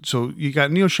 so you got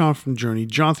Neil Schon from Journey,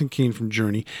 Jonathan Cain from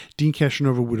Journey. Dean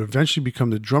Castronovo would eventually become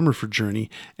the drummer for Journey,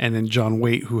 and then John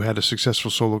Waite, who had a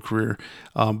successful solo career,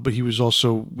 but he was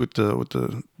also with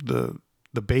the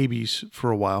Babies for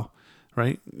a while,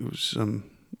 right? It was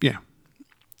yeah.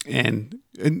 And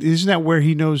isn't that where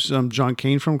he knows John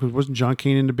Cain from? Because wasn't John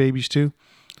Cain in the Babies too?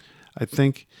 I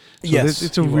think. So yes,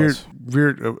 it's a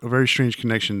very strange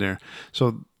connection there.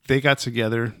 So they got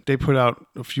together. They put out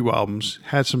a few albums,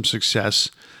 had some success,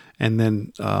 and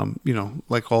then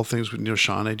like all things with Neil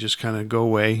Schon, they just kind of go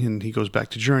away, and he goes back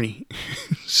to Journey.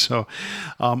 So,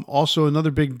 also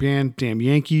another big band, Damn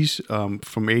Yankees,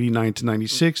 from 89 to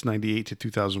 96, 98 to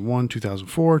 2001,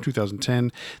 2004,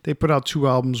 2010. They put out 2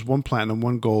 albums, 1 platinum,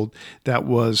 1 gold. That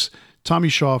was Tommy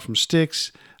Shaw from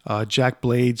Styx, Jack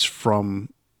Blades from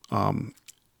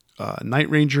Night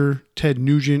Ranger, Ted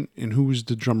Nugent, and who was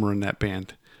the drummer in that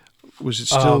band? Was it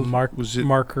still Michael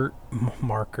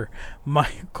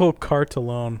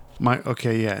Cartellone?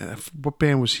 Okay, yeah. What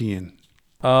band was he in?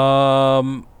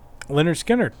 Leonard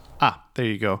Skinner. Ah, there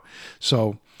you go.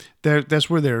 So that's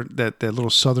where that little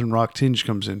southern rock tinge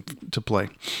comes in to play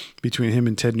between him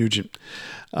and Ted Nugent.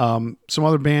 Some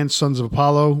other bands, Sons of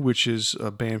Apollo, which is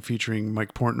a band featuring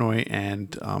Mike Portnoy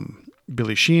and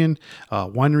Billy Sheehan.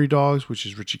 Winery Dogs, which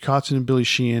is Richie Kotzen and Billy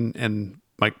Sheehan and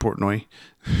Mike Portnoy.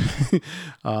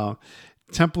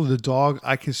 Temple of the Dog,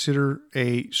 I consider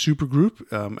a supergroup.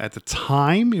 At the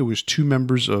time, it was 2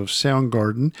 members of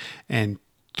Soundgarden and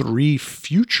 3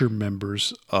 future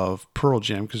members of Pearl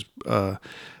Jam, because I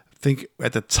think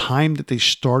at the time that they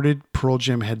started, Pearl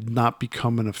Jam had not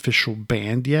become an official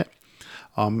band yet.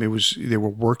 They were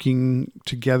working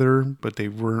together, but they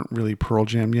weren't really Pearl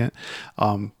Jam yet.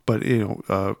 But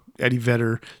Eddie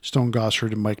Vedder, Stone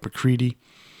Gossard, and Mike McCready,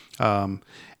 and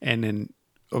then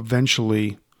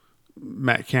eventually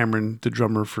Matt Cameron, the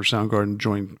drummer for Soundgarden,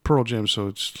 joined Pearl Jam. So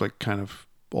it's like kind of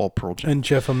all Pearl Jam. And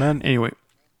Jeff Ament. Anyway,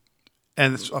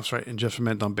 and Jeff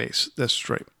Ament on bass. That's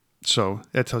right. So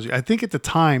that tells you. I think at the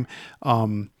time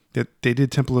that they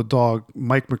did Temple of the Dog,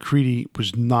 Mike McCready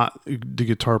was not the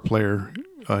guitar player.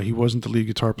 He wasn't the lead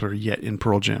guitar player yet in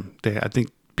Pearl Jam. I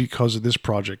think because of this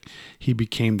project, he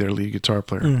became their lead guitar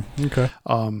player. Okay.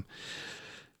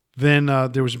 Then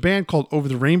there was a band called Over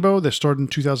the Rainbow that started in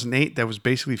 2008 that was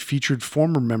basically featured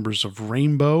former members of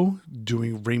Rainbow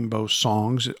doing Rainbow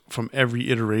songs from every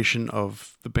iteration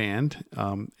of the band.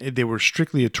 They were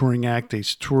strictly a touring act. They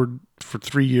toured for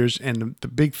 3 years, and the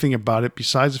big thing about it,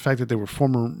 besides the fact that they were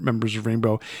former members of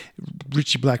Rainbow,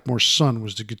 Ritchie Blackmore's son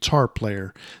was the guitar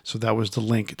player, so that was the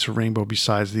link to Rainbow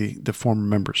besides the former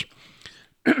members.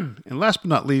 And last but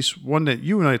not least, one that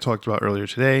you and I talked about earlier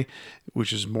today,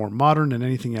 which is more modern than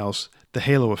anything else, the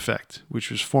Halo Effect, which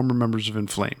was former members of In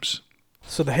Flames.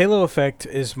 So the Halo Effect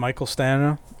is Michael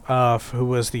Stana, who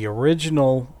was the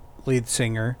original lead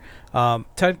singer,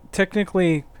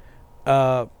 technically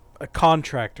a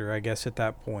contractor, I guess, at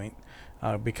that point,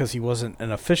 because he wasn't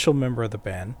an official member of the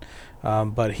band.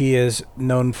 But he is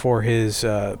known for his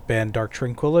band Dark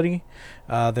Tranquillity.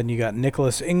 Then you got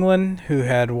Nicholas England, who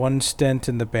had one stint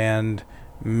in the band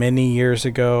many years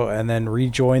ago and then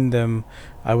rejoined them,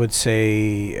 I would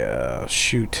say,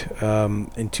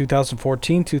 in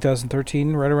 2014,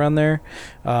 2013, right around there.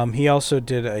 He also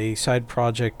did a side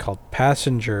project called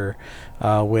Passenger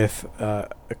with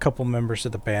a couple members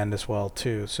of the band as well,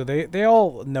 too. So they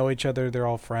all know each other. They're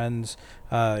all friends.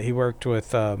 He worked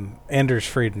with Anders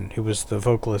Frieden, who was the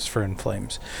vocalist for In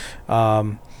Flames.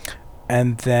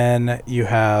 And then you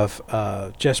have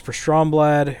Jesper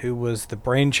Stromblad, who was the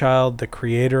brainchild, the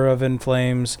creator of In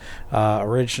Flames,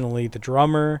 originally the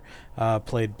drummer,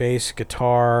 played bass,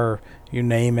 guitar, you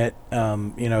name it.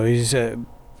 He's a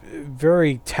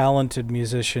very talented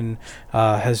musician,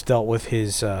 has dealt with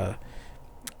his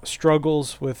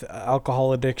struggles with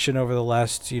alcohol addiction over the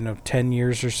last 10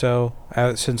 years or so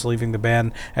since leaving the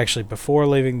band. Actually, before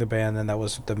leaving the band, and that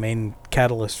was the main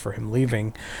catalyst for him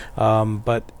leaving,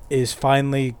 but is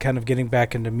finally kind of getting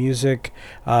back into music.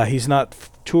 He's not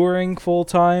touring full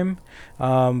time,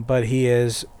 but he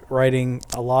is writing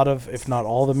a lot of, if not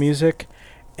all, the music,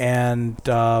 and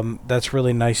that's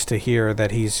really nice to hear that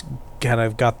he's kind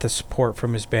of got the support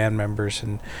from his band members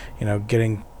and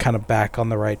getting kind of back on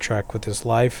the right track with his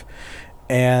life.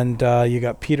 And you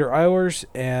got Peter Iwers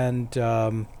and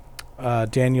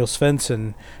Daniel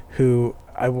Svensson, who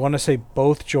I want to say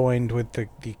both joined with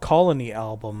the Colony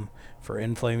album for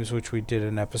In Flames, which we did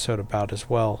an episode about as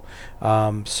well.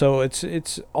 So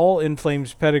it's all In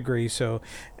Flames pedigree. So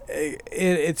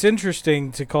it's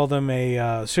interesting to call them a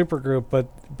supergroup,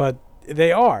 but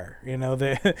they are,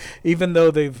 they even though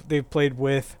they've played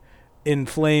with In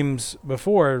Flames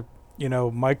before.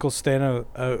 Michael Stana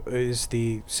is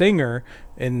the singer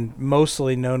and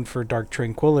mostly known for Dark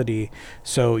Tranquillity.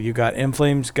 So you got In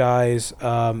Flames guys.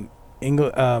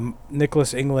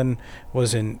 Nicholas England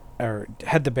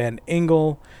had the band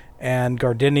Ingle and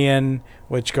Gardenian,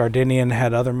 which Gardenian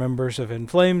had other members of In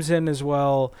Flames in as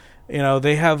well.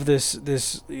 They have this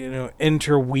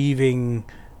interweaving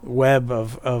web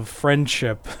of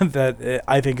friendship that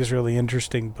I think is really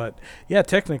interesting. But yeah,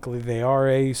 technically they are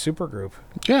a supergroup.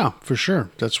 Yeah, for sure.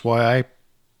 That's why I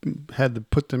had to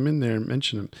put them in there and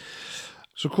mention them.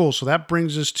 So cool. So that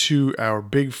brings us to our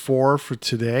big four for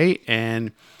today.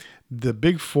 And the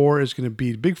big four is going to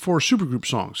be the big four supergroup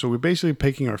songs. So we're basically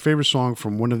picking our favorite song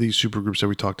from one of these supergroups that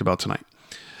we talked about tonight.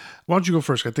 Why don't you go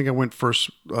first? I think I went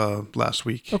first last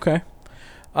week. Okay.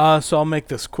 So I'll make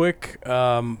this quick.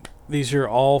 These are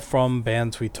all from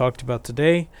bands we talked about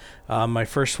today. My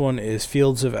first one is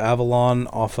Fields of Avalon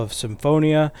off of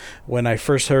Symphonia. When I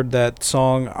first heard that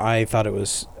song, I thought it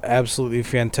was absolutely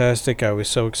fantastic. I was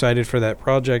so excited for that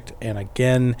project. And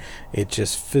again, it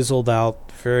just fizzled out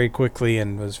very quickly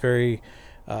and was very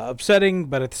upsetting,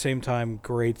 but at the same time,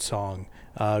 great song.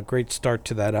 Great start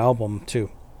to that album, too.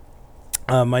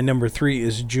 My number 3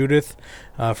 is Judith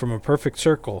from A Perfect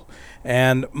Circle.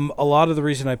 And a lot of the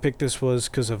reason I picked this was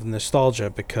because of nostalgia,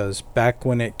 because back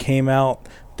when it came out,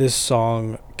 this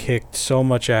song kicked so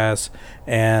much ass,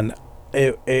 and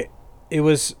it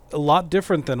was a lot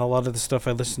different than a lot of the stuff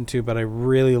I listened to, but I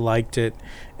really liked it,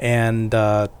 and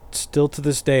still to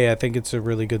this day, I think it's a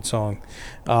really good song.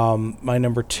 My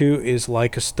number 2 is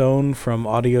Like a Stone from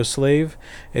Audio Slave.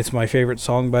 It's my favorite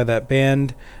song by that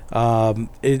band.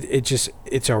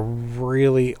 It's a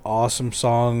really awesome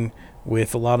song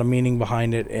with a lot of meaning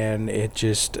behind it, and it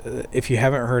just, if you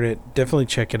haven't heard it, definitely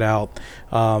check it out.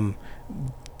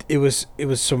 It was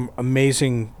some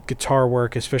amazing guitar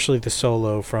work, especially the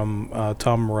solo from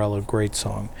Tom Morello. Great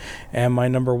song. And my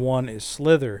number 1 is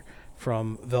Slither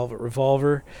from Velvet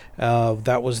Revolver.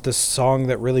 That was the song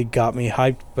that really got me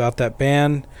hyped about that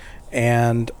band.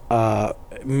 And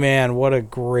man, what a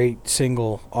great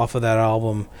single off of that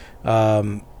album.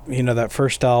 That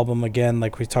first album, again,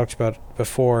 like we talked about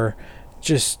before,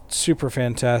 just super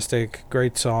fantastic,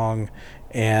 great song.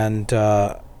 And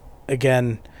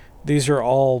again, these are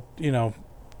all,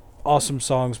 awesome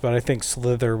songs, but I think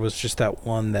Slither was just that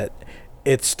one that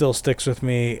it still sticks with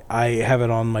me. I have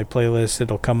it on my playlist.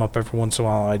 It'll come up every once in a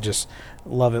while. I just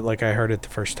love it like I heard it the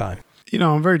first time.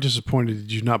 I'm very disappointed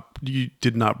that you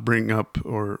did not bring up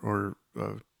or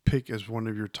pick as one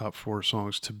of your top 4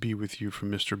 songs To Be With You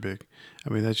from Mr. Big. I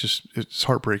mean, it's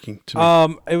heartbreaking to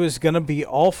me. It was going to be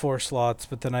all 4 slots,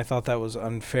 but then I thought that was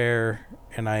unfair,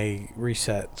 and I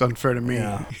reset. It's unfair to me.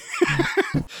 Yeah.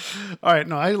 All right.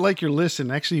 No, I like your list,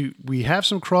 and actually we have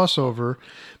some crossover,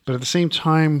 but at the same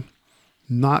time,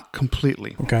 not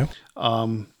completely. Okay.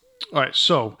 All right.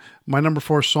 So my number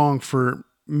 4 song for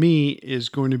me is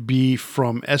going to be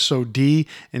from SOD,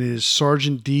 and it is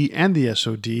Sergeant D and the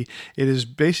SOD. It is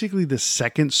basically the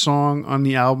second song on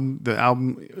the album. The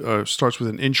album starts with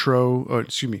an intro.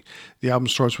 The album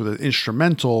starts with an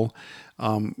instrumental,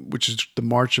 which is the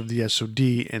March of the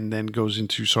SOD, and then goes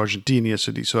into Sergeant D and the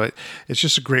SOD. So it's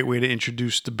just a great way to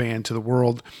introduce the band to the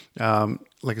world.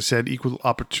 Like I said, equal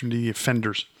opportunity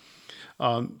offenders.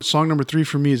 Song number 3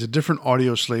 for me is a different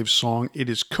Audio Slave song. It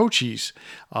is Cochise.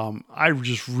 I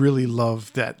just really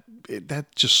love that. That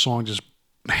song just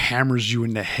hammers you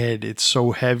in the head. It's so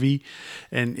heavy.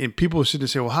 And people sit and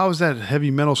say, well, how is that a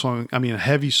heavy metal song? I mean, a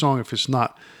heavy song if it's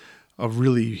not a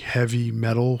really heavy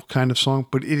metal kind of song.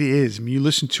 But it is. I mean, you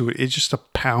listen to it, it's just a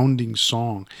pounding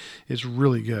song. It's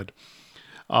really good.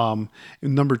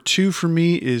 Number 2 for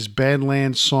me is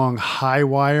Badlands song High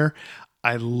Wire.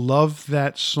 I love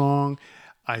that song.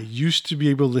 I used to be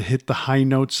able to hit the high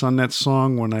notes on that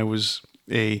song when I was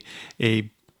a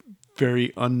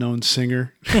very unknown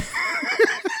singer.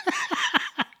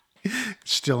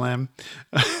 Still am.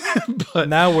 But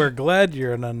now we're glad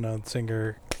you're an unknown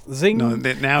singer. Zing. No,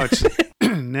 now it's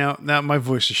now my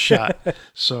voice is shot.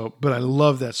 So, but I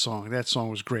love that song. That song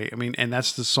was great. I mean, and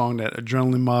that's the song that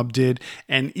Adrenaline Mob did,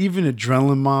 and even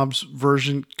Adrenaline Mob's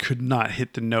version could not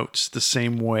hit the notes the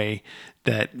same way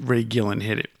that Ray Gillen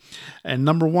hit it. And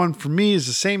number 1 for me is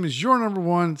the same as your number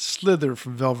 1, Slither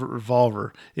from Velvet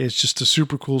Revolver. It's just a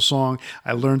super cool song.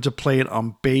 I learned to play it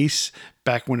on bass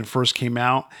back when it first came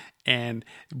out, and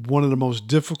one of the most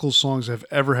difficult songs I've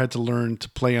ever had to learn to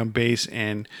play on bass,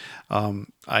 and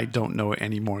I don't know it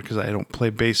anymore because I don't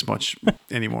play bass much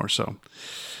anymore. So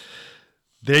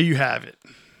there you have it.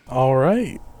 All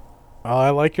right.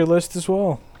 I like your list as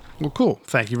well. Well, cool.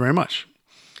 Thank you very much.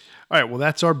 All right, well,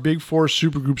 that's our big 4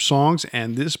 supergroup songs,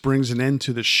 and this brings an end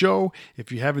to the show.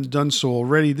 If you haven't done so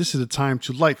already, this is the time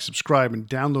to like, subscribe, and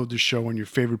download the show on your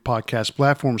favorite podcast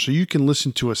platform so you can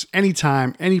listen to us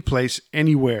anytime, any place,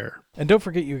 anywhere. And don't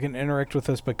forget, you can interact with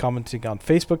us by commenting on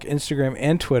Facebook, Instagram,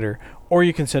 and Twitter, or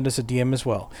you can send us a DM as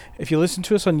well. If you listen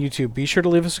to us on YouTube, be sure to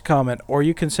leave us a comment, or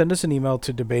you can send us an email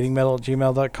to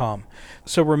debatingmetal@gmail.com.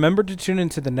 So remember to tune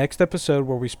into the next episode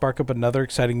where we spark up another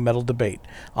exciting metal debate.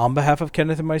 On behalf of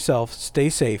Kenneth and myself, stay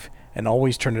safe, and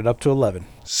always turn it up to 11.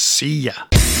 See ya.